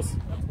close.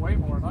 That's way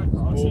more than I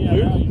thought.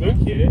 Well, Luke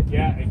hit it.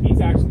 Yeah, and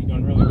he's actually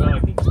done really well. I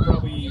think he's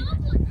probably,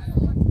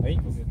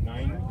 he's at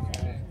 90.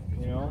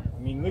 You know, I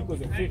mean, Luke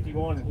was at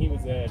 51 and he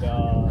was at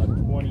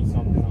 20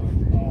 something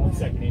on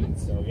second inning.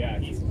 So yeah,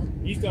 he's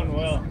done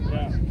well.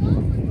 Yeah,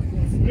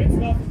 it's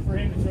nothing for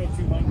him to throw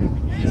 200.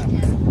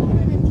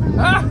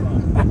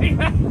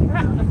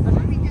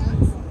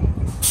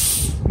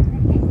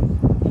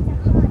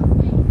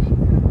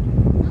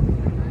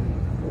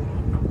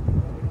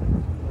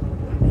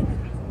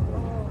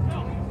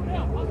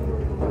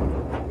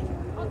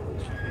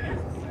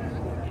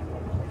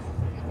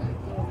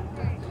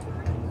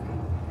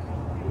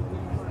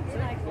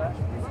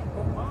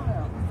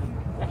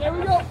 There we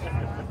go.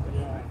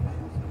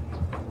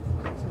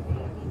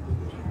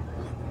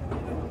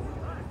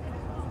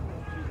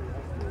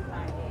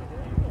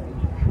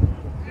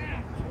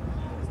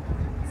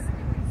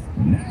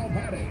 Now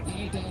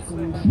batting,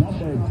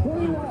 number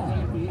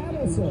 21,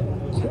 Addison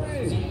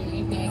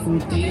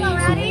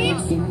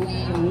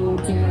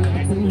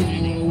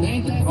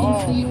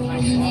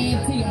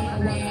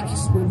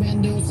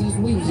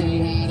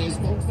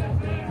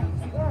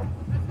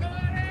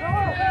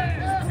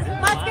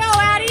Let's go,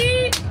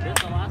 Addie! This is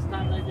the last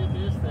time they did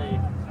this, they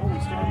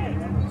always started at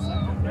number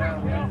 7.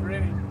 Yeah,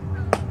 ready.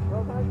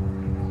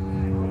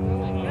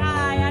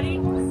 Hi, Addie.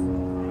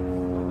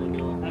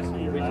 That's for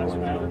your last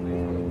battle.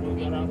 You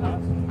got out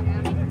last.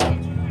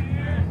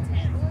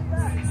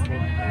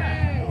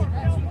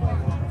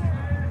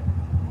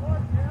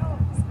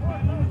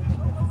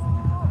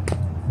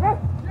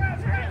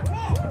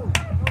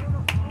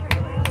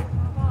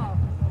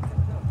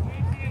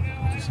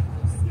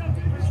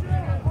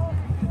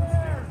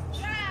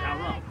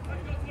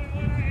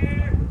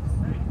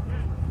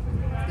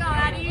 Go,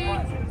 Addie.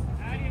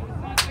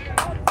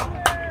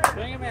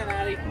 Bring him in,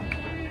 Addie.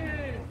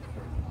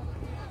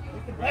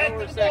 Right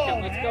over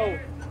second, let's go.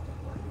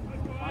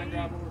 Line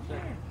drive over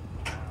second.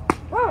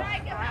 Over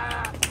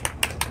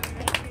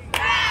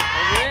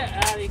it,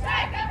 Addie.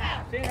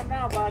 See him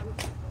now, bud.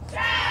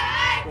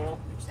 Cool.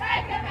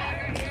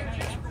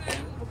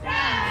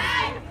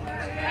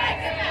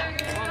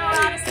 Come on,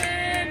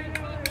 Addison.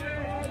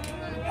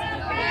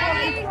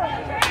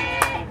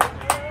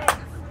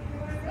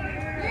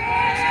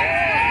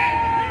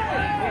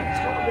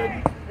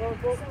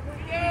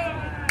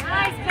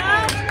 Nice,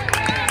 coach.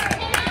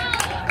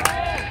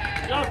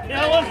 Go,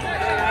 Dylan.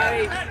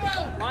 Addie.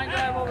 Line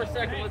drive over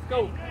second, let's go.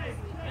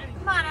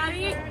 Come on, Addie.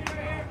 You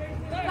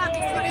got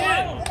this one.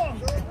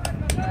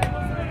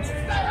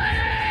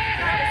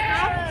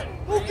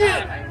 Go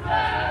get it.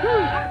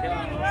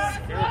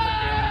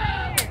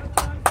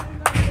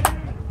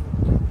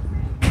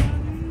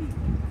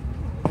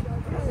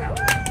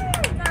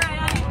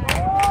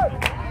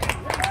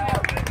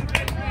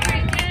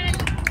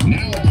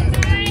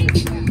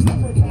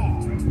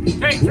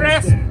 Hey,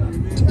 Chris!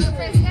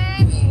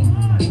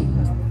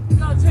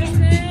 Go,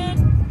 Tristan.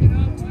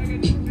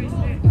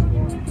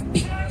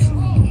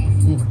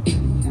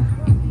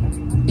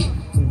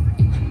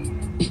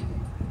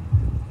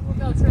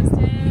 Go,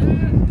 Tristan.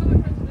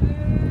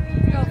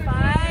 Go,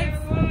 5.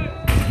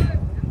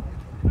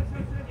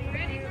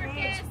 Ready for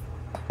kiss?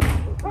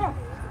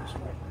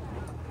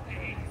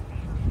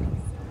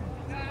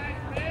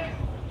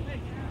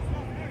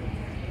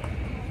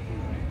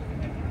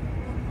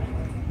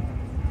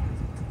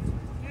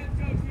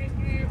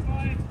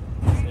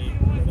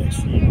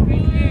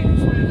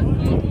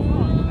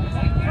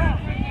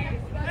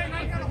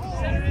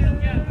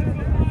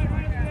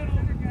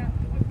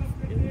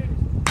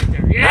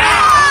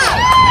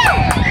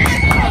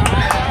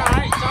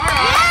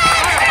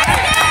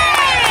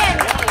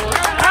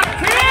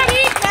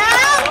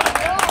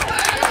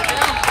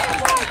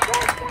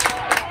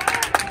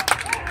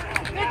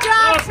 Good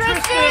job,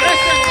 Tristan.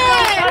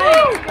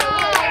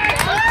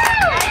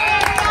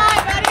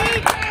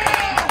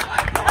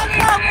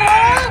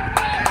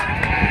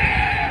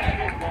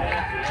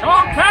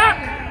 Strong tap!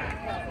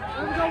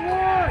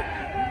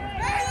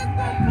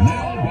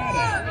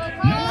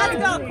 Let's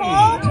go,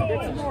 Cole. Get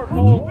some more,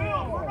 Cole.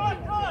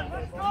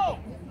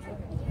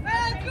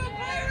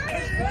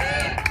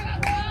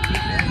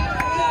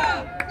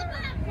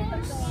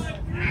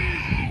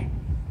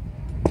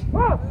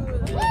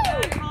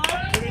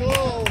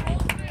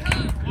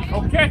 Go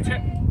catch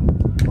it!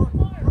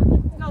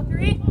 Go,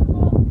 3.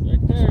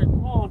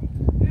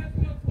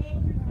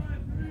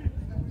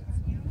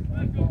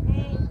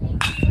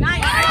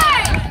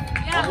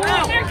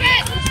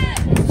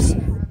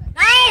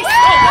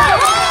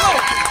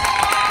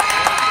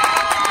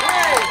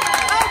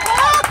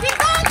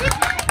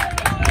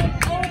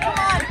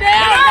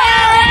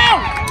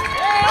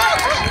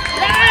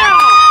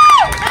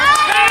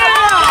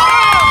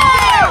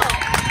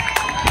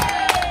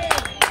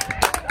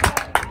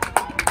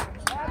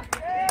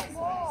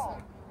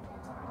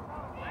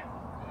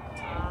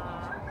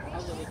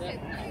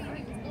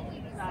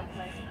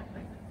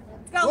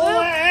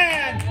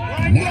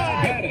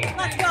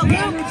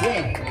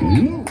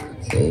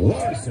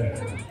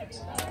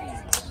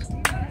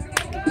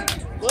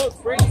 Luke,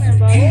 bring him in,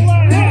 buddy.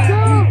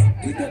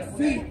 Kick up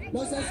feet,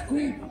 once I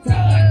scream,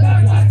 tap like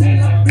buffalo, stand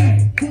like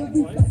beat. Go.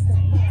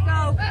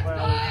 Go,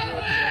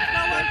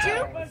 1, 2.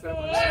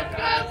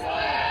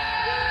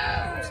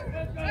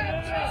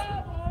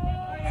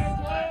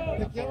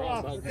 Get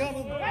off. We're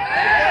coming.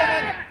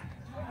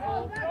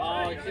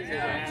 Oh, it's his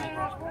ass.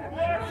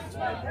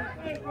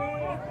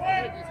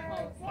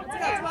 Let's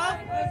go, 12.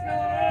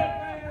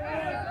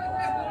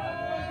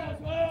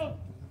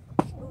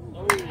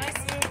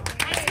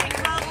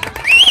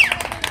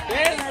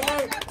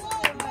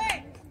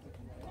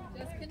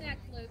 Just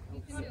connect, Luke. You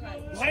can do it.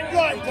 Hang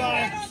right,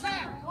 guys.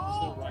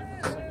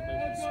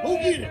 Who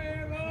get it?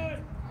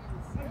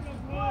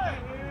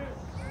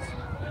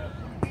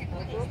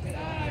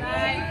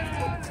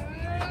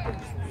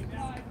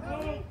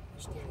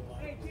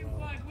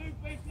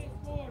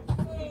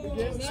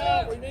 Getting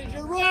out. We need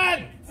your run.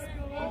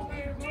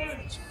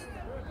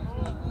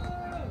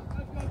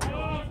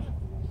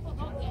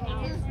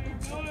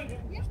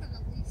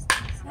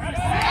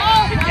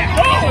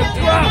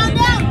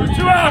 There's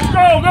 2 outs.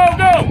 Go, go,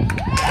 go.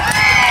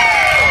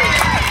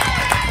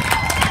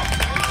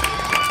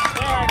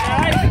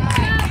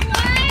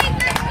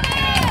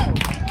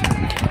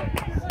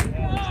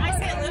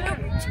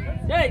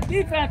 Hey,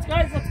 defense,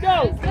 guys, let's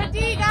go. Good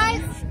D,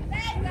 guys.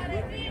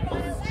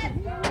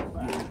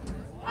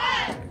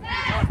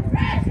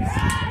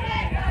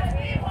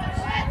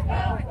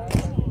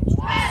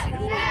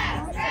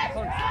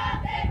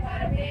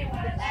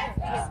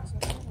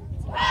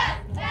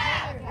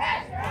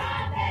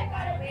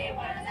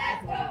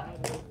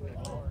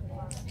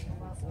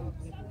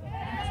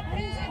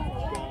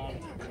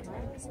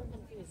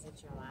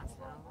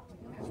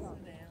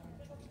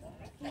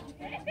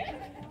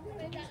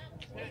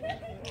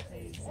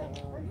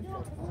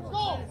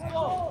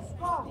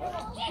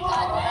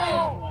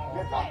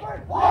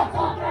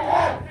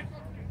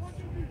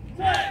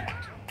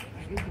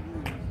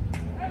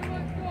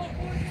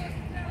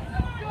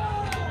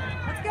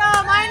 Let's go,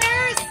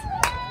 Miners.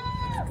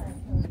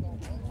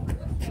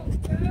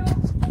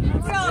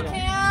 Let's go,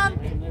 Cam.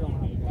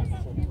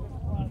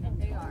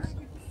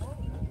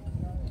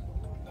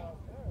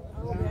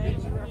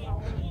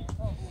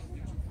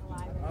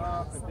 I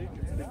think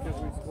it's because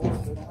we scored,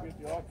 so we get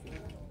the option.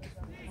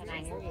 Can I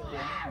hear you?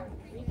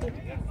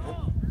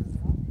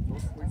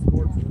 We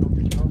scored, so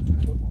we don't get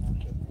the option.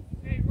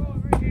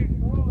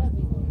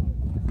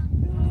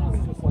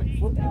 It's just like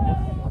football.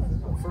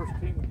 The first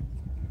team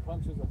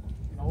punches a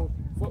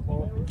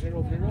football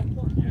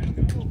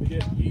 0-0. We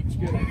get each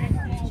get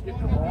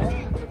the ball.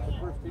 But if the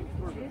first team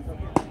scores, the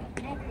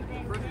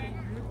first team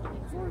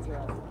scores a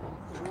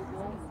field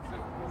goal,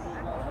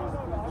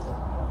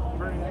 the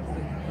very next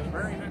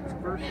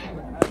person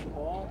that has the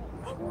ball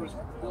scores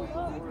field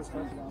goal or a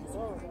touchdown.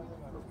 So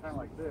it's kind of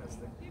like this.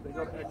 They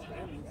go to extra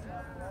innings.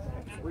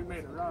 We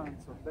made a run,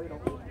 so they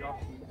don't get the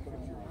option to put it.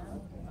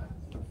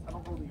 I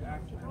don't know the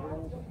actual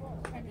rule.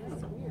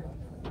 It's weird.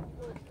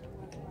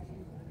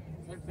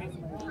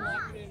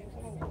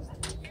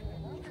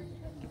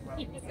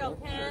 Let's go,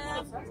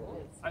 Cam.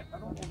 I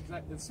don't know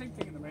exactly. It's the same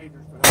thing in the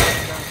majors, but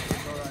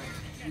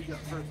we got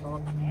first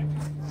option.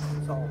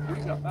 So we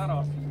got that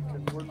option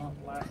because we're not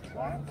last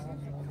back.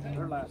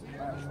 They're last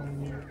back.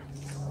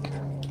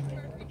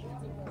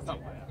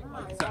 Something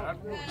like that. So I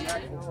don't know the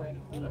actual.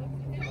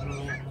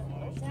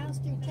 Sounds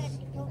too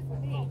technical for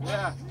me.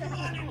 Yeah.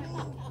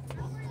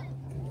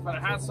 But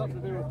it has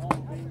something to do with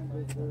home team.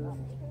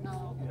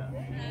 Yeah.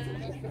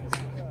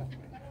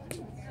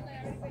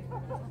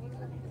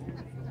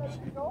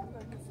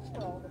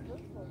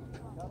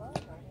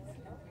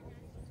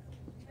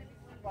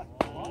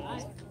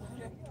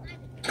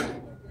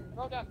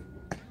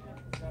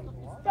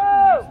 Go!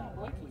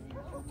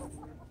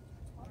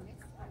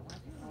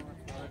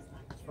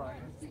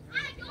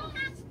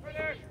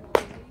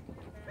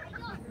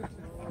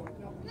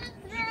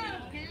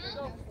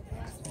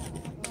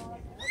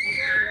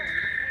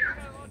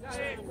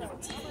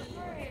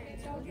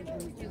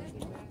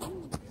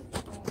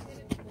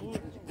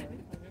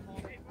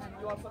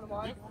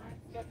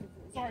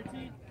 Sorry,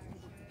 T.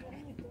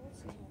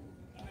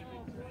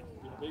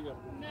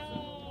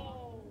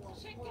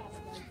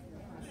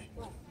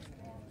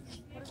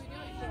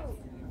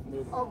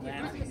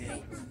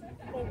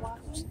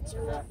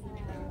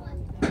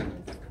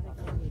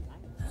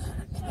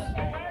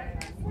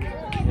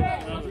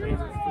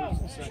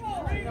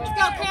 Let's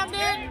go,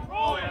 Camden.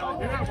 Oh, yeah,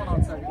 we do have one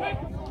on second.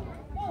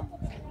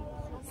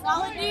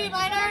 Solid D,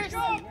 Miners.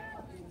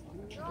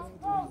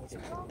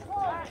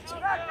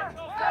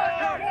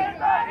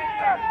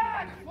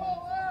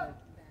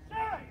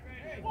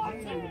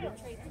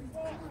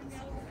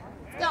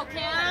 Let's go,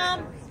 Cam.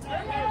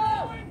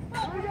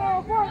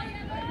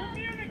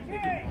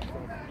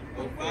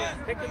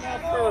 Picking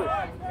up first.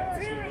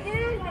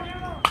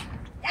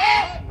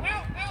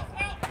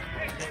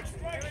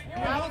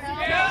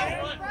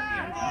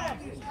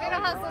 Way to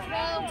hustle,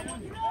 bro.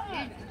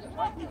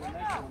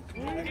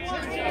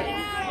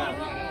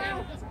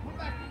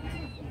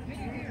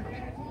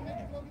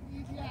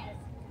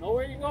 Know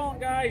where you're going,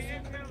 guys.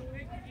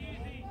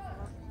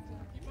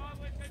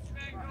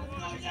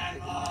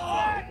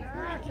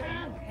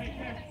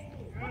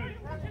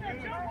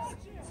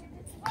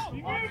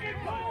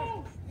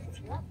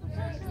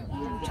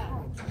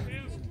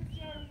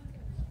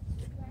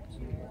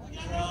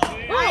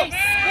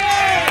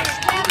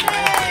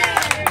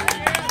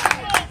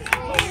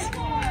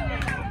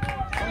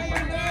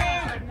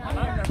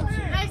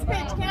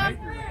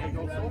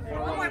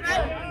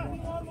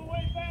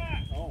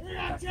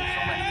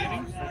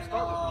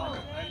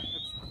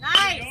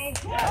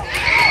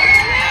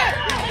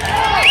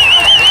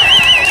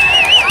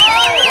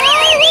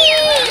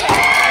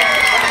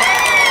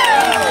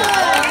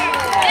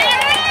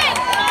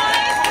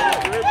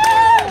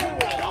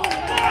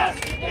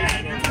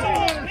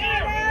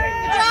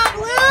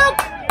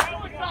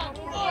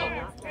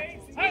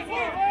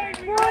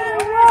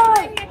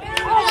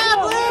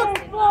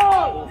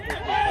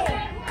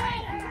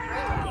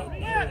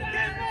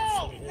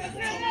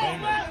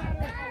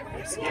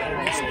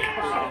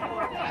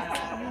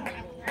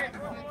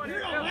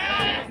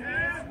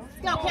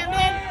 Go,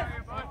 Camden.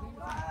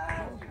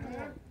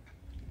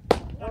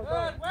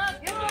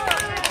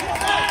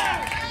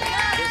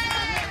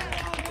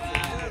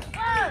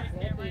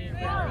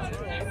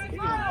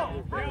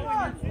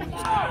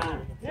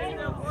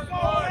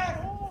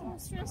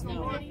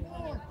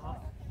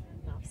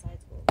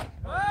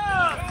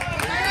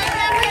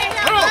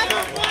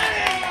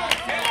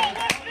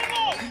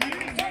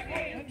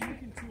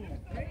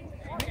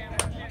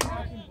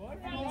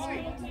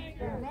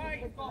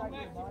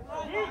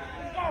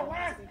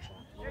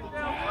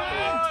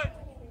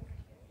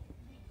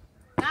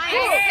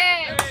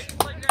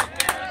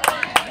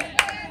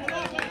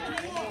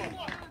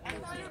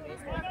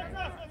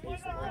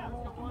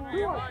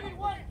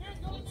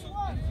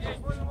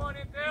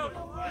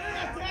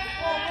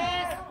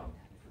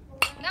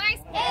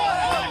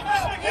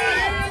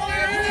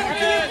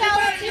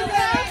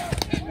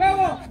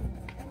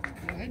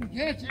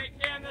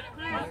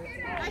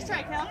 Nice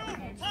try, Cal.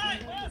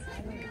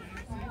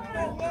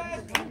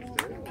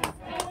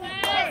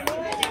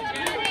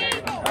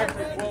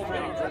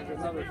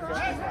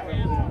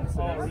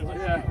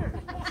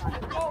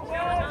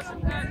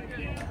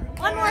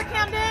 One more,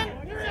 Camden.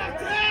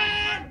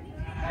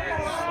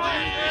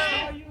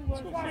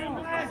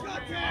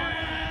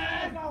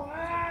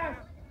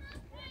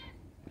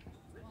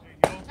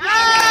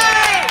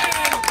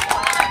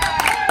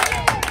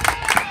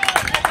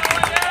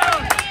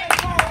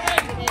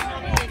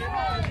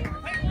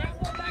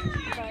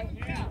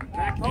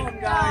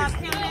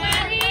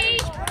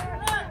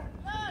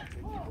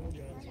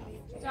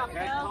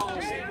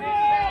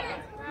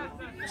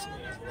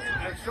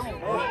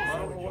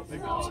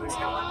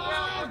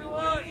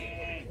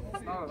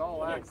 Not at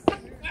all accurate.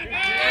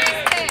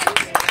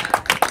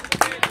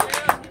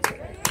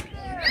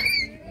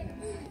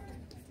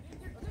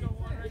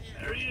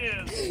 There he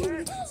is.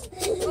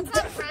 What's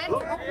up, friend?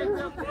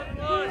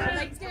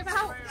 Legs give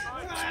out.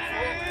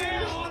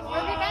 Where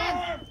have you been?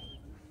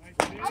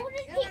 I want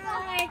to keep my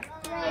legs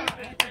straight.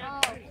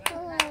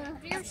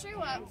 Do your shoe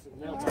up.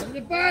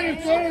 The body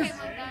first.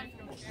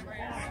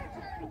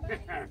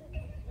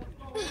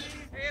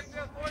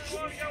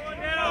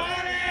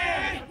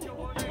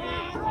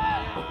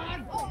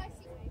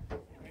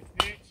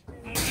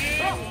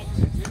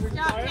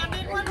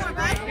 One more,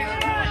 bud.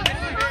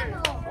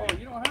 Oh,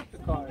 you don't have to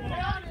call it.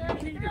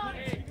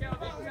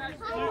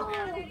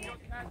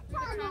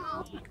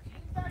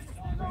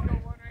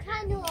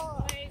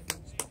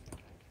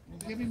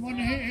 Give him one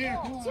to hit here.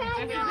 Come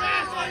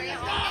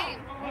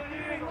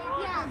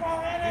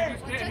on.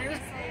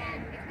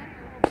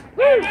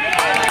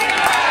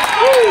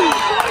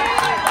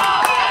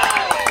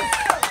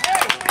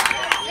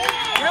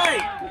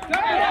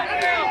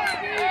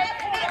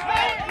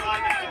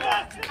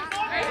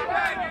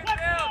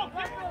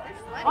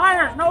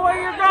 Miners, know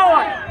where you're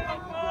going.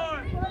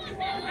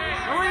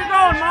 Know where you're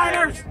going,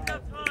 Miners.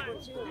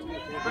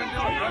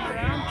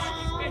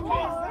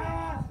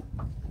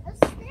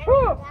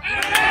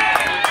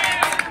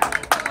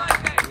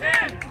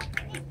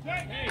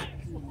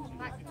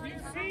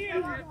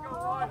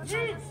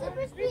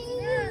 Super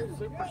speed.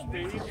 Super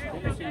speed.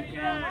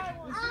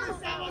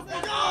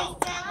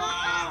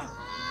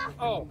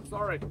 Oh,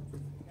 sorry.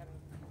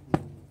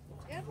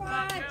 Good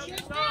watch.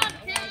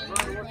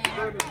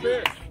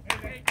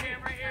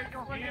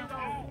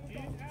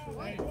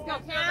 Go,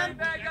 Cam.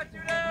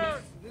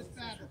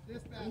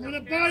 I'm going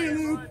to buy you,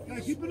 Luke.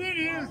 Gotta keep it in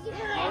here.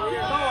 Where you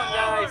going,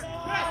 guys?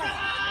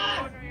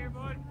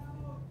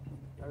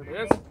 There it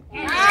is.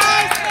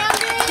 Nice,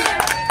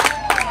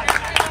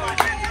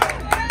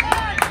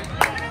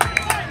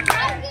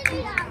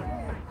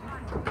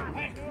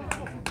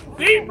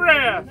 Deep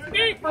breath.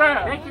 Deep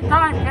breath. Take your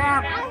time,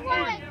 Cam.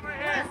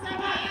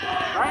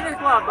 Right in his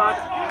glove, bud.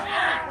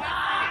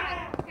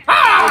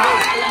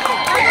 Camden.